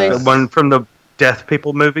fireplace? The one from the Death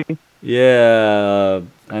People movie? Yeah,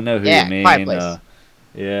 I know who you mean. Fireplace.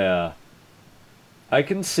 Yeah. I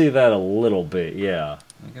can see that a little bit, yeah.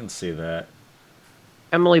 I can see that.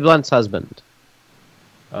 Emily Blunt's husband.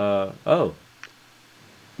 Oh.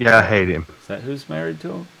 Yeah, I hate him. Is that who's married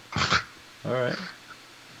to him? Alright.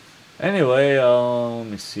 Anyway, let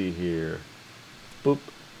me see here. Boop.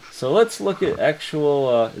 So let's look at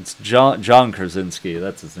actual, it's John Krasinski,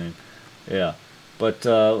 that's his name. Yeah. But,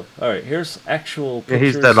 alright, here's actual Yeah,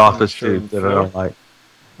 pictures. he's that Office from the dude that I don't like.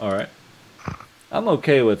 Alright. I'm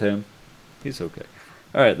okay with him. He's okay.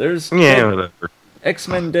 Alright, there's Yeah, whatever.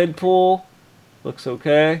 X-Men Deadpool. Looks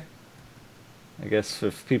okay. I guess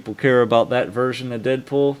if people care about that version of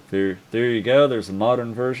Deadpool, there you go. There's a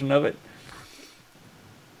modern version of it.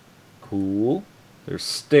 Cool. There's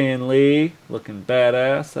Stan Lee, looking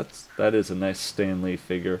badass. That is a nice Stan Lee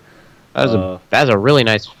figure. That's a really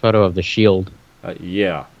nice photo of the Shield.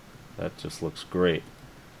 Yeah, that just looks great.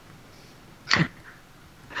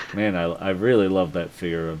 Man, I really love that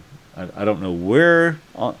figure. I don't know where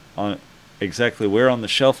on exactly where on the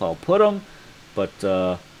shelf I'll put them,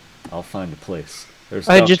 but I'll find a place. There's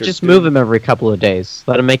I Dr. just Doom. move him every couple of days.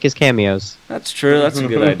 Let him make his cameos. That's true. That's a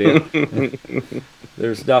good idea.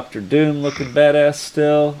 There's Dr. Doom looking badass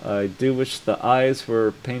still. I do wish the eyes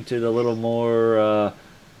were painted a little more,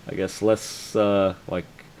 I guess, less like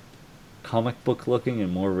comic book looking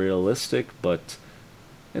and more realistic, but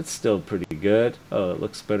it's still pretty good. Oh, it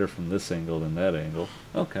looks better from this angle than that angle.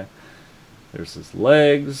 Okay. There's his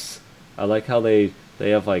legs. I like how they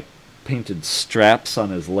have like painted straps on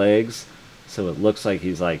his legs, so it looks like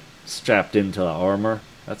he's like strapped into the armor.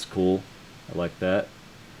 That's cool. I like that.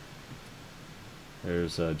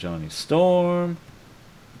 There's Johnny Storm.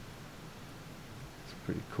 It's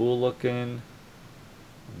pretty cool looking.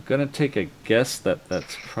 I'm gonna take a guess that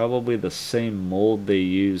that's probably the same mold they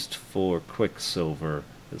used for Quicksilver,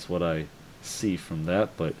 is what I see from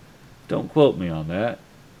that, but don't quote me on that.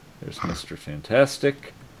 There's Mr.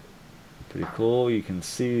 Fantastic. Pretty cool. You can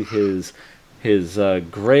see his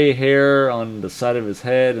gray hair on the side of his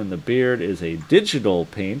head, and the beard is a digital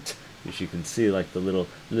paint, which you can see like the little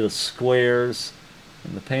squares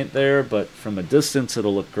in the paint there, but from a distance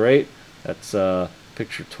it'll look great. That's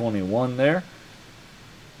picture 21 there.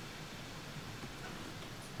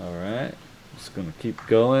 Alright, just gonna keep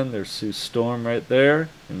going. There's Sue Storm right there,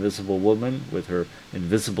 Invisible Woman with her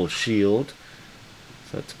invisible shield.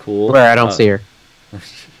 So that's cool. Where I don't see her.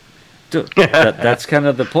 That's kind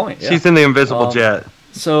of the point. Yeah. She's in the invisible jet.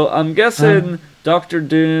 So I'm guessing Doctor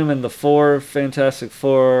Doom and the four Fantastic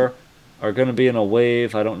Four are going to be in a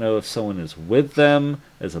wave. I don't know if someone is with them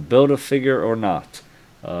as a Build-A-Figure or not.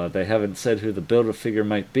 They haven't said who the Build-A-Figure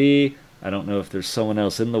might be. I don't know if there's someone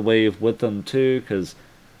else in the wave with them too, because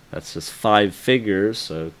that's just 5 figures.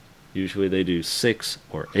 So usually they do 6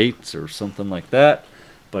 or 8 or something like that.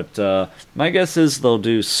 But my guess is they'll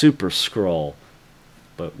do Super Skrull.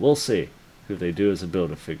 But we'll see who they do as a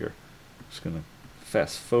Build-A-Figure. Just going to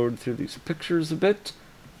fast forward through these pictures a bit.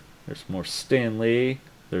 There's more Stan Lee.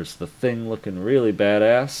 There's the Thing looking really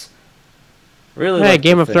badass. Really Hey, like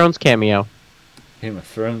Game the of Thing. Thrones cameo. Game of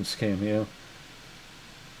Thrones cameo.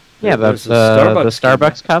 Yeah, There's the a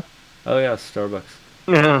Starbucks cup. Oh yeah, Starbucks.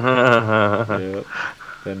 Yep.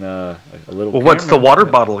 Then a little. Well, what's the camera. water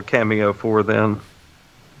bottle cameo for then?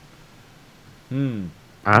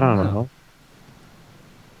 I don't know.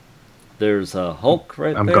 There's Hulk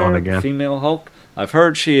right I'm there. gone again. Female Hulk. I've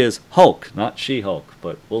heard she is Hulk, not She-Hulk,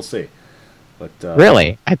 but we'll see. But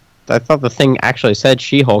Really? I thought the thing actually said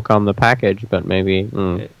She-Hulk on the package, but maybe...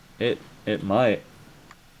 It might.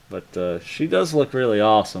 But she does look really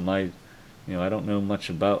awesome. I don't know much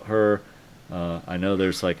about her. I know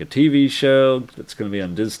there's like a TV show that's going to be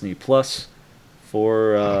on Disney Plus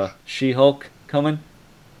for She-Hulk coming.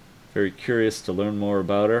 Very curious to learn more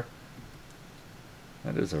about her.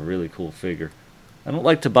 That is a really cool figure. I don't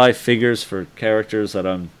like to buy figures for characters that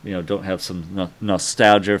don't have some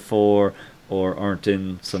nostalgia for, or aren't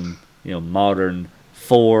in some modern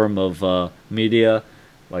form of media.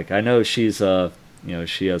 Like, I know she's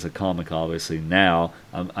she has a comic obviously now.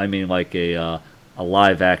 I mean like a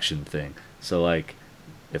live action thing. So like,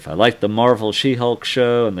 if I like the Marvel She-Hulk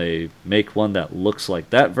show and they make one that looks like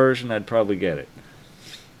that version, I'd probably get it.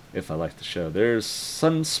 If I like the show. There's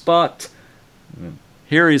Sunspot.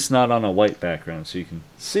 Here he's not on a white background, so you can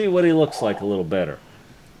see what he looks like a little better.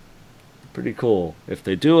 Pretty cool. If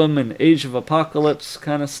they do him in Age of Apocalypse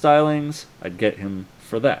kind of stylings, I'd get him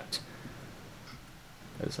for that.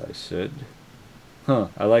 As I said.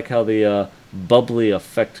 I like how the bubbly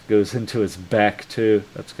effect goes into his back, too.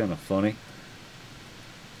 That's kind of funny.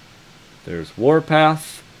 There's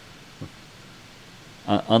Warpath.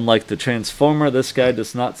 Unlike the Transformer, this guy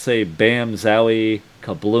does not say bam, zowie,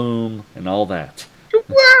 kabloom, and all that.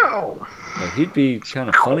 Wow! But he'd be kind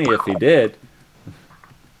of funny if he did.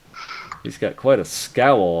 He's got quite a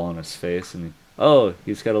scowl on his face, and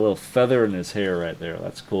he's got a little feather in his hair right there.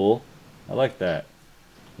 That's cool. I like that.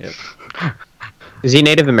 Yep. Is he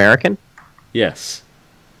Native American? Yes.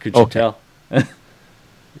 Could you tell?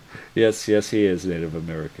 Yes, he is Native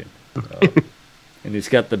American. And he's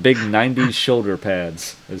got the big 90s shoulder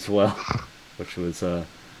pads as well, which was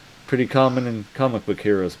pretty common in comic book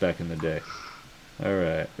heroes back in the day.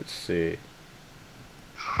 Alright, let's see.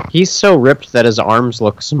 He's so ripped that his arms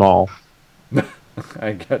look small.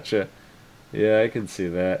 I gotcha. Yeah, I can see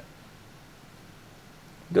that.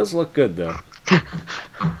 It does look good, though.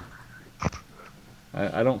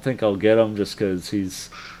 I don't think I'll get him just because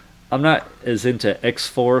I'm not as into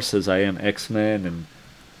X-Force as I am X-Men, and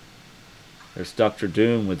there's Doctor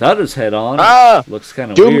Doom without his head on. Looks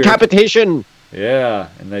kind of weird. Doom capitation! Yeah,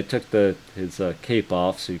 and they took his cape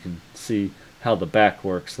off so you can see how the back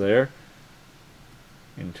works there.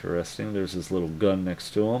 Interesting. There's his little gun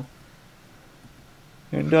next to him.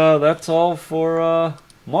 And that's all for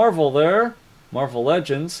Marvel there. Marvel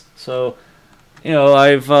Legends. So,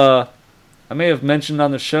 I may have mentioned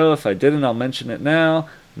on the show, if I didn't, I'll mention it now,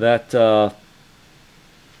 that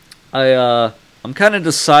I'm kind of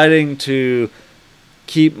deciding to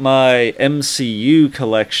keep my MCU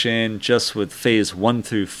collection just with Phase 1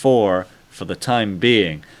 through 4 for the time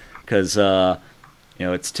being. Because,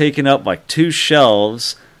 it's taken up like 2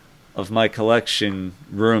 shelves of my collection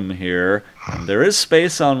room here. And there is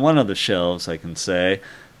space on one of the shelves, I can say.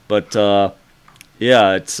 But,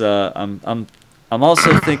 it's I'm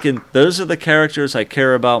also thinking those are the characters I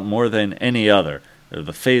care about more than any other. They're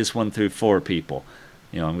the Phase 1 through 4 people.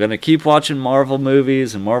 I'm going to keep watching Marvel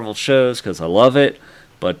movies and Marvel shows because I love it.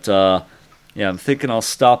 But, I'm thinking I'll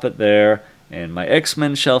stop it there. And my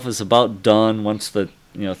X-Men shelf is about done. Once the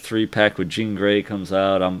 3-pack with Jean Grey comes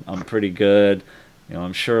out, I'm pretty good.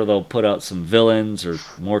 I'm sure they'll put out some villains or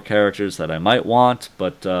more characters that I might want.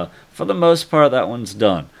 But for the most part, that one's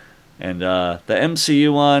done. And the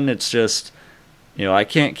MCU one, it's just... I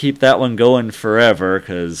can't keep that one going forever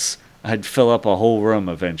because I'd fill up a whole room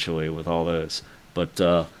eventually with all those. But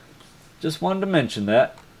just wanted to mention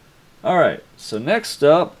that. Alright, so next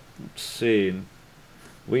up, let's see.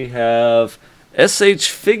 We have SH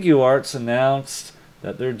Figuarts announced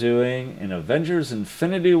that they're doing an Avengers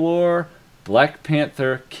Infinity War Black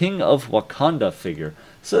Panther King of Wakanda figure.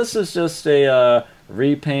 So this is just a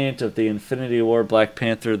repaint of the Infinity War Black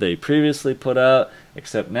Panther they previously put out,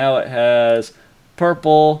 except now it has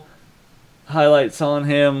purple highlights on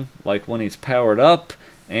him, like when he's powered up,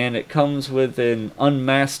 and it comes with an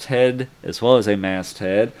unmasked head as well as a masked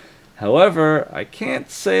head. However, I can't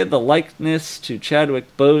say the likeness to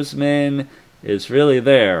Chadwick Boseman is really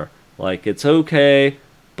there. Like, it's okay,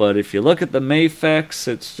 but if you look at the Mafex,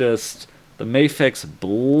 it's just, the Mafex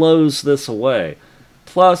blows this away.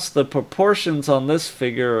 Plus, the proportions on this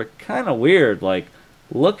figure are kind of weird. Like,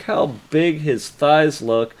 look how big his thighs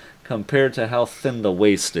look compared to how thin the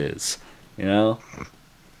waist is.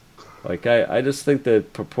 Like, I just think the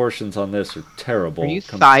proportions on this are terrible. Are you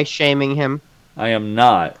thigh-shaming him? I am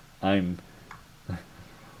not. I'm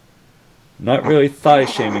not really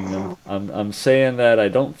thigh-shaming them. I'm saying that I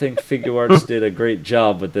don't think Figuarts did a great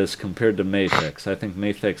job with this compared to Mafex. I think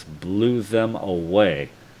Mafex blew them away.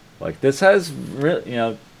 Like, this has,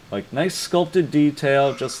 like, nice sculpted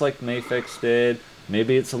detail, just like Mafex did.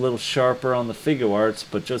 Maybe it's a little sharper on the figure arts,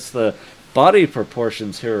 but just the body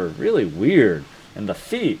proportions here are really weird. And the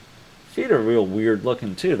feet are real weird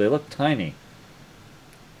looking too. They look tiny.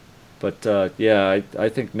 But yeah, I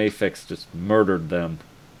think Mafex just murdered them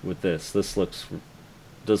with this. This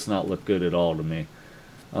does not look good at all to me.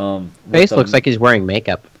 Face looks like he's wearing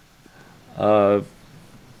makeup.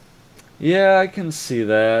 Yeah, I can see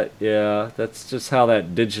that. Yeah, that's just how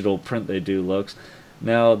that digital print they do looks.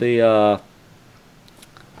 Now the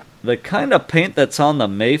kind of paint that's on the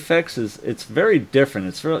Mafex it's very different.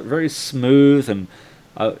 It's very smooth and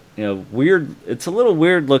weird. It's a little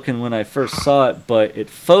weird looking when I first saw it, but it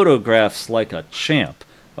photographs like a champ.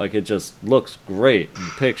 Like it just looks great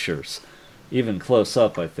in pictures, even close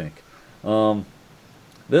up, I think.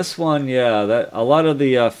 This one, yeah, that a lot of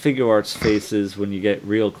the figure arts faces, when you get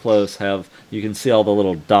real close, you can see all the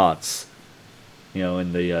little dots,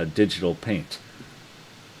 in the digital paint.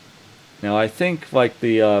 Now, I think like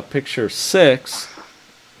the picture 6,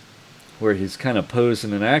 where he's kind of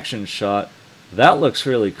posing an action shot, that looks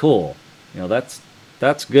really cool. That's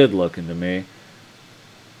good looking to me.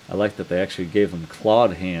 I like that they actually gave him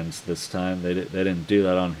clawed hands this time. They didn't do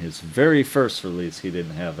that on his very first release. He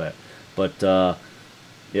didn't have that, but.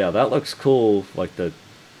 Yeah, that looks cool, like the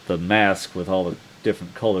mask with all the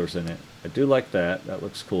different colors in it. I do like that. That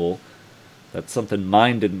looks cool. That's something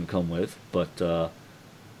mine didn't come with, but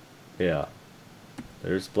yeah.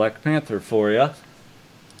 There's Black Panther for you.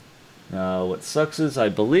 What sucks is I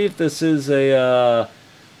believe this is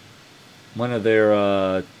one of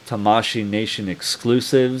their Tamashii Nation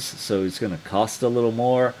exclusives, so it's going to cost a little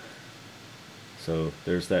more. So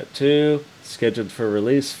there's that too. Scheduled for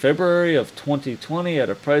release February of 2020 at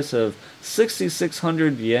a price of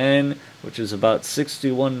 6,600 yen, which is about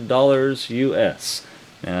 $61 US.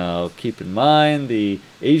 Now, keep in mind, the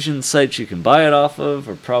Asian sites you can buy it off of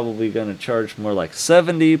are probably going to charge more like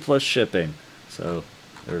 70 plus shipping. So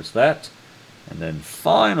there's that. And then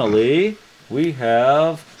finally, we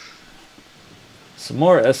have some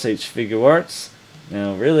more SH figure arts.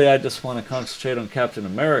 Now, really, I just want to concentrate on Captain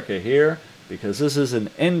America here, because this is an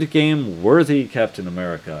endgame worthy Captain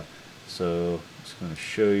America. So I'm just going to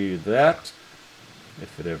show you that,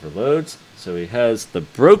 if it ever loads. So he has the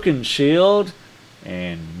broken shield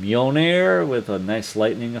and Mjolnir with a nice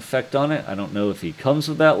lightning effect on it. I don't know if he comes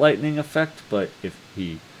with that lightning effect, but it'd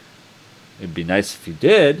be nice if he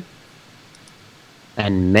did.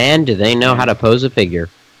 And man, do they know how to pose a figure.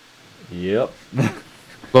 Yep.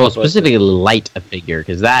 Well, specifically light a figure,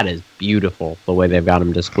 because that is beautiful, the way they've got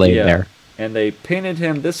him displayed there. And they painted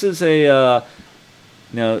him. This is they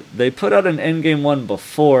put out an Endgame one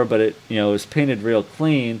before, but it was painted real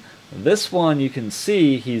clean. This one, you can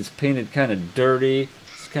see he's painted kind of dirty.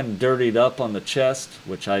 It's kind of dirtied up on the chest,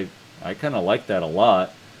 which I kind of like that a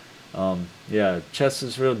lot. Chest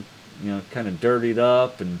is real, kind of dirtied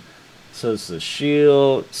up, and so is the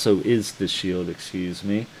shield. Excuse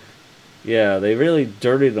me. Yeah, they really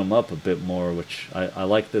dirtied him up a bit more, which I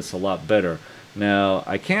like this a lot better. Now,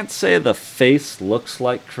 I can't say the face looks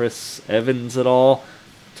like Chris Evans at all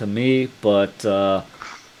to me, but the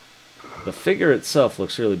figure itself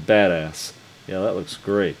looks really badass. Yeah, that looks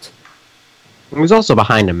great. He's also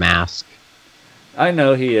behind a mask. I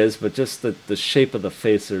know he is, but just the shape of the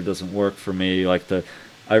face there doesn't work for me.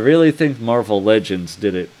 I really think Marvel Legends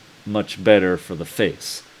did it much better for the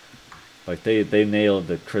face. Like they nailed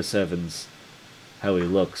the Chris Evans, how he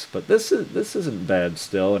looks. But this isn't bad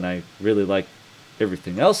still, and I really like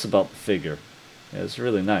everything else about the figure. Yeah, it's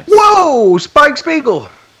really nice. Whoa! Spike Spiegel!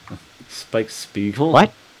 Spike Spiegel?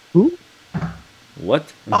 What? Who?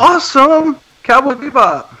 What? Awesome! Cowboy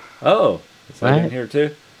Bebop! Oh, is that in here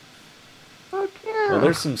too? Fuck yeah. Well,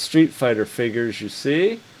 there's some Street Fighter figures, you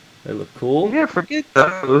see. They look cool. Yeah, forget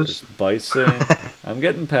those. There's Bison. I'm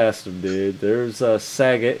getting past them, dude. There's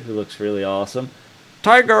Sagat, who looks really awesome.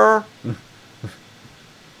 Tiger!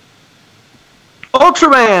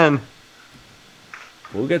 Ultraman!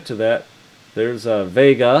 We'll get to that. There's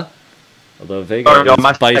Vega. Although Vega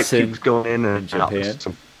is Bison keeps going in Japan.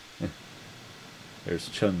 There's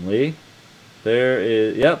Chun-Li.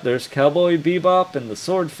 There's Cowboy Bebop and the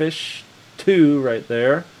Swordfish 2 right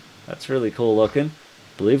there. That's really cool looking.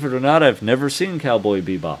 Believe it or not, I've never seen Cowboy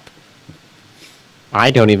Bebop.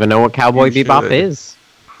 I don't even know what Cowboy Bebop is.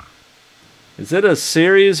 Is it a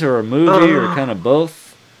series or a movie or kind of both?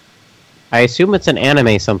 I assume it's an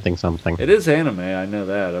anime something. It is anime, I know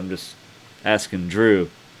that. I'm just asking Drew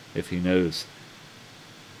if he knows.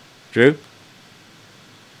 Drew?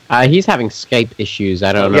 He's having Skype issues.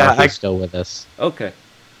 I don't know if he's still with us. Okay.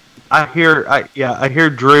 I hear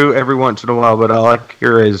Drew every once in a while, but all I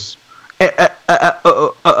hear is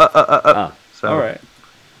All right.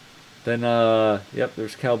 Then, yep,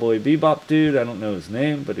 there's Cowboy Bebop dude. I don't know his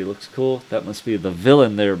name, but he looks cool. That must be the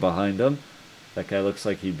villain there behind him. That guy looks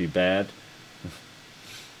like he'd be bad.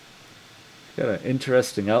 Got an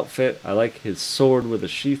interesting outfit. I like his sword with a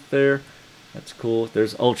sheath there. That's cool.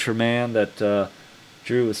 There's Ultraman that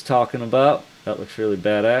Drew was talking about. That looks really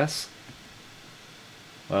badass.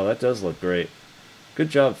 Wow, that does look great. Good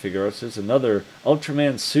job, Figure Arts. There's another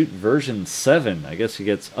Ultraman suit version 7. I guess he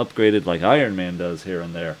gets upgraded like Iron Man does here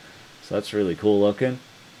and there. So that's really cool looking.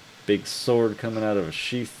 Big sword coming out of a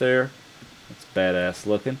sheath there. That's badass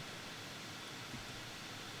looking.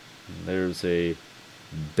 And there's a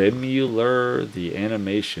Bemulur the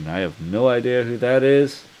animation. I have no idea who that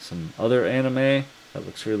is. Some other anime. That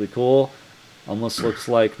looks really cool. Almost looks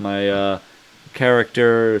like my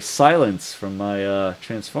character Silence from my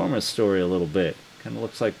Transformers story a little bit. Kind of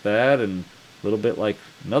looks like that, and a little bit like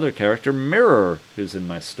another character, Mirror, who's in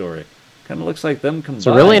my story. Kind of looks like them combined. It's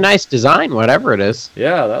a really nice design, whatever it is.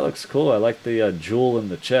 Yeah, that looks cool. I like the jewel in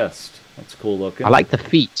the chest. That's cool looking. I like the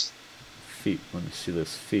feet. Feet. Let me see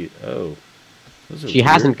those feet. Oh. Those are She weird.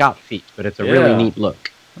 hasn't got feet, but it's a really neat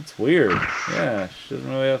look. That's weird. Yeah, she doesn't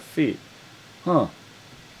really have feet. Huh.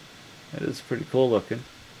 That is pretty cool looking.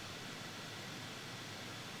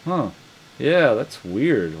 Huh. Yeah, that's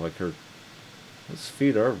weird. Like those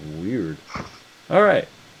feet are weird. Alright.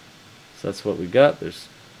 So that's what we got. There's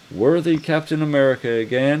Worthy Captain America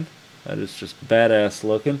again. That is just badass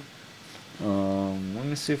looking. Let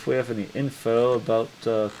me see if we have any info about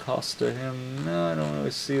Costa him. No, I don't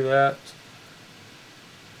really see that.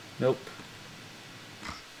 Nope.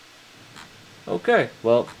 Okay,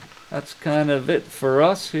 well, that's kind of it for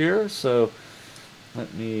us here. So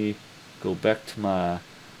let me go back to my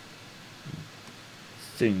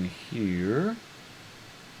thing here.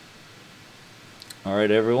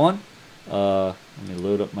 Alright, everyone. Let me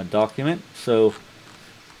load up my document. So,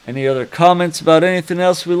 any other comments about anything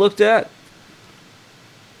else we looked at?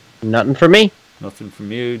 Nothing for me. Nothing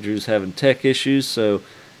from you. Drew's having tech issues, so...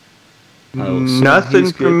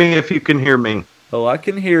 Nothing from me if you can hear me. Oh, I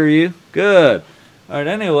can hear you. Good. Alright,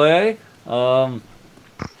 anyway, we're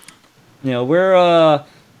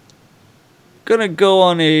gonna go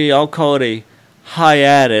on I'll call it a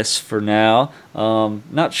hiatus for now.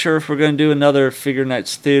 Not sure if we're gonna do another Figure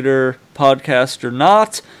Nights Theater podcast or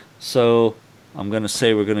not, so I'm gonna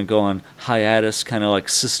say we're gonna go on hiatus, kind of like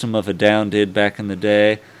System of a Down did back in the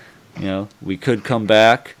day. We could come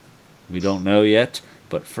back. We don't know yet.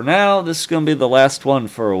 But for now, this is going to be the last one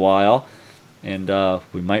for a while. And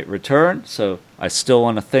we might return. So I still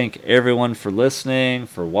want to thank everyone for listening,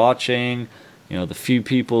 for watching. The few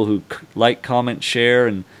people who like, comment, share,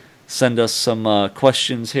 and send us some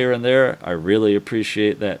questions here and there. I really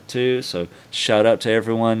appreciate that too. So shout out to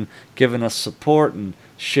everyone giving us support and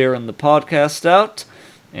sharing the podcast out.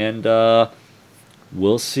 And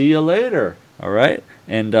we'll see you later. All right?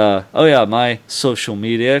 And, my social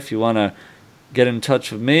media, if you want to get in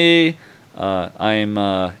touch with me, I'm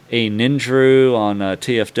a Ninjru on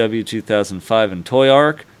TFW 2005 and Toy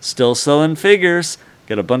Arc. Still selling figures.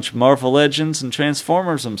 Got a bunch of Marvel Legends and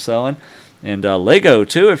Transformers I'm selling. And Lego,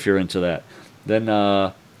 too, if you're into that. Then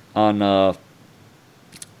on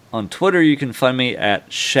Twitter, you can find me at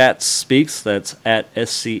Shatz Speaks. That's at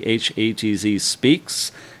SCHATZ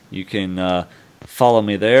Speaks. You can... follow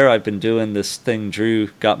me there. I've been doing this thing Drew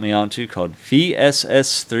got me onto called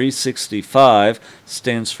VSS 365.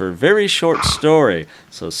 Stands for Very Short Story.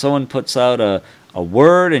 So someone puts out a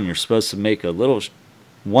word and you're supposed to make a little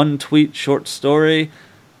one-tweet short story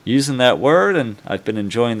using that word, and I've been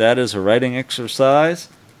enjoying that as a writing exercise.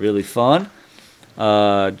 Really fun.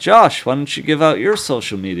 Josh, why don't you give out your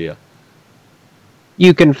social media?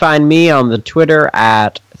 You can find me on the Twitter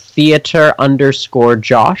at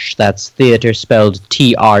theater_Josh. That's theater spelled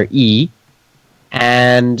TRE.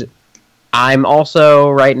 And I'm also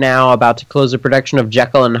right now about to close a production of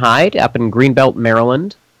Jekyll and Hyde up in Greenbelt,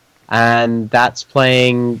 Maryland. And that's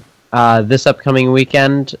playing this upcoming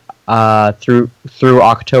weekend through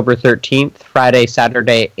October 13th, Friday,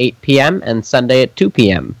 Saturday, 8 p.m., and Sunday at 2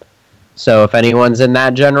 p.m. So if anyone's in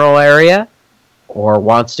that general area or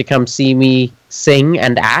wants to come see me sing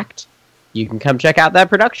and act, you can come check out that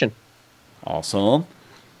production. Awesome.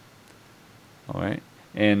 All right.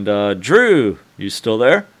 And Drew, you still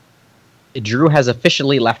there? Drew has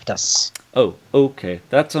officially left us. Oh, okay.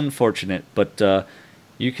 That's unfortunate. But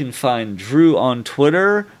you can find Drew on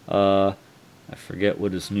Twitter. I forget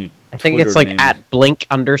what his new I think Twitter it's like name at is.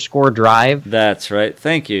 Blink_Drive. That's right.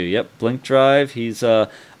 Thank you. Yep, Blink Drive. He's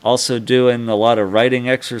also doing a lot of writing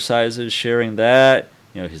exercises, sharing that.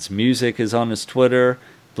 His music is on his Twitter.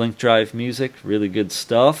 Blink Drive Music, really good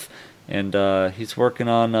stuff. and he's working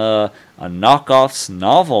on a knockoffs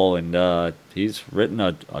novel, and he's written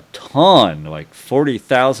a ton, like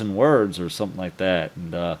 40,000 words or something like that,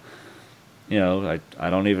 and I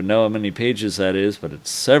don't even know how many pages that is, but it's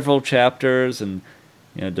several chapters, and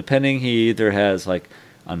depending, he either has like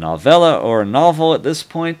a novella or a novel at this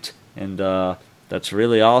point, and that's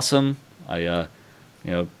really awesome.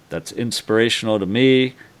 That's inspirational to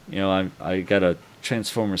me. I got a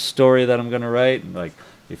Transformers story that I'm gonna write, and like,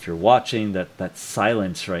 if you're watching that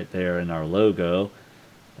Silence right there in our logo,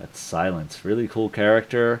 that's Silence, really cool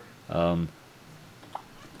character. I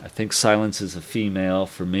think Silence is a female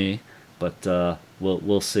for me, but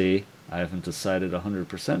we'll see. I haven't decided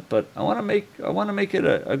 100%, but I want to make it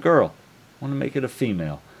a girl. I want to make it a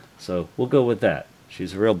female. So we'll go with that.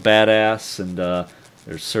 She's a real badass, and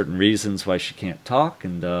there's certain reasons why she can't talk,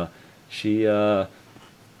 and she's a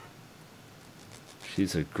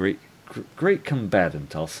great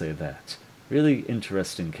combatant. I'll say that. Really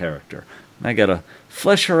interesting character. I gotta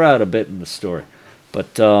flesh her out a bit in the story,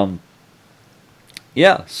 but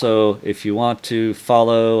yeah. So if you want to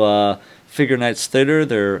follow Figure Knights Theater,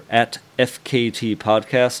 they're at FKT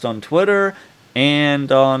Podcast on Twitter,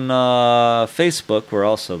 and on Facebook, we're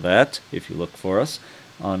also that, if you look for us.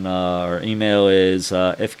 Our email is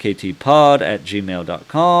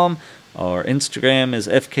fktpod@gmail.com. Our Instagram is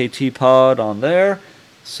fktpod on there.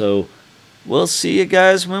 So we'll see you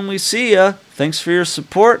guys when we see ya. Thanks for your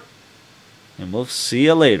support, and we'll see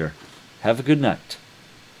you later. Have a good night.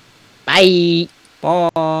 Bye.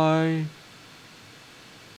 Bye.